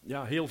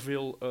heel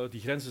veel,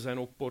 die grenzen zijn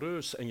ook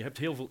poreus en je hebt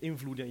heel veel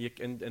invloed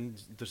en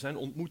er zijn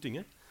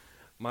ontmoetingen.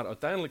 Maar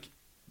uiteindelijk...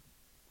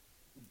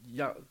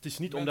 Ja, het is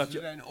niet omdat je...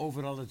 zijn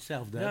overal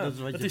hetzelfde, ja, dat is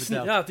wat je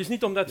vertelt. Het is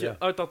niet omdat je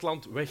uit dat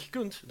land weg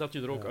kunt, dat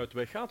je er ook uit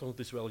weg gaat, want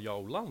het is wel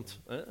jouw land.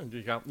 Hè? En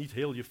je gaat niet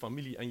heel je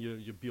familie en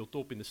je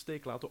biotoop in de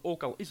steek laten,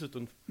 ook al is het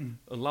een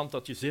land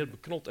dat je zeer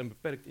beknot en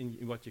beperkt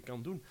in wat je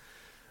kan doen.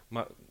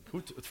 Maar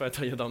goed, het feit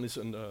dat je dan eens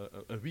een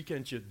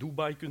weekendje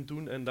Dubai kunt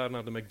doen en daar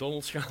naar de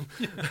McDonald's gaan.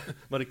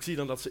 Maar ik zie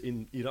dan dat ze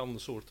in Iran een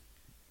soort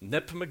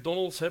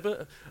nep-McDonald's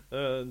hebben...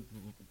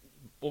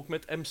 ook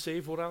met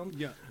MC vooraan.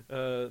 Ja,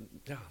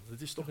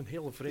 het is toch een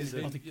hele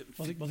vreemde...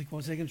 Wat ik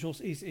wou zeggen, Jos,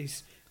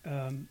 is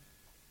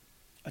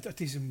het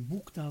is een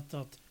boek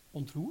dat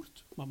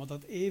ontroert, maar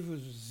dat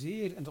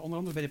evenzeer, en onder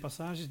andere bij de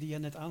passages die je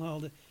net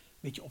aanhaalde, een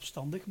beetje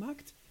opstandig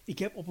maakt. Ik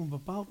heb op een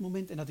bepaald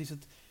moment, en dat is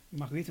het, je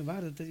mag weten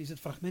waar, dat is het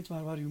fragment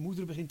waar uw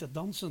moeder begint te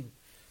dansen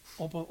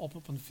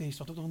op een feest,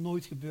 wat ook nog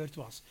nooit gebeurd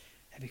was,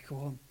 heb ik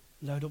gewoon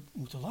luidop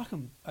moeten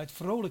lachen, uit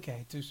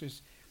vrolijkheid.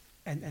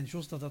 En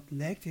Jos, dat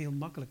lijkt heel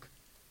makkelijk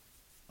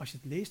als je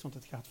het leest, want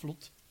het gaat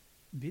vlot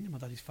binnen, maar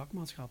dat is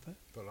vakmanschap. Hè?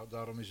 Voilà,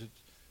 daarom is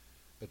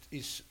het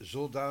is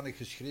zodanig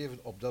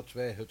geschreven opdat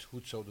wij het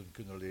goed zouden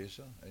kunnen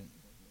lezen. En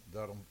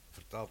daarom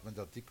vertaalt men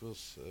dat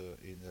dikwijls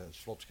in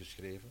vlot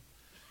geschreven.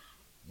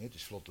 Nee, het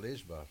is vlot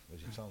leesbaar. Dat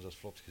is iets anders dan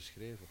vlot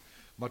geschreven.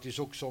 Maar het is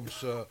ook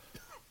soms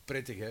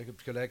prettig. Hè? Je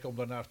hebt gelijk om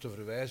daarnaar te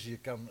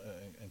verwijzen.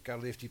 En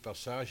Karel heeft die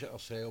passage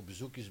als hij op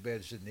bezoek is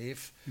bij zijn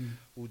neef,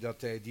 hoe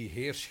dat hij die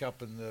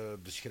heerschappen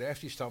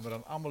beschrijft. Die staan er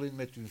dan allemaal in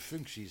met hun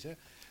functies. Hè?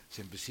 Het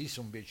zijn precies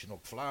zo'n beetje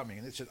ook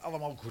Vlamingen. Het zijn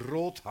allemaal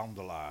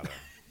groothandelaren.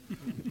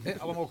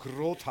 Allemaal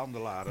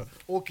groothandelaren.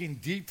 Ook in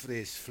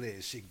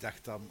diepvlees. Ik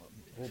dacht dan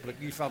hopelijk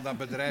niet van dat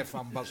bedrijf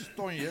van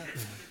Bastogne,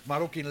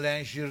 maar ook in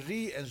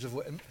lingerie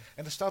enzovoort.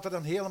 En dat staat er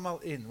dan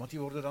helemaal in, want die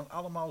worden dan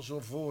allemaal zo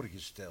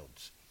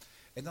voorgesteld.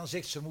 En dan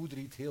zegt zijn moeder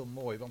iets heel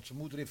mooi, want zijn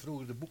moeder heeft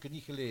vroeger de boeken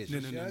niet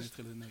gelezen. Nee,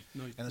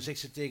 nooit. En dan zegt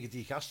ze tegen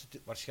die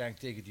gasten, waarschijnlijk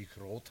tegen die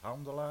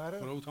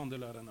groothandelaren.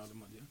 Groothandelaren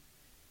allemaal, ja.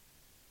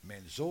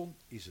 Mijn zoon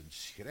is een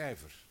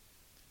schrijver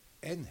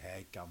en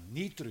hij kan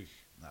niet terug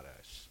naar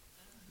huis.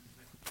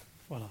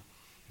 Voilà.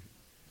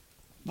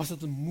 Was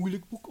het een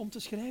moeilijk boek om te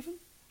schrijven?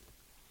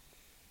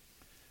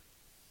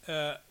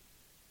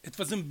 Het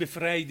was een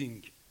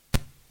bevrijding.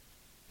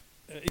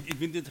 Ik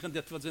vind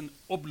dat was een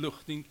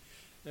opluchting.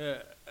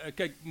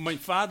 Kijk, mijn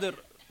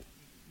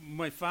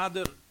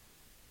vader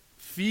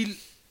viel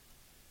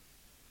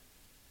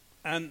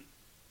aan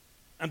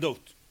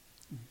dood.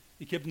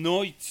 Ik heb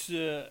nooit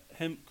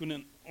hem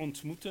kunnen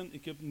ontmoeten.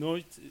 Ik heb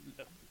nooit,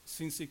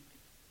 sinds ik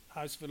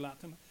huis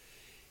verlaten heb.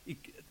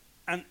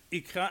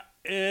 Ik ga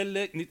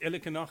niet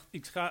elke nacht,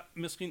 ik ga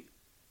misschien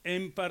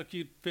een paar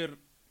keer per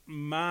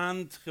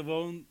maand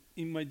gewoon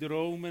in mijn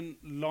dromen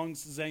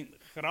langs zijn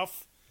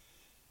graf.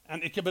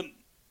 En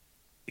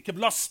ik heb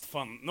last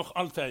van, nog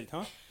altijd.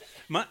 Hè?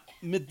 Maar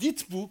met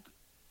dit boek,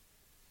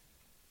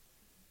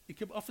 ik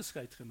heb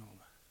afscheid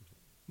genomen.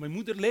 Mijn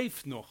moeder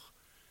leeft nog.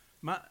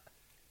 Maar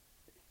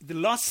de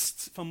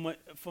last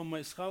van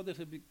mijn schouders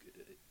heb ik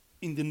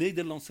in de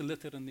Nederlandse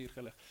letteren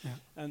neergelegd. Ja.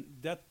 En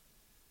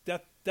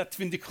dat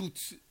vind ik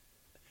goed.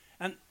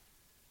 En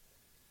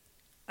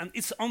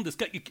iets anders.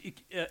 Kijk,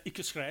 ik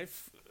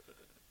schrijf,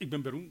 ik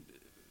ben beroemd,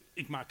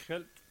 ik maak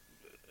geld,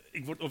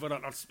 ik word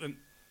overal als een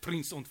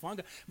prins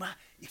ontvangen, maar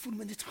ik voel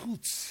me niet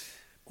goed,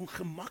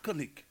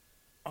 ongemakkelijk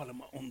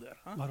allemaal onder.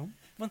 Hè? Waarom?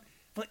 Want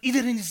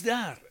iedereen is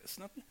daar,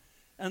 snap je?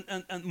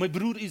 En mijn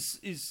broer is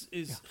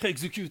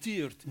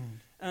geëxecuteerd.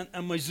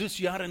 En mijn zus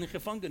jaren in de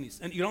gevangenis.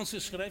 En Iraanse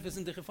schrijvers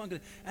in de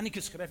gevangenis. En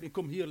ik schrijf, ik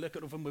kom hier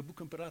lekker over mijn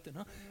boeken praten.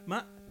 Hè?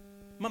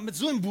 Maar met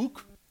zo'n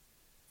boek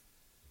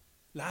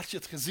laat je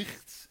het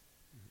gezicht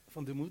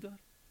van de moeder.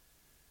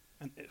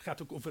 En het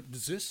gaat ook over de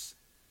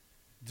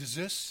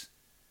zus.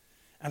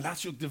 En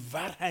laat je ook de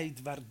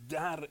waarheid waar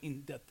daar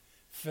in dat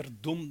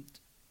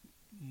verdomd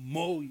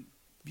mooi,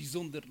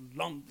 bijzonder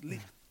land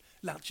ligt,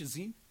 laat je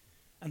zien.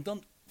 En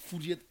dan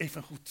voel je het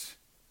even goed.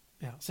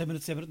 Ja, ze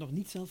hebben het nog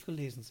niet zelf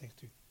gelezen,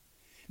 zegt u.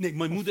 Nee,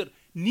 mijn moeder,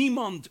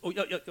 niemand,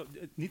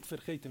 niet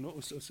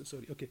vergeten,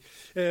 sorry, oké.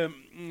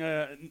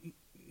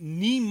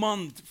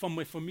 Niemand van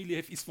mijn familie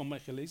heeft iets van mij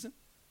gelezen.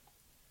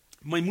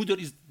 Mijn moeder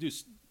is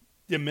dus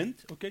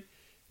dement, oké.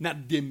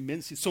 Naar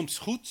dementie, soms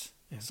goed,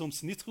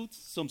 soms niet goed,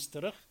 soms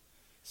terug,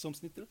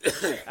 soms niet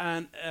terug.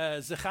 En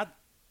ze gaat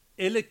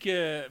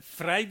elke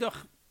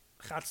vrijdag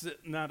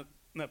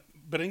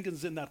brengen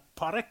ze naar het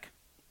park.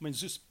 Mijn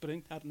zus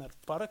brengt haar naar het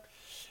park.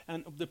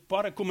 En op het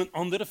park komen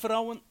andere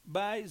vrouwen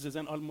bij. Ze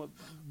zijn allemaal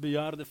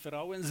bejaarde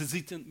vrouwen. En ze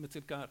zitten met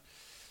elkaar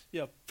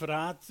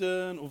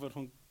praten over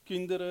hun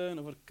kinderen,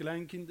 over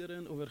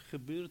kleinkinderen, over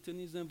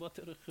gebeurtenissen, wat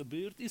er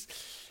gebeurd is.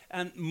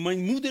 En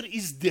mijn moeder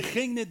is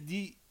degene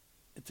die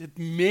het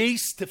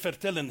meest te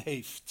vertellen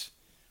heeft.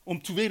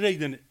 Om twee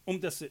redenen.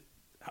 Omdat ze,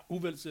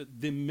 hoewel ze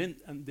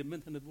dement aan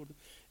het worden,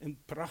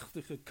 een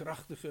prachtige,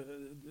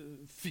 krachtige,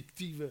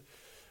 fictieve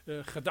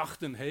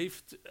gedachten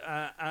heeft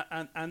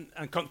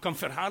en kan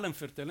verhalen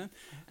vertellen.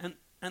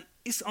 En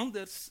is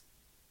anders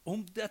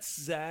omdat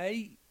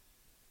zij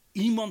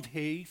iemand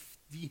heeft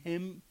die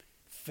hem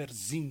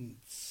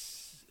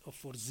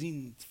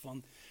voorziet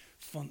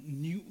van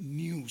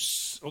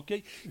nieuws. Okay?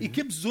 Mm-hmm.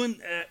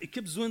 Ik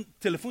heb zo'n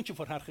telefoontje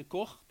voor haar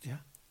gekocht.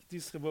 Ja. Het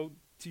is gewoon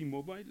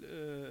T-Mobile.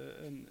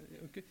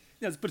 Okay.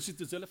 Ja, het is precies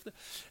hetzelfde.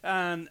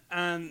 En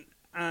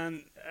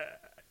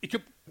ik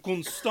heb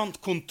constant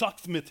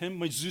contact met hem.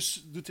 Mijn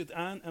zus doet het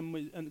aan en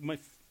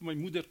mijn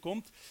moeder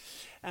komt.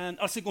 En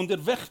als ik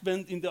onderweg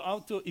ben in de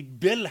auto, ik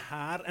bel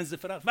haar en ze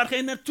vraagt, waar ga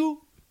je naartoe?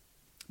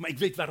 Maar ik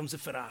weet waarom ze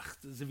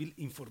vraagt. Ze wil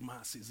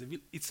informatie. Ze wil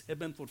iets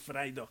hebben voor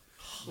vrijdag.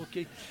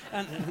 Okay.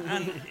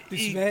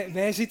 Dus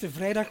wij zitten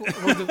vrijdag,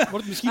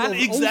 wordt misschien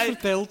over ons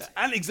verteld.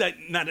 En ik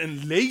zei, naar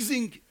een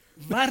lezing,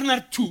 waar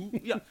naartoe?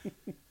 Ja,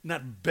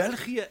 naar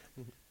België.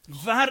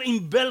 Waar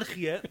in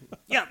België?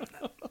 Ja.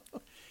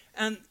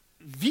 En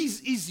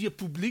wie is je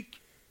publiek?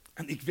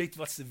 En ik weet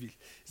wat ze wil.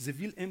 Ze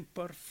wil een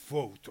paar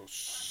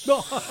foto's.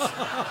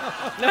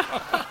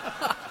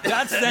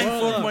 Dat zijn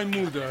voor mijn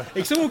moeder.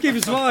 Ik zou ook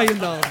even zwaaien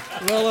dan.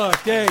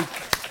 Voilà,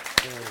 kijk.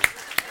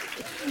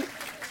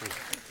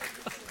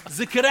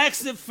 Ze krijgt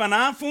ze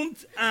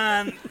vanavond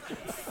en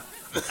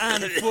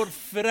voor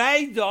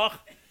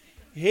vrijdag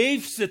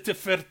heeft ze te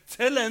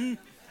vertellen.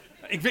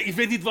 Ik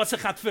weet niet wat ze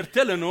gaat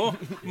vertellen hoor.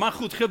 Maar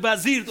goed,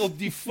 gebaseerd op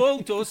die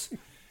foto's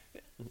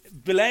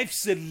blijft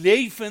ze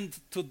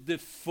levend tot de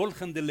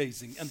volgende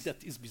lezing. En dat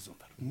is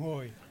bijzonder.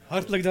 Mooi.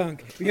 Hartelijk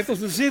dank. U heeft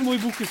ons een zeer mooi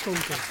boek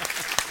geschonken.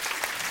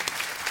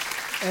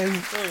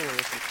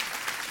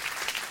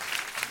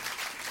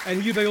 En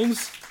hier bij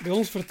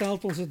ons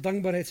vertaalt onze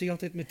dankbaarheid zich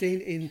altijd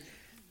meteen in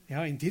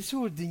dit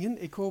soort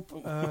dingen. Ik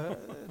hoop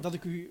dat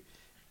ik u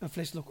een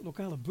fles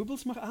lokale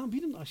bubbels mag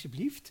aanbieden,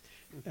 alsjeblieft.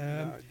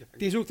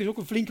 Het is ook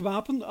een flink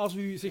wapen als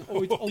u zich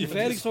ooit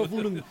onveilig zou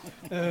voelen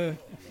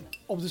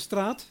op de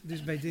straat,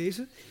 dus bij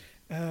deze.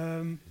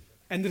 En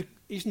er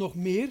is nog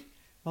meer,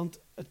 want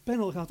het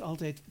panel gaat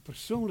altijd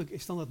persoonlijk in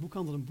Standaard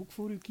Boekhandel een boek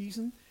voor u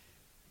kiezen,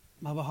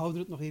 maar we houden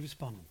het nog even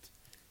spannend.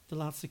 De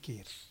laatste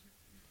keer.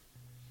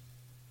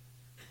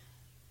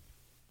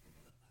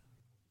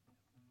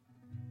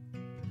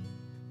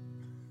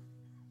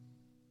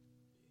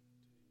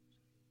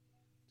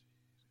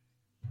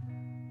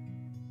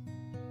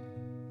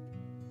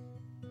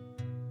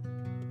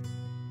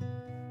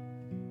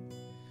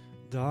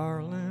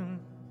 Darling,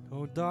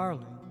 oh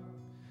darling,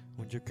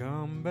 won't you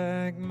come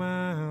back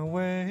my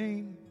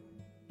way?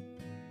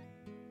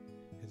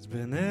 It's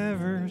been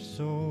ever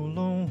so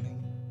lonely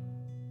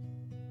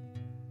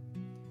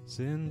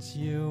since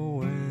you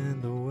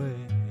went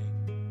away.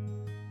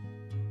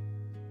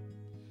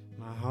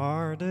 My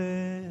heart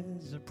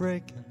is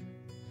breaking,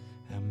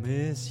 I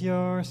miss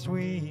your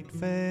sweet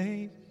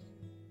face.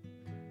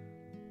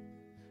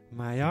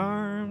 My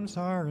arms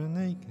are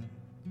aching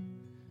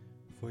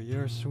for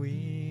your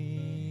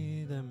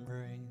sweet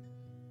embrace.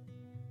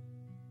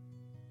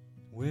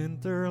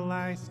 Winter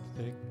lies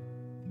thick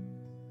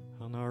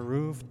on our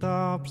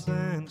rooftops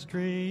and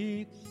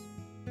streets,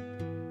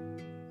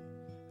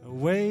 a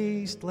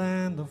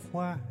wasteland of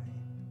white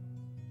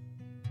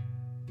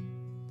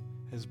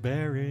has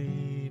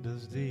buried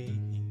us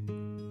deep,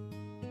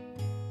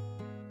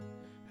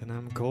 and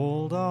I'm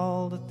cold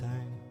all the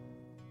time,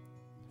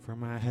 from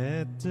my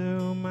head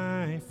to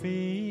my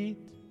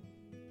feet.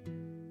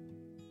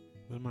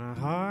 But my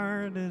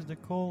heart is the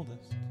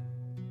coldest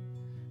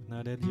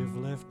now that you've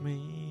left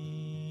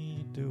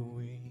me to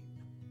weep.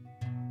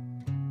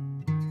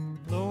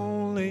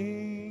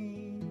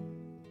 Lonely,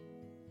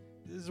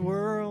 this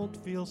world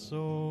feels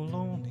so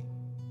lonely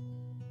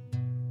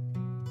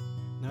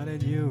now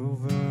that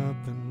you've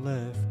up and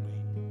left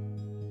me,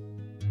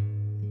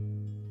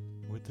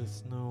 with the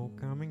snow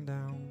coming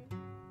down.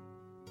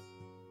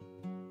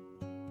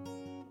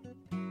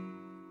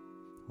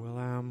 Well,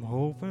 I'm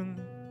hoping,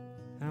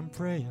 I'm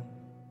praying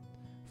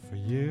for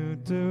you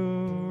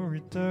to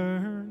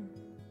return,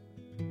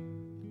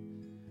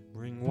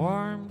 bring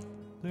warmth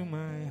to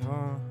my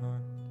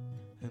heart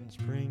and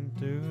spring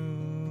to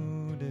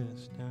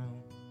this town.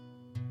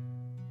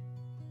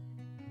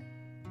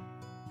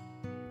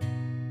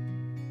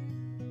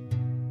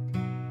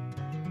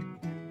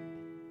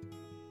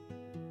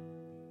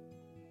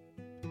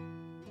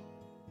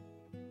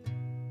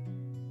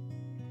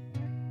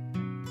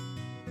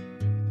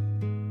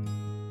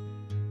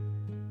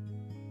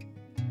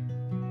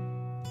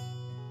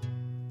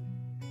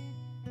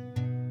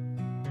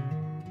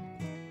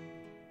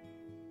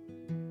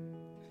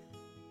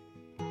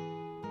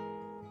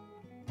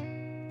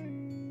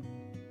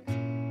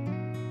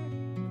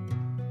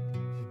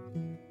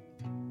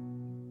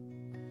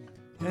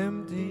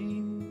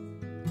 Empty,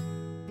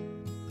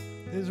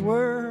 this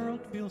world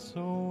feels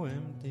so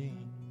empty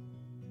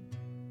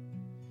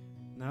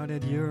now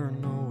that you're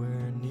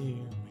nowhere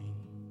near me,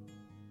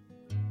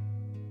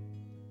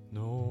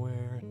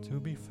 nowhere to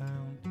be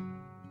found.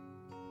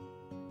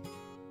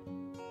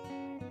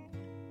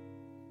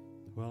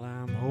 Well,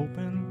 I'm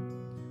hoping,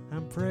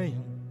 I'm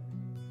praying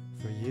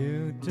for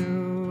you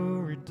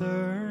to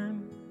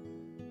return,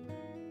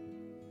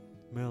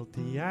 melt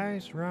the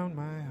ice round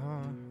my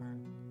heart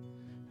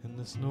and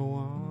the snow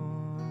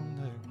on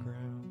the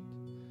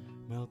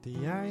ground, melt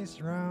the ice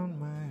round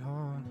my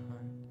heart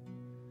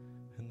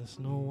and the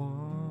snow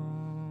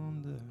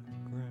on the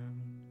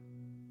ground.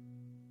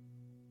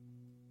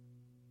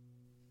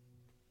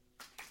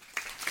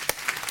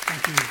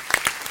 Dank u.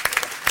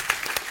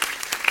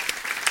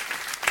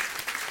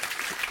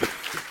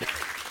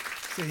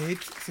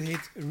 Ze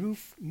heet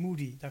Ruth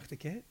Moody, dacht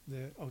ik, hè?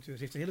 De auteur.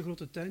 Ze heeft een hele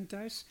grote tuin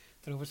thuis.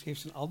 Daarover schreef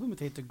ze een album, het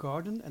heet The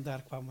Garden. En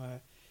daar kwam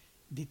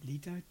dit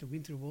lied uit, The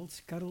Winter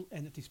Waltz, Carol.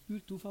 En het is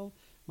puur toeval,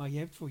 maar jij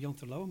hebt voor Jan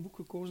Terlouw een boek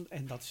gekozen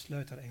en dat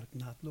sluit daar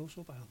eigenlijk naadloos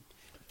op aan.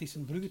 Het is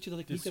een bruggetje dat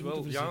ik niet heb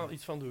moeten verzinnen. Ja,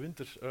 iets van de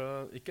winter.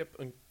 Ik heb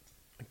een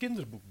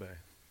kinderboek bij.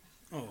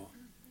 Oh,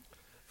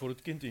 Voor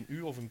het kind in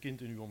u of een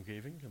kind in uw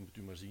omgeving, dat moet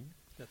u maar zien.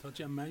 dat had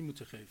je aan mij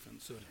moeten geven,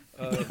 sorry.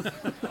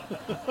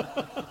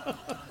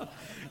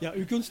 Ja,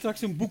 u kunt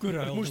straks een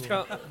boekenruil doen.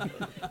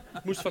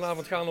 Het moest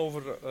vanavond gaan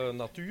over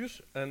natuur.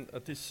 En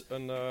het is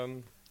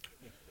een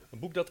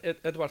boek dat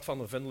Edward van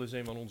den Vendel is,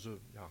 een van onze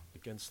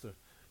bekendste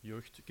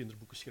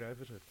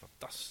kinderboekenschrijver. Hij heeft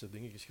fantastische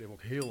dingen geschreven,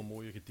 ook hele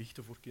mooie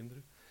gedichten voor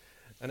kinderen.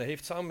 En hij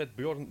heeft samen met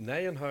Björn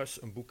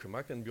Nijenhuis een boek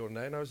gemaakt. En Björn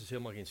Nijenhuis is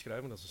helemaal geen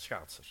schrijver, dat is een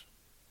schaatser.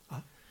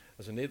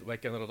 Dat is wij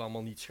kennen dat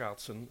allemaal niet,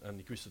 schaatsen. En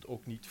ik wist het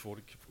ook niet voor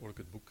ik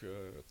het boek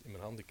in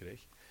mijn handen kreeg.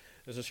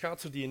 Dat is een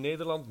schaatser die in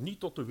Nederland niet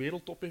tot de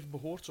wereldtop heeft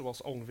behoord,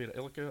 zoals ongeveer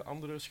elke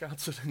andere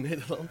schaatser in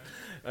Nederland.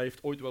 Hij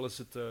heeft ooit wel eens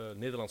het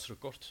Nederlands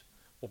record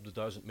op de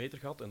 1000 meter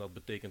gehad. En dat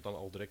betekent dan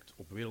al direct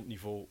op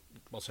wereldniveau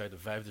was hij de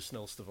 5e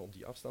snelste van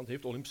die afstand. Hij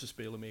heeft Olympische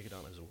Spelen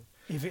meegedaan en zo.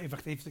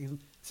 Wacht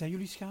even. Zijn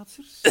jullie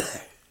schaatsers?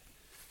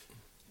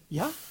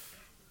 Ja?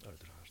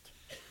 Uiteraard.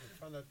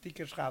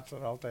 Fanatieke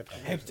schaatser altijd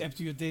geweest. Hebt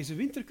u het deze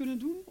winter kunnen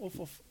doen?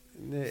 Of?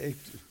 Nee,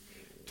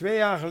 2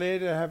 jaar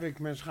geleden heb ik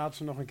mijn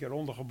schaatsen nog een keer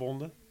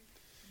ondergebonden.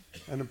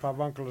 En een paar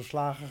wankele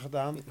slagen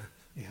gedaan.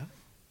 Ja.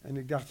 En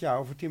ik dacht, ja,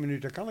 over 10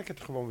 minuten kan ik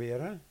het gewoon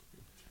weer, hè.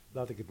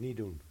 Laat ik het niet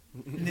doen.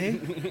 Nee?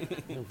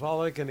 Dan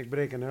val ik en ik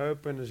breek een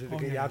heup en dan zit ik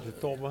een nee. jaar te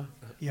tobben.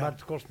 Ja. Maar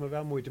het kost me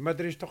wel moeite. Maar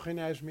er is toch geen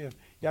ijs meer.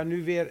 Ja,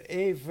 nu weer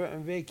even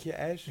een weekje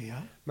ijs.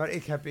 Ja. Maar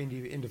ik heb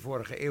in de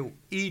vorige eeuw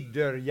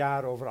ieder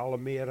jaar over alle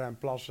meren en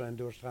plassen en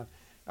doorstraat.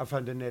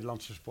 Van de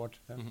Nederlandse sport.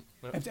 Hè.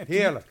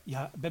 Heerlijk.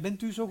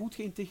 Bent u zo goed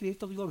geïntegreerd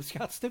dat u al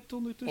geschaatst hebt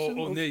ondertussen?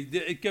 Oh nee,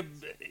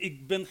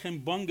 ik ben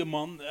geen bange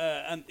man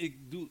en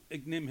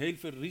ik neem heel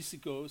veel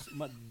risico's,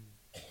 maar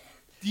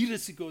die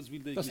risico's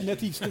wilde ik Dat is niet.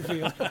 net iets te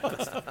veel.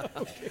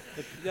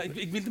 Ja,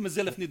 ik wilde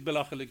mezelf niet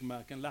belachelijk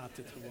maken, laat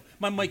het gewoon.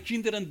 Maar mijn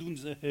kinderen doen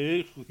ze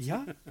heel goed.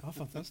 Ja?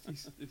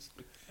 Fantastisch.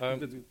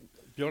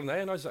 Björn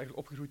Nijenhuis is eigenlijk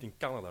opgegroeid in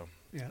Canada.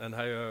 Ja. En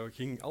hij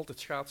ging altijd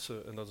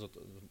schaatsen. En dat is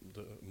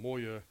de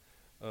mooie...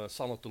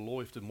 Sanne Terlouw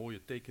heeft de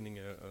mooie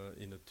tekeningen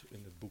in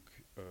het boek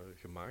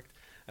gemaakt.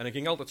 En hij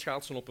ging altijd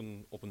schaatsen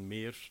op een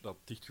meer dat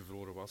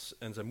dichtgevroren was.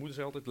 En zijn moeder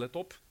zei altijd, let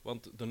op,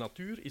 want de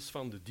natuur is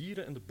van de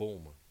dieren en de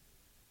bomen.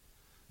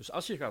 Dus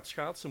als je gaat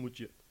schaatsen,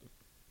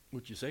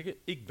 moet je zeggen,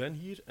 ik ben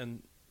hier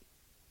en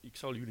ik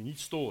zal jullie niet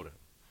storen.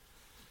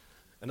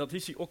 En dat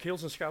is hij ook heel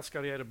zijn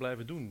schaatscarrière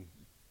blijven doen.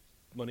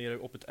 Wanneer hij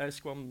op het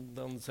ijs kwam,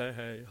 dan zei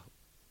hij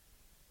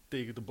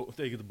tegen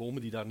de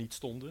bomen die daar niet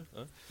stonden.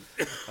 Hè.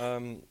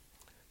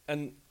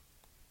 En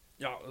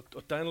ja,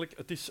 uiteindelijk,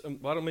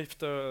 waarom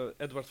heeft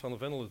Edward van den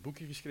Vendel het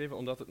boekje geschreven?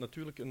 Omdat het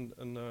natuurlijk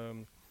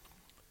een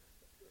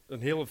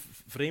hele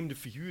vreemde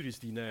figuur is,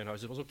 die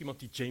Nijenhuis. Er was ook iemand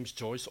die James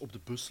Joyce op de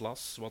bus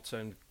las, wat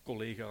zijn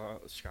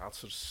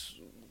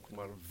collega-schaatsers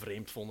maar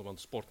vreemd vonden, want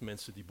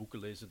sportmensen die boeken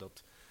lezen,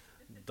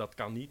 dat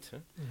kan niet. Hè.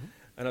 Mm-hmm.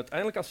 En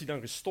uiteindelijk, als hij dan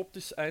gestopt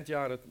is, eind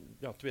jaren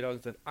 2008,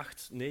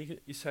 2009,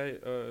 is hij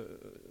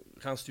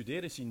gaan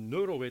studeren, is hij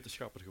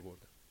neurowetenschapper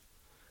geworden.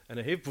 En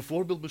hij heeft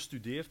bijvoorbeeld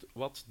bestudeerd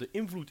wat de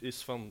invloed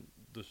is van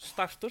de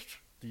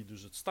starter, die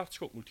dus het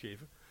startschot moet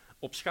geven,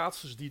 op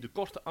schaatsers die de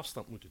korte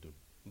afstand moeten doen.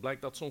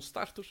 Blijkt dat zo'n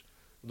starter,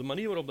 de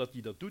manier waarop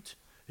hij dat doet,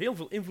 heel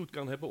veel invloed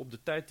kan hebben op de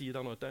tijd die je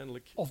dan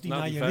uiteindelijk... Of die na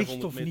naar die je richt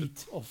 500 of meter,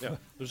 niet. Of, ja,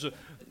 dus,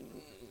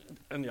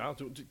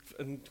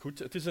 en goed,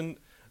 het is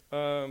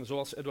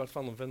zoals Edward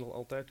van den Vendel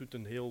altijd doet,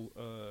 een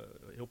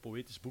heel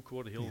poëtisch boek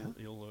geworden,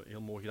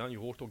 heel mooi gedaan. Je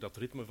hoort ook dat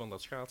ritme van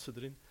dat schaatsen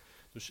erin.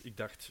 Dus ik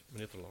dacht,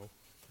 meneer Terlouw,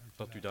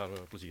 dat u daar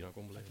plezier aan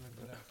kon beleven.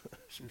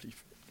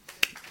 Alsjeblieft.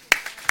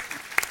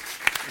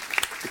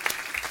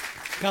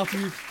 Gaat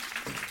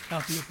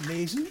u het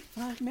lezen,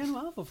 vraag ik mij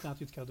nog af, of gaat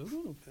u het cadeau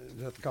doen?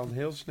 Dat kan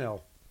heel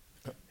snel.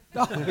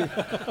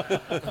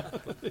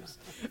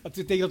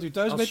 Tegen dat u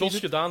thuis Als bent... Jos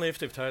gedaan heeft,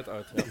 heeft hij het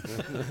uit. Ja.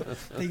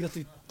 Tegen dat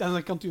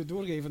dan kan u het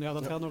doorgeven. Ja,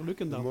 dat gaat nog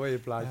lukken dan. Mooie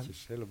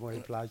plaatjes, hele mooie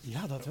plaatjes.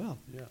 Ja, dat wel.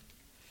 Ja.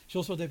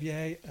 Jos, wat heb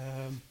jij...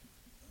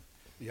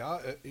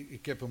 Ja,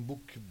 ik heb een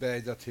boek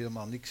bij dat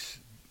helemaal niks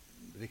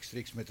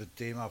rechtstreeks met het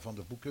thema van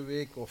de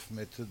Boekenweek of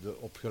met de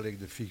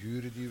opgelegde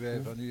figuren die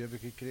wij van u hebben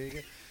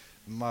gekregen.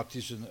 Maar het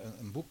is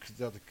een boek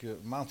dat ik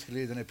een maand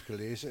geleden heb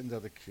gelezen en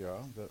dat ik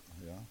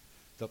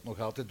dat nog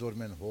altijd door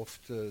mijn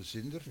hoofd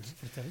zindert.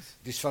 Vertel eens.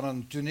 Het is van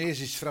een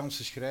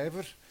Tunesisch-Franse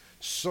schrijver,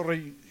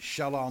 Sorry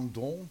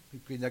Chalandon. Ik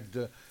weet niet dat ik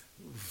de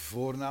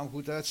voornaam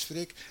goed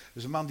uitspreek. Dat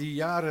is een man die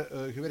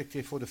jaren gewerkt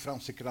heeft voor de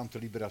Franse krant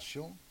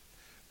Libération.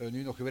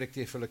 Nu nog gewerkt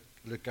heeft voor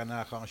Le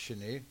Canard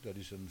Enchaîné, dat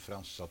is een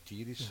Frans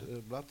satirisch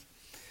blad.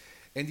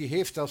 En die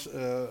heeft als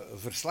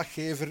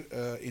verslaggever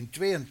in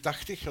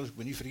 82, als ik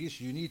me niet vergis,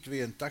 juni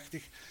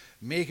 82,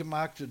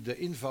 meegemaakt de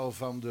inval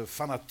van de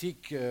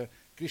fanatiek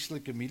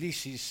christelijke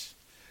milities,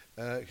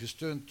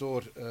 gesteund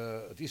door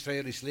het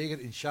Israëlisch leger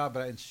in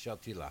Shabra en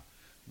Shatila.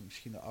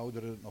 Misschien de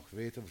ouderen nog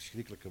weten, een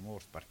verschrikkelijke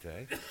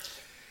moordpartij.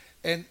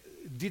 En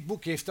dit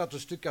boek heeft dat een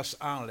stuk als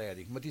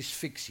aanleiding, maar het is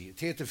fictie. Het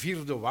heet De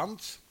Vierde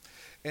Wand.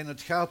 En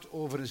het gaat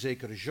over een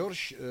zekere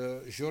Georges.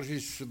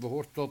 Georges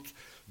behoort tot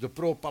de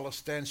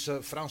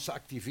pro-Palestijnse Franse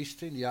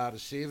activisten in de jaren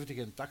 70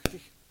 en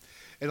 80.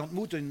 En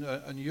ontmoet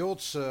een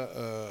Joodse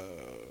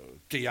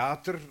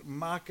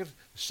theatermaker,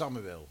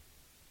 Samuel.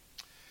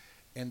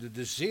 En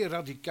de zeer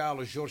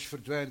radicale Georges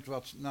verdwijnt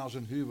wat na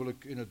zijn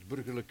huwelijk in het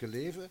burgerlijke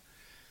leven.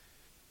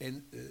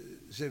 En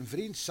zijn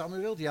vriend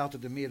Samuel, die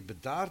altijd de meer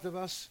bedaarde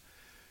was,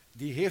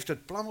 die heeft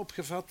het plan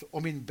opgevat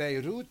om in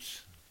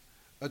Beirut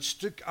het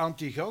stuk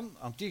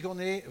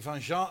Antigone van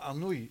Jean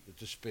Anouilh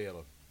te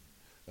spelen.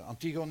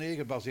 Antigone,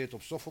 gebaseerd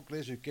op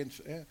Sophocles, u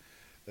kent,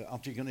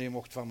 Antigone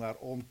mocht van haar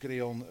oom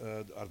Creon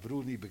haar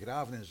broer niet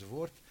begraven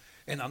enzovoort.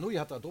 En Anouilh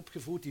had dat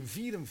opgevoerd in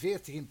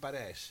 1944 in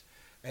Parijs.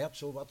 Hij had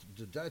zowat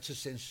de Duitse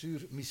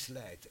censuur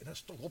misleid en dat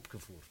is toch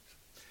opgevoerd.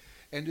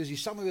 En dus die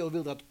Samuel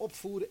wil dat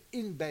opvoeren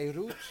in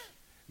Beirut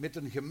met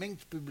een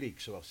gemengd publiek,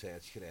 zoals hij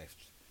het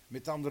schrijft.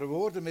 Met andere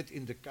woorden, met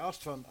in de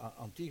cast van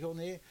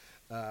Antigone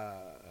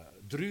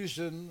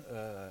Druzen,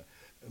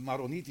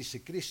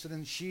 Maronitische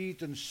christenen,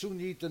 Shiiten,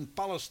 Soenieten,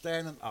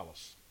 Palestijnen,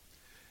 alles.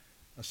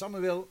 En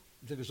Samuel,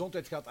 de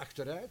gezondheid gaat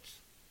achteruit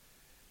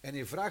en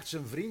hij vraagt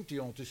zijn vriend, die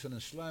ondertussen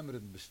een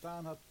sluimerend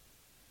bestaan had,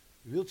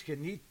 wilt je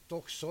niet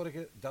toch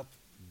zorgen dat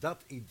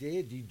dat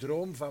idee, die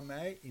droom van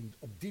mij,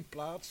 op die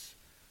plaats,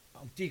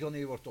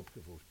 Antigone wordt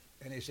opgevoerd?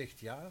 En hij zegt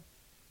ja.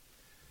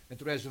 En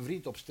terwijl zijn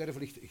vriend op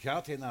sterven ligt,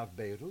 gaat hij naar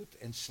Beirut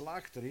en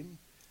slaagt erin,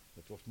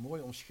 dat wordt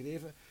mooi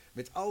omschreven,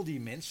 met al die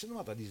mensen,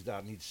 want dat is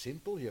daar niet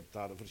simpel, je hebt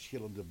daar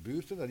verschillende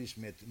buurten, dat is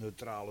met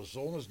neutrale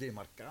zones,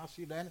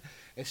 demarcatielijnen.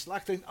 Hij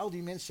slaagt erin al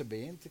die mensen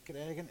bijeen te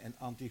krijgen en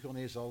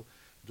Antigone zal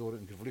door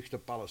een gevluchte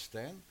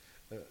Palestijn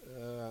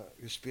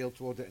gespeeld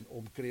worden en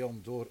oom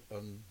Creon door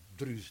een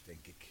Druus,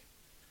 denk ik.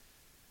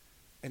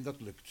 En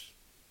dat lukt.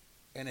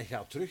 En hij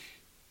gaat terug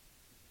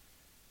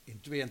in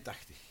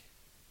 82.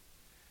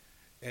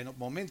 En op het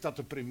moment dat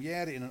de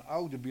première in een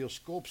oude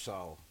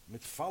bioscoopzaal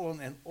met vallen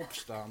en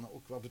opstaan,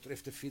 ook wat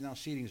betreft de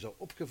financiering, zou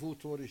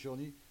opgevoerd worden,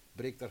 Johnny,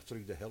 breekt daar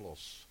terug de hel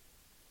los.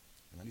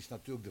 En dan is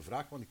natuurlijk de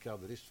vraag, want ik ga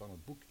de rest van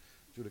het boek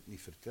natuurlijk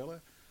niet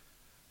vertellen,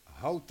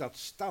 houdt dat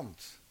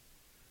stand?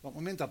 Want op het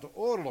moment dat de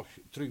oorlog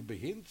terug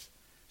begint,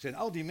 zijn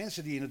al die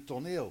mensen die in het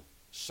toneel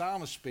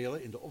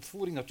samenspelen in de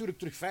opvoering natuurlijk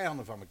terug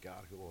vijanden van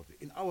elkaar geworden.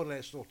 In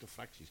allerlei soorten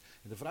fracties.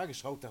 En de vraag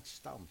is, houdt dat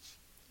stand?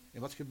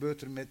 En wat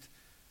gebeurt er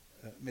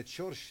met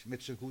George,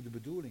 met zijn goede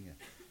bedoelingen?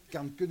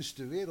 Kan kunst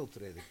de wereld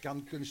redden?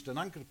 Kan kunst een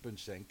ankerpunt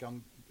zijn?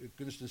 Kan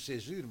kunst een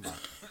césuur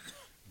maken?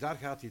 Daar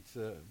gaat dit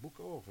boek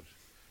over.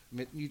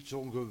 Met niet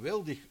zo'n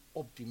geweldig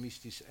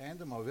optimistisch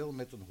einde, maar wel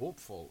met een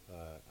hoopvol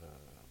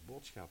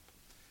boodschap.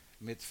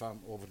 Met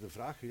over de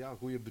vraag, ja,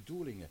 goede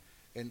bedoelingen.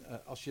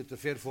 En als je te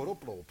ver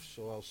voorop loopt,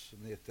 zoals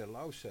meneer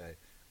Terlouw zei,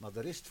 maar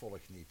de rest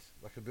volgt niet,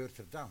 wat gebeurt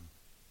er dan?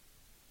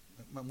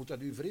 Maar moet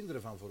dat u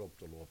verhinderen van voorop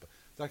te lopen?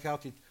 Daar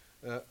gaat dit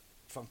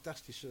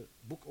fantastische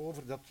boek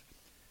over, en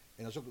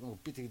dat is ook nog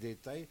een pittig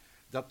detail,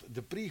 dat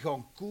de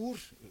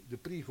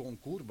Prix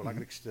Goncourt,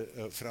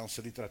 belangrijkste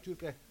Franse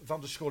literatuurprijs,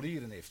 van de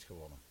scholieren heeft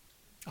gewonnen.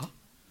 Ah.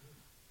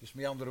 Dus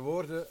met andere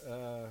woorden,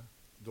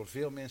 door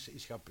veel mensen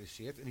is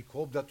geapprecieerd. En ik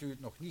hoop dat u het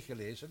nog niet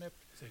gelezen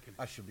hebt. Zeker.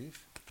 Alsjeblieft.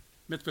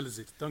 Met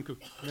plezier. Dank u.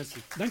 Merci.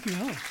 Dank u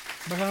wel.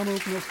 We gaan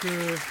ook nog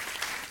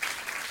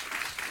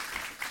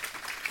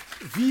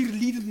 4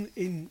 lieden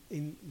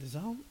in de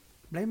zaal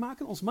blij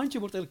maken. Ons mandje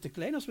wordt eigenlijk te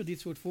klein als we dit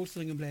soort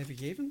voorstellingen blijven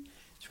geven.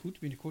 Het is goed,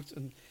 binnenkort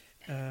een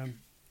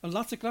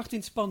laatste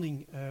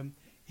krachtinspanning.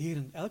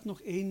 Heren, elk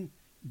nog 1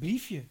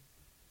 briefje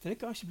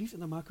trekken alsjeblieft en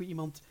dan maken we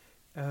iemand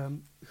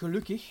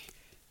gelukkig.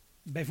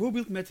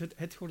 Bijvoorbeeld met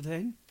het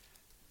gordijn.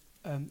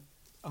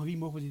 Aan wie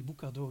mogen we dit boek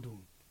cadeau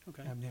doen?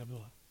 Okay. Meneer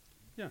Abdolah.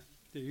 Ja,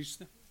 de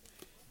eerste.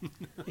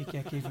 Ik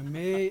kijk even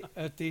mee.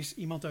 Het is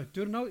iemand uit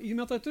Turnhout.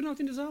 Iemand uit Turnhout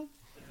in de zaal?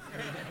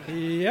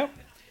 Ja.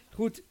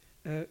 Goed.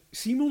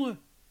 Simone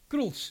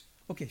Krols.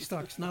 Oké,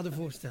 straks, na de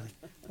voorstelling.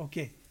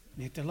 Oké,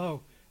 meneer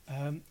Terlouw.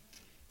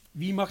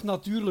 Wie mag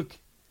natuurlijk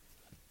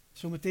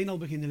zo meteen al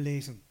beginnen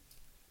lezen?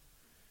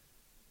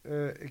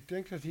 Ik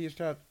denk dat hier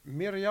staat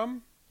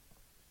Mirjam.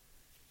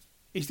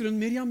 Is er een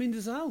Mirjam in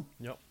de zaal?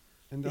 Ja.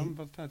 En dan,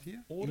 wat staat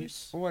hier?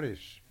 Oris.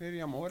 Oris.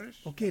 Mirjam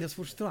Oris. Oké, dat is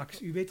voor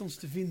straks. U weet ons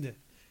te vinden.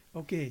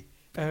 Oké.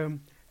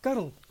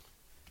 Karel.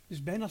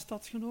 Dus bijna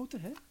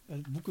stadsgenoten, hè?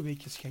 Het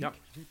Boekenweek geschenk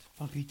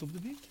van Griet op de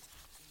Beek.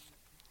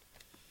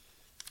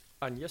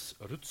 Agnes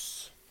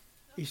Ruts.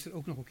 Is er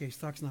ook nog,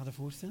 straks na de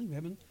voorstelling. We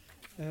hebben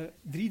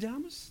 3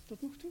 dames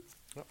tot nog toe.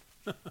 Ja.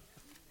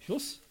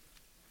 Jos.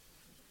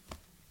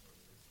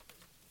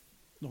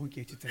 Nog een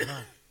keertje te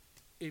gaan.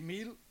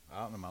 Emiel,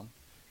 een man.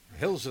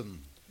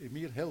 Helzen.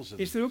 Emiel Helzen.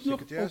 Is er ook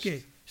nog?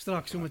 Oké,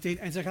 straks zometeen.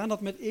 En ze gaan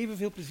dat met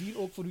evenveel plezier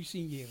ook voor u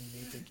signeren,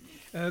 weet ik.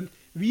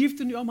 Wie heeft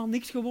er nu allemaal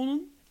niks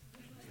gewonnen?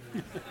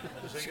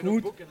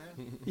 Goed. Boeken,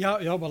 hè?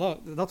 Ja,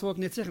 voilà. Dat wou ik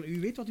net zeggen. U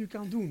weet wat u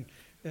kan doen.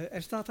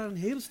 Er staat daar een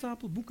hele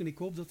stapel boeken. Ik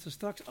hoop dat ze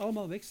straks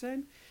allemaal weg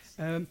zijn.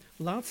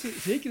 Laat ze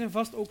zeker en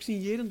vast ook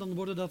signeren. Dan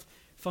worden dat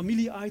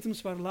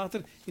familie-items waar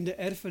later in de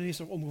erfenis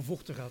nog om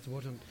gevochten gaat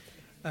worden.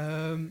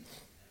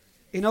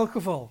 In elk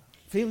geval,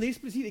 veel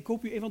leesplezier. Ik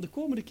hoop u een van de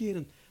komende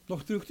keren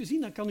nog terug te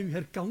zien. Dan kan u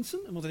herkansen,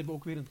 want dan hebben we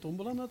ook weer een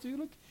tombola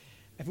natuurlijk.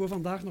 En voor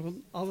vandaag nog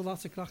een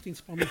allerlaatste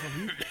krachtinspanning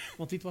van u.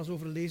 Want dit was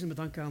over lezen met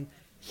dank aan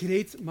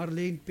Greet,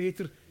 Marleen,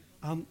 Peter,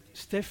 aan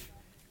Stef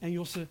en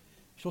Josse,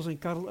 Jos en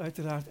Karel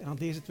uiteraard. En aan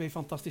deze 2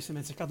 fantastische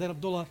mensen, Kader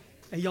Abdolah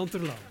en Jan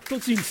Terlouw.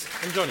 Tot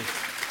ziens. En Johnny.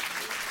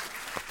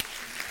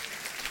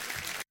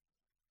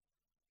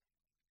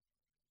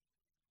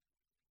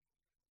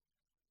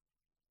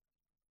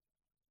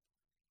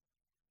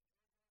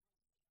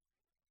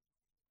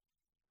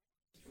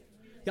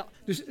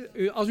 Dus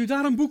als u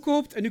daar een boek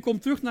koopt en u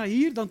komt terug naar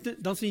hier,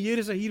 dan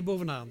signeren ze hier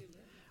bovenaan.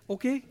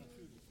 Oké?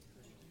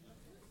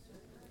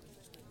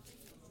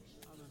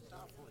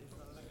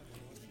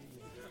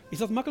 Is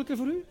dat makkelijker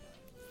voor u?